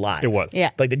Let's Play Live. It was.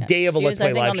 Yeah. Like the day of a She Let's was, I Play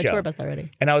think, Live on the show. tour bus already.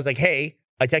 And I was like, hey,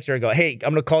 I text her and go, hey, I'm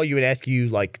going to call you and ask you,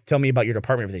 like, tell me about your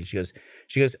department and everything.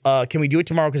 She goes, can we do it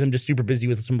tomorrow? Because I'm just super busy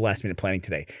with some last minute planning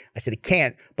today. I said, I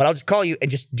can't, but I'll just call you and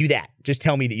just do that. Just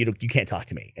tell me that you can't talk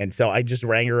to me. And so I just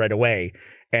rang her right away.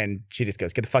 And she just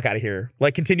goes, get the fuck out of here.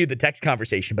 Like, continued the text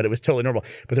conversation, but it was totally normal.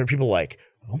 But there were people like,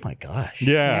 oh my gosh.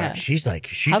 Yeah. She's like,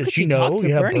 How does could she she know? talk to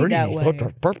Bernie that way?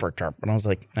 And I was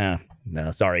like,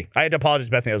 no, sorry. I had to apologize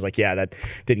to Bethany. I was like, yeah, that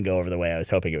didn't go over the way I was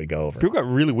hoping it would go over. People got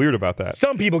really weird about that.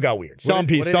 Some people got weird. Some what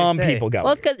did they say? people got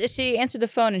Well, weird. it's because she answered the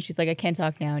phone and she's like, I can't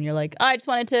talk now. And you're like, oh, I just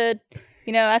wanted to,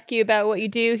 ask you about what you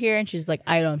do here. And she's like,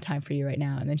 I don't have time for you right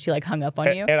now. And then she like hung up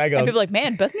on you. and I go- and people are like,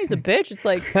 man, Bethany's a bitch. It's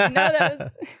like, no, that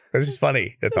was. It's just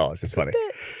funny. That's all. It's just funny.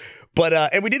 But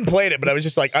and we didn't play it, but I was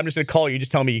just like, I'm just gonna call you.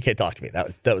 Just tell me you can't talk to me. That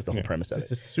was the whole premise of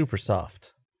This it. is super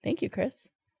soft. Thank you, Chris.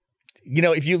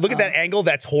 If you look at that angle,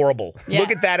 that's horrible. Yeah.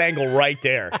 Look at that angle right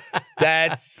there.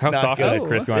 That's How not soft good. is it,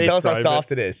 Chris? You wanna Tell us how describe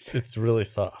soft it is. It's really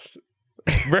soft.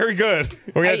 Very good.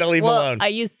 We're gonna have to leave well, him alone. I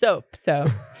use soap, so.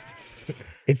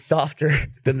 It's softer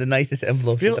than the nicest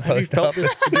envelopes at the Have you post felt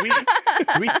office. this?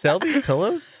 Do we sell these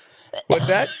pillows? What's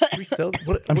that? Do we sell?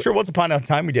 What, I'm sure once upon a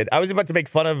time we did. I was about to make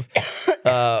fun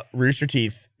of Rooster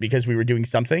Teeth because we were doing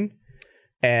something,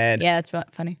 and Yeah, that's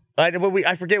funny.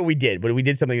 I forget what we did, but we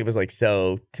did something that was like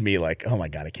so to me like, oh my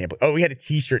god, I can't believe. Oh, we had a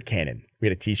T-shirt cannon. We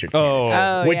had a T-shirt cannon.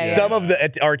 Oh, Which yeah, some of the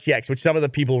at RTX, which some of the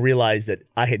people realized that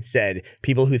I had said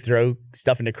people who throw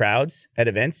stuff into crowds at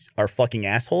events are fucking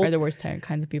assholes. Are the worst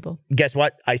kinds of people. Guess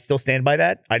what? I still stand by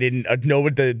that. I didn't know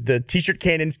what the T-shirt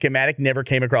cannon schematic never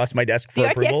came across my desk for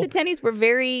The approval. RTX attendees were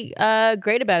very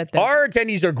great about it, though. Our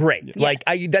attendees are great. Like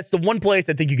that's the one place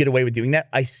I think you get away with doing that.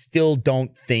 I still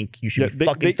don't think you should be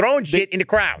fucking throwing shit into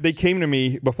crowds. They came to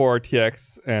me before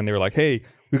RTX and they were like, "Hey,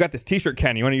 we got this T-shirt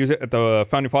cannon. You want to use it at the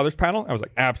Founding Fathers panel?" I was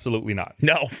like, "Absolutely not."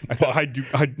 No. I said,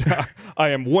 I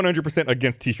am 100%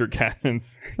 against T-shirt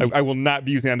cannons. I will not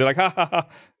be using that. And they're like, "Ha ha ha."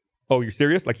 Oh, you're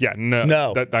serious? Like, yeah,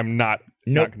 no. I'm not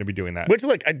going to be doing that. Which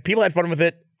look, people had fun with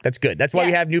it. That's good. That's why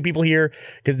we have new people here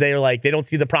because they're like they don't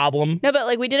see the problem. No, but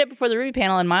like we did it before the Ruby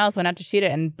panel, and Miles went out to shoot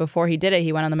it, and before he did it,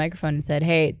 he went on the microphone and said,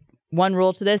 "Hey, one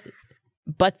rule to this: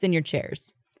 butts in your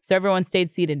chairs." So everyone stayed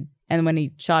seated, and when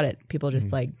he shot it, people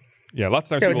just like. Yeah, lots of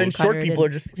times Yeah, people, then short people are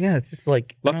just it's just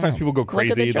like lots of times people go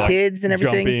crazy, truck. like kids and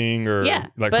everything. jumping or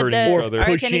like but hurting each other. our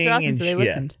pushing attendees are awesome, and so they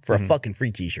listened. for a fucking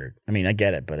free T-shirt. I mean, I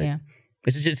get it, but Yeah.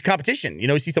 it's just competition. You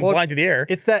know, you see someone flying through the air.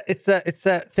 It's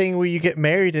that thing where you get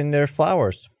married and there are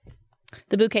flowers.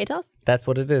 The bouquet toss? That's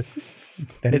what it is.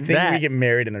 The It's thing where that. you get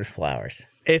married and there's flowers.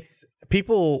 It's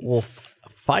people will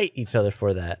fight each other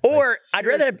for that. Or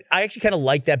Like, I actually kind of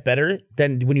like that better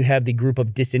than when you have the group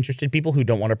of disinterested people who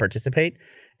don't want to participate.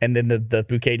 And then the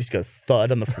bouquet just goes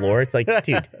thud on the floor. It's like,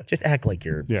 dude, just act like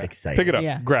you're excited. Pick it up,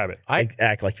 Yeah. grab it.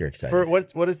 Act like you're excited. For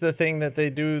what is the thing that they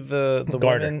do? The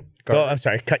Garter. women. Oh, I'm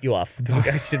sorry, cut you off.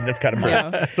 I shouldn't have cut him off.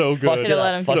 Yeah. So good. Should've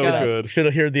let him so keep going. good. Should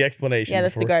have heard the explanation. Yeah,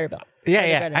 that's the before. garter belt. Yeah, the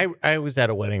yeah. garter. I was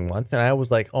at a wedding once, and I was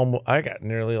like, almost, I got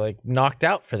nearly like knocked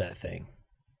out for that thing.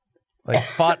 Like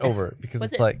fought over it because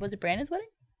Was it's it like was it Brandon's wedding?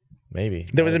 maybe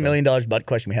There was $1 million butt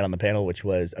question we had on the panel, which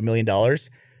was $1 million.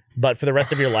 But for the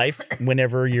rest of your life,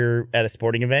 whenever you're at a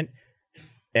sporting event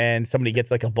and somebody gets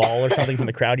like a ball or something from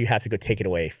the crowd, you have to go take it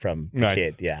away from the Nice.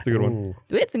 kid. Yeah. It's a good one. Ooh.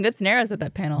 We had some good scenarios at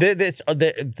that panel. The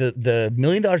 $1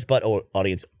 million butt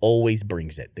audience always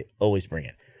brings it. They always bring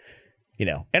it. You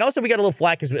know, and also we got a little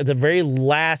flack because at the very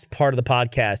last part of the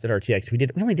podcast at RTX,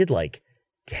 we only did like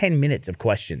 10 minutes of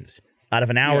questions out of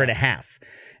an hour and a half.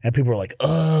 And people were like,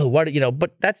 "Oh, what?" You know,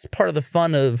 but that's part of the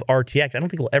fun of RTX. I don't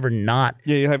think we'll ever not.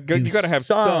 Yeah, you got to have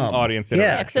some audience Yeah.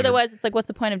 interaction. Because otherwise, it's like, what's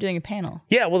the point of doing a panel?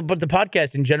 Yeah, well, but the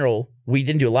podcast in general, we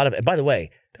didn't do a lot of it. By the way,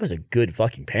 that was a good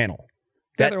fucking panel.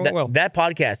 Yeah, they went well. That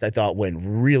podcast I thought went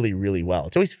really, really well.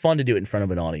 It's always fun to do it in front of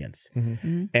an audience.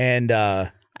 Mm-hmm. And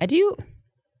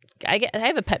I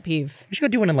have a pet peeve. we should go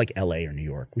do one in like LA or New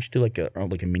York. We should do like a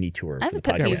mini tour. I have for a the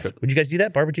pet podcast. peeve. Would you guys do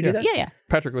that? Barbara, would you do that? Yeah, yeah.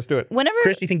 Patrick, let's do it. Whenever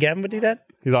Chris, do you think Gavin would do that?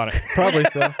 He's on it. probably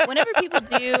so. whenever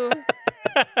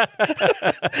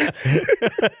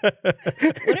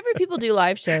people do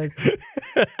live shows,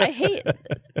 I hate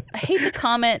the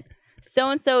comment, so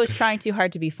and so is trying too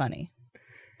hard to be funny.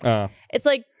 It's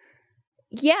like,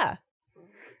 yeah.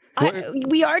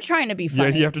 We are trying to be Yeah,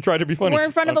 funny. you have to try to be funny. We're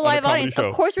in front of a on live comedy audience. show.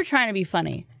 Of course we're trying to be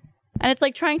funny. And it's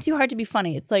like trying too hard to be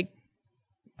funny. It's like,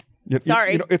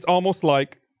 sorry. You know, it's almost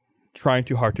like trying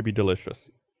too hard to be delicious.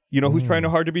 You know who's trying too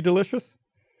hard to be delicious?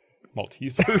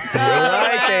 Maltesers.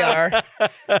 Right, they are.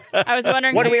 I was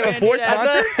wondering. What do if we you have a were fourth gonna do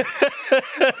that.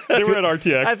 sponsor? They were at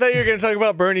RTX. I thought you were going to talk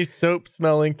about Bernie's soap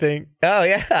smelling thing. Oh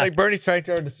yeah, Like Bernie's trying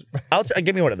too hard to.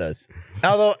 give me one of those.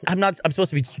 Although I'm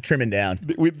supposed to be trimming down.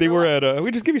 They were at. We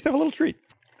just give yourself a little treat.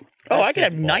 Oh, I could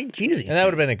have 19 of these And that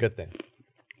would have been a good thing.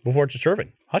 before it's a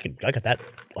serving. I got that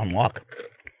on lock.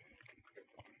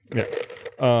 Yeah.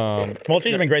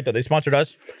 Maltesers have been great though. They sponsored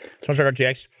us, sponsored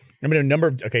RTX. I've been to a number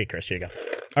of. Okay, Chris, here you go.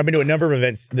 I've been to a number of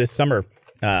events this summer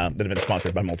that have been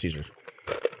sponsored by Maltesers.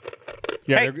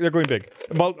 Yeah, Hey. they're going big.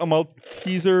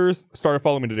 Maltesers started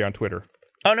following me today on Twitter.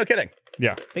 Oh, no kidding.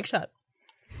 Yeah. Big shot.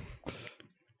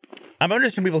 I've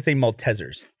understood some people say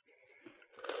Maltesers.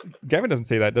 Gavin doesn't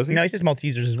say that, does he? No, he says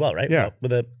Maltesers as well, right? Yeah.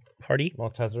 With a Hardy.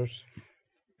 Maltesers.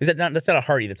 Is that not? That's not a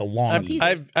Hardy. That's a long.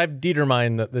 I've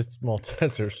determined that this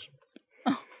Maltesers.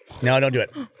 No, don't do it.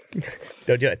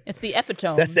 Don't do it. It's the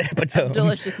epitome. That's the epitome of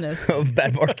deliciousness. of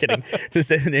bad marketing to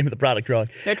say the name of the product wrong.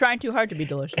 They're trying too hard to be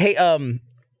delicious. Hey,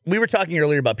 we were talking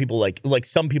earlier about people like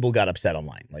some people got upset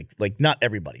online. Like not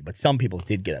everybody, but some people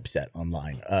did get upset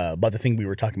online about the thing we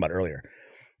were talking about earlier.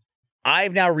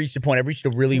 I've now reached a point. I've reached a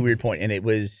really weird point, and it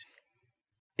was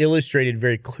illustrated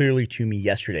very clearly to me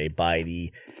yesterday by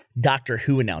the Doctor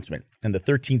Who announcement. And the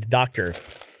 13th Doctor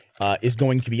is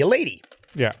going to be a lady.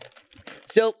 Yeah.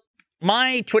 So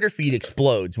my Twitter feed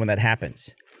explodes when that happens,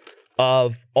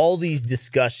 of all these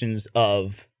discussions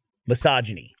of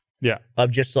misogyny. Yeah.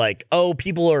 Of just like, oh,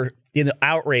 people are in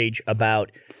outrage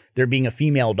about there being a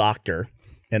female doctor,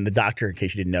 and the doctor, in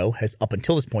case you didn't know, has up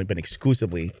until this point been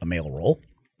exclusively a male role,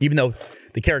 even though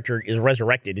the character is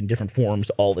resurrected in different forms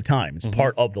all the time. It's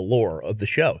part of the lore of the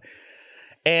show.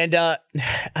 And I'm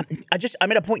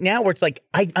at a point now where it's like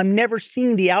I'm never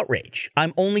seeing the outrage.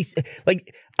 I'm only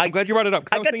like I'm glad you brought it up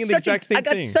because I was thinking the exact same thing.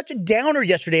 I got such a downer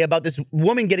yesterday about this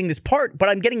woman getting this part, but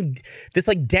I'm getting this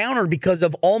like downer because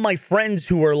of all my friends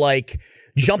who are like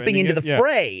jumping into the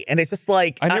fray, and it's just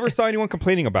like I never saw anyone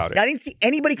complaining about it. I didn't see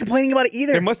anybody complaining about it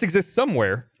either. It must exist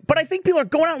somewhere. But I think people are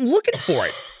going out and looking for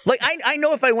it. Like I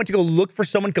know if I went to go look for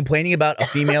someone complaining about a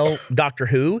female Doctor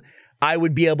Who, I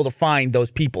would be able to find those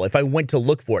people if I went to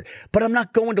look for it. But I'm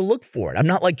not going to look for it. I'm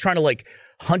not like trying to like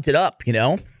hunt it up, you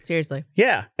know? Seriously.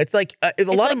 Yeah. It's like a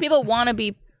lot like of people want to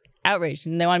be outraged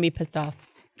and they want to be pissed off.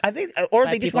 I think, or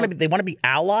they just want to be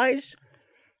allies.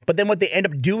 But then what they end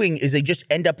up doing is they just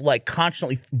end up like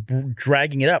constantly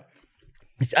dragging it up.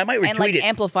 I might retweet and like it.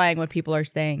 amplifying what people are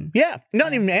saying. Yeah.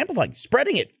 Not even amplifying,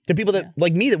 spreading it to people that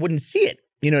like me that wouldn't see it.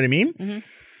 You know what I mean? Mm-hmm.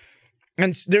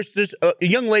 And there's a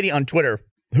young lady on Twitter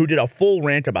who did a full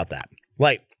rant about that.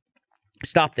 Like,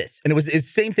 stop this. And it's the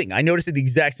same thing. I noticed at the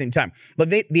exact same time. But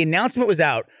the announcement was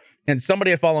out, and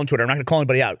somebody I follow on Twitter, I'm not going to call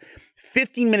anybody out,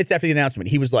 15 minutes after the announcement,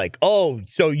 he was like, oh,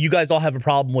 so you guys all have a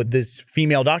problem with this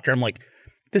female doctor? I'm like,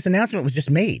 this announcement was just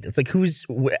made. It's like,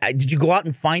 did you go out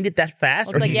and find it that fast?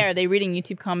 Well, it's like, are they reading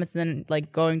YouTube comments and then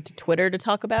like going to Twitter to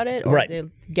talk about it? Or right. Are they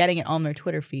getting it on their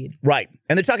Twitter feed? Right.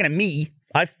 And they're talking to me.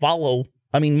 I follow,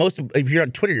 if you're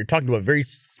on Twitter, you're talking to a very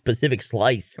specific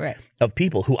slice of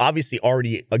people who obviously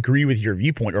already agree with your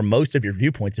viewpoint or most of your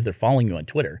viewpoints if they're following you on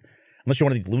Twitter. Unless you're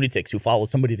one of these lunatics who follow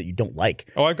somebody that you don't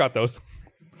like. Oh, I've got those.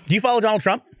 Do you follow Donald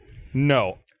Trump?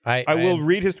 No. I will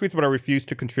read his tweets, but I refuse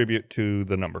to contribute to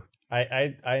the number.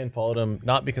 I unfollowed him,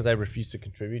 not because I refused to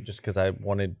contribute, just because I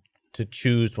wanted to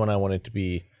choose when I wanted to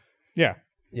be. Yeah.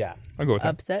 Yeah. I'll go with that.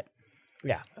 Upset?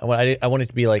 Yeah. I wanted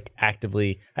to be like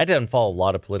actively. I did unfollow a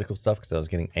lot of political stuff because I was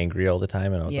getting angry all the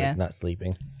time and I was like not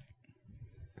sleeping.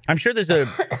 I'm sure there's a.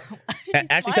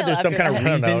 Ashley said there's some kind of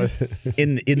reason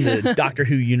in the Doctor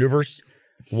Who universe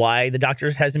why the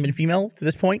Doctor hasn't been female to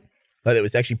this point. But it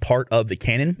was actually part of the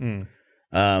canon.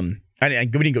 We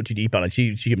didn't go too deep on it.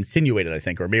 She insinuated, I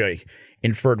think, or maybe I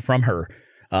inferred from her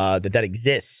that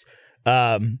exists.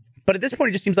 But at this point,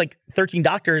 it just seems like 13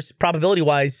 Doctors,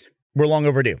 probability-wise, we're long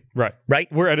overdue. Right. Right?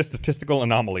 We're at a statistical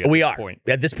anomaly at this point.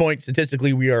 At this point,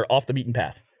 statistically, we are off the beaten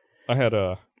path. I had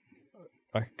I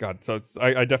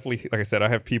definitely, like I said, I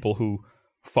have people who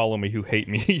follow me who hate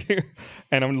me.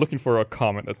 And I'm looking for a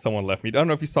comment that someone left me. I don't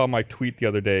know if you saw my tweet the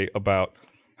other day about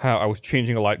how I was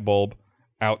changing a light bulb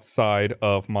outside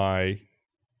of my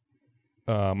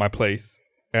my place,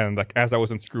 and like as I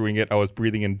was unscrewing it, I was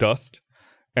breathing in dust,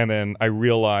 and then I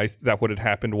realized that what had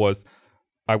happened was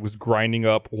I was grinding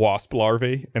up wasp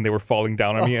larvae, and they were falling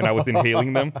down on me, and I was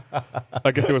inhaling them.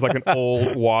 I guess there was like an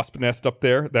old wasp nest up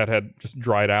there that had just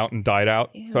dried out and died out.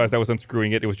 Ew. So as I was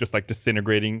unscrewing it, it was just like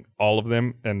disintegrating all of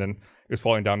them, and then it was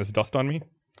falling down as dust on me.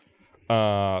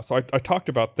 So I talked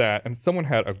about that, and someone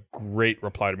had a great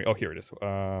reply to me. Oh, here it is.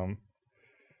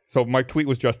 So my tweet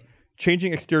was just,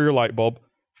 changing exterior light bulb,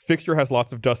 fixture has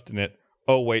lots of dust in it.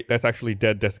 Oh, wait, that's actually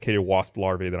dead, desiccated wasp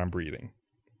larvae that I'm breathing.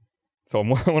 So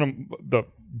the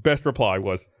best reply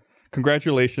was,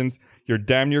 congratulations, you're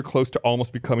damn near close to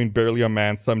almost becoming barely a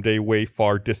man someday way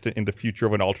far distant in the future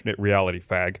of an alternate reality,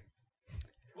 fag.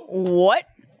 What?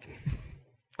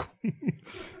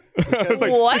 I was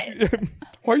like, what?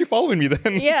 Why are you following me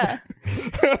then? Yeah.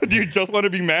 Do you just want to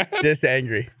be mad? Just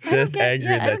angry. Just angry.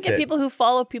 Yeah, I don't get people who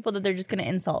follow people that they're just going to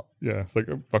insult. Yeah. It's like,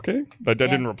 okay. I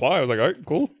didn't reply. I was like, all right,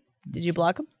 cool. Did you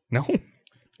block them? No.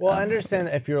 Well, I understand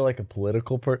that if you're like a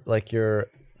political like you're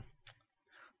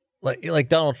like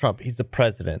Donald Trump, he's the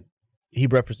president. He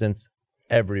represents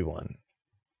everyone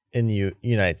in the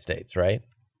United States, right?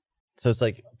 So it's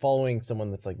like following someone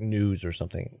that's like news or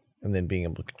something and then being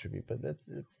able to contribute, but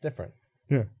it's different.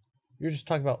 Yeah. You're just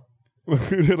talking about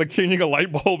like changing a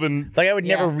light bulb and like I would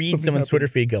never read someone's Twitter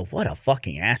feed and go, what a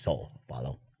fucking asshole,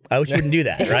 follow. I wouldn't do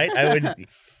that, right?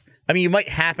 I mean, you might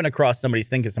happen across somebody's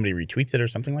thing because somebody retweets it or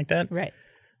something like that. Right.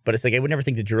 But it's like I would never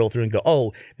think to drill through and go,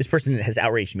 oh, this person has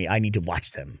outraged me. I need to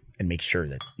watch them and make sure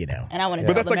that, you know. And I want to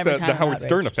But that's like the Howard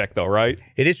Stern effect, though, right?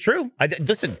 It is true.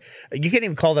 Listen, you can't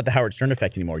even call that the Howard Stern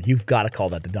effect anymore. You've got to call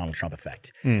that the Donald Trump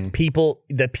effect.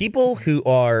 The people who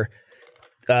are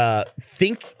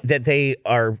think that they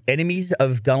are enemies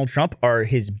of Donald Trump are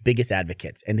his biggest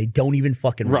advocates, and they don't even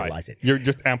fucking realize it. You're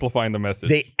just amplifying the message.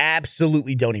 They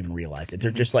absolutely don't even realize it. They're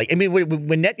just like, I mean,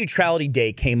 when Net Neutrality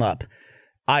Day came up,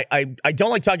 I don't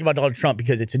like talking about Donald Trump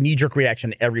because it's a knee-jerk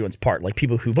reaction on everyone's part. Like,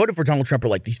 people who voted for Donald Trump are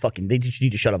like, they just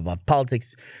need to shut up about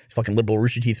politics. These fucking liberal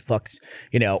rooster teeth fucks,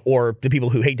 or the people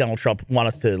who hate Donald Trump want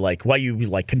us to, like, why are you,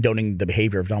 like, condoning the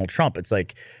behavior of Donald Trump? It's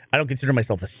like, I don't consider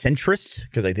myself a centrist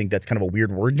because I think that's kind of a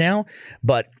weird word now.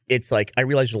 But it's like, I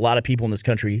realize there's a lot of people in this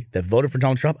country that voted for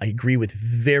Donald Trump. I agree with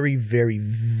very, very,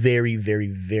 very, very,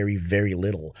 very, very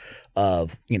little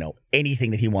of,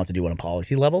 anything that he wants to do on a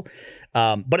policy level.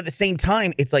 But at the same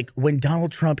time, it's like when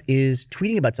Donald Trump is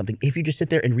tweeting about something, if you just sit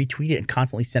there and retweet it and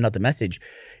constantly send out the message,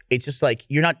 it's just like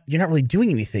you're not really doing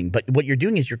anything. But what you're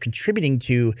doing is you're contributing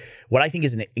to what I think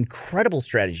is an incredible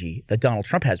strategy that Donald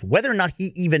Trump has. Whether or not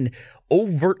he even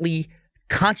overtly,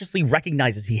 consciously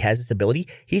recognizes he has this ability,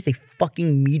 he's a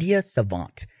fucking media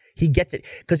savant. He gets it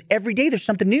because every day there's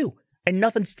something new and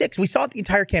nothing sticks. We saw it the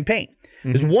entire campaign.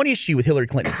 There's one issue with Hillary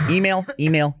Clinton. Email.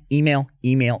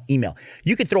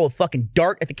 You could throw a fucking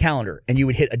dart at the calendar and you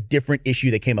would hit a different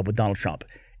issue that came up with Donald Trump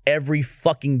every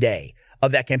fucking day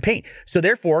of that campaign. So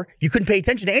therefore, you couldn't pay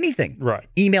attention to anything. Right.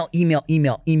 Email.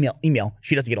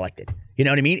 She doesn't get elected. You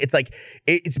know what I mean? It's like,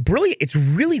 it's brilliant. It's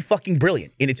really fucking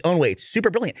brilliant in its own way. It's super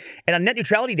brilliant. And on Net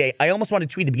Neutrality Day, I almost wanted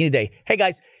to tweet at the beginning of the day, hey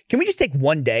guys, can we just take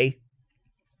one day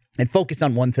and focus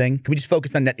on one thing? Can we just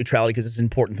focus on net neutrality because it's an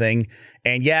important thing?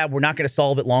 And yeah, we're not going to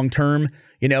solve it long term.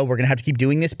 We're going to have to keep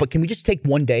doing this. But can we just take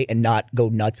one day and not go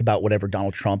nuts about whatever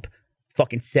Donald Trump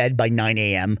fucking said by 9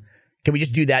 a.m.? Can we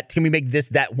just do that? Can we make this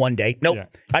that one day? Nope. Yeah.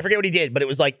 I forget what he did, but it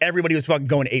was like everybody was fucking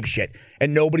going ape shit.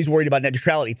 And nobody's worried about net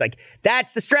neutrality. It's like,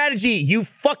 that's the strategy, you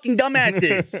fucking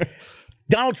dumbasses.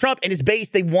 Donald Trump and his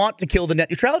base, they want to kill the net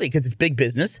neutrality because it's big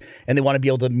business and they want to be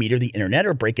able to meter the internet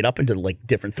or break it up into like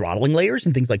different throttling layers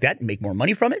and things like that and make more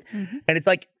money from it. Mm-hmm. And it's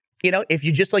like, if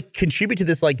you just like contribute to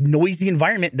this like noisy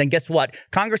environment, then guess what?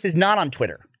 Congress is not on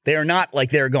Twitter. They are not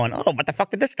like they're going, oh, what the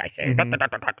fuck did this guy say?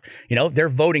 Mm-hmm. They're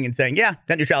voting and saying, yeah,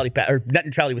 net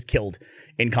neutrality was killed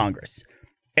in Congress.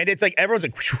 And it's like, everyone's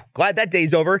like, glad that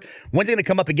day's over. When's it going to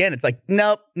come up again? It's like,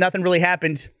 nope, nothing really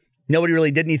happened. Nobody really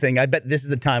did anything. I bet this is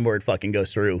the time where it fucking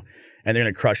goes through and they're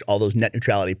going to crush all those net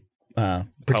neutrality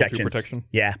protections. Protection.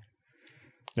 Yeah.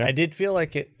 I did feel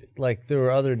like there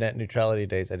were other net neutrality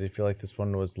days. I did feel like this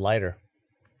one was lighter.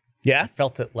 Yeah? I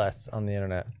felt it less on the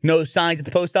internet. No signs at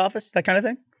the post office, that kind of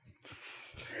thing?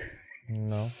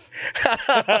 No.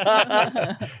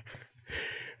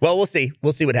 Well, we'll see.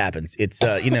 We'll see what happens. It's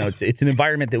it's an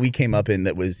environment that we came up in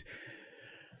that was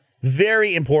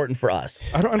very important for us.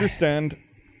 I don't understand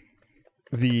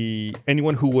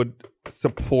anyone who would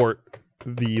support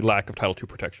the lack of Title II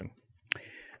protection.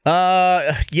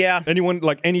 Yeah. Anyone,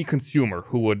 like any consumer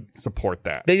who would support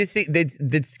that. They just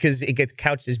it's because it gets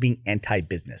couched as being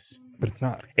anti-business. But it's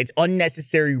not. It's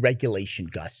unnecessary regulation,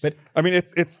 Gus. But I mean,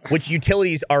 it's which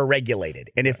utilities are regulated,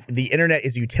 and if the internet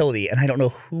is a utility, and I don't know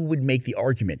who would make the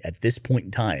argument at this point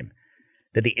in time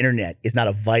that the internet is not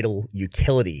a vital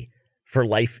utility for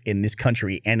life in this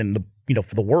country and in the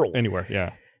for the world anywhere.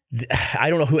 Yeah. I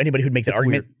don't know who anybody who'd make that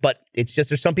argument, weird. But it's just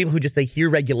there's some people who just they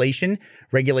hear regulation.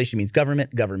 Regulation means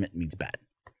government. Government means bad.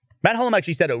 Matt Hullum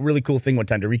actually said a really cool thing one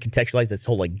time to recontextualize this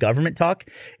whole like government talk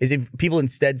is if people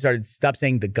instead stop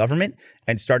saying the government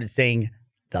and started saying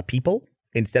the people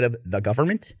instead of the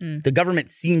government. The government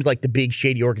seems like the big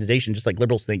shady organization, just like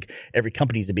liberals think every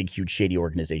company is a big, huge shady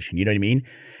organization. You know what I mean?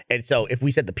 And so if we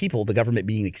said the people, the government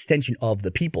being an extension of the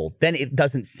people, then it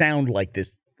doesn't sound like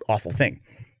this awful thing.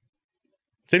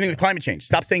 Same thing with climate change.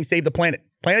 Stop saying save the planet.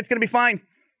 Planet's going to be fine.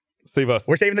 Save us.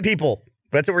 We're saving the people.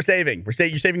 That's what we're saving.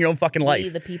 You're saving your own fucking life. We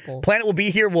the people. Planet will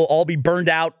be here. We'll all be burned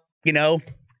out,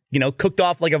 cooked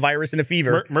off like a virus in a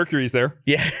fever. Mercury's there.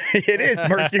 Yeah, it is.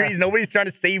 Mercury's. Nobody's trying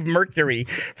to save Mercury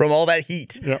from all that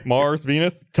heat. Yeah, Mars,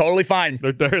 Venus. Totally fine.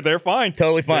 They're fine.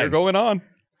 Totally fine. They're going on.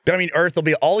 But I mean, Earth will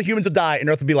be, all humans will die, and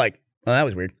Earth will be like, oh, that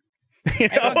was weird.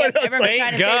 Everyone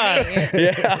thank God.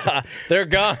 Yeah. They're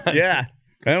gone. Yeah.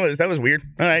 That was weird.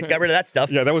 All right, got rid of that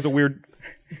stuff. Yeah, that was a weird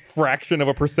fraction of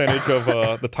a percentage of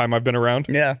the time I've been around.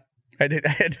 Yeah. I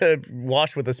had to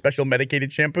wash with a special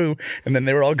medicated shampoo, and then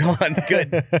they were all gone.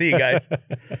 Good. See you guys.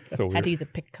 So weird. Had to use a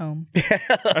pick comb. I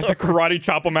had to karate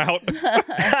chop them out.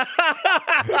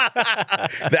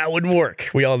 That wouldn't work.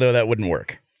 We all know that wouldn't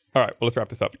work. All right, well, let's wrap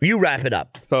this up. You wrap it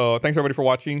up. So thanks, everybody, for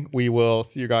watching. We will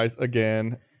see you guys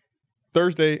again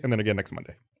Thursday and then again next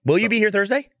Monday. Will you be here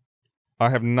Thursday? I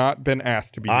have not been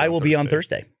asked to be here I will be on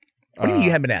Thursday. What do you mean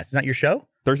you haven't been asked? It's not your show?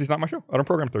 Thursday's not my show. I don't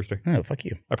program Thursday. Oh, fuck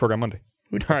you. I program Monday.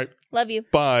 All right. Love you.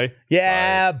 Bye.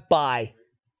 Yeah, bye.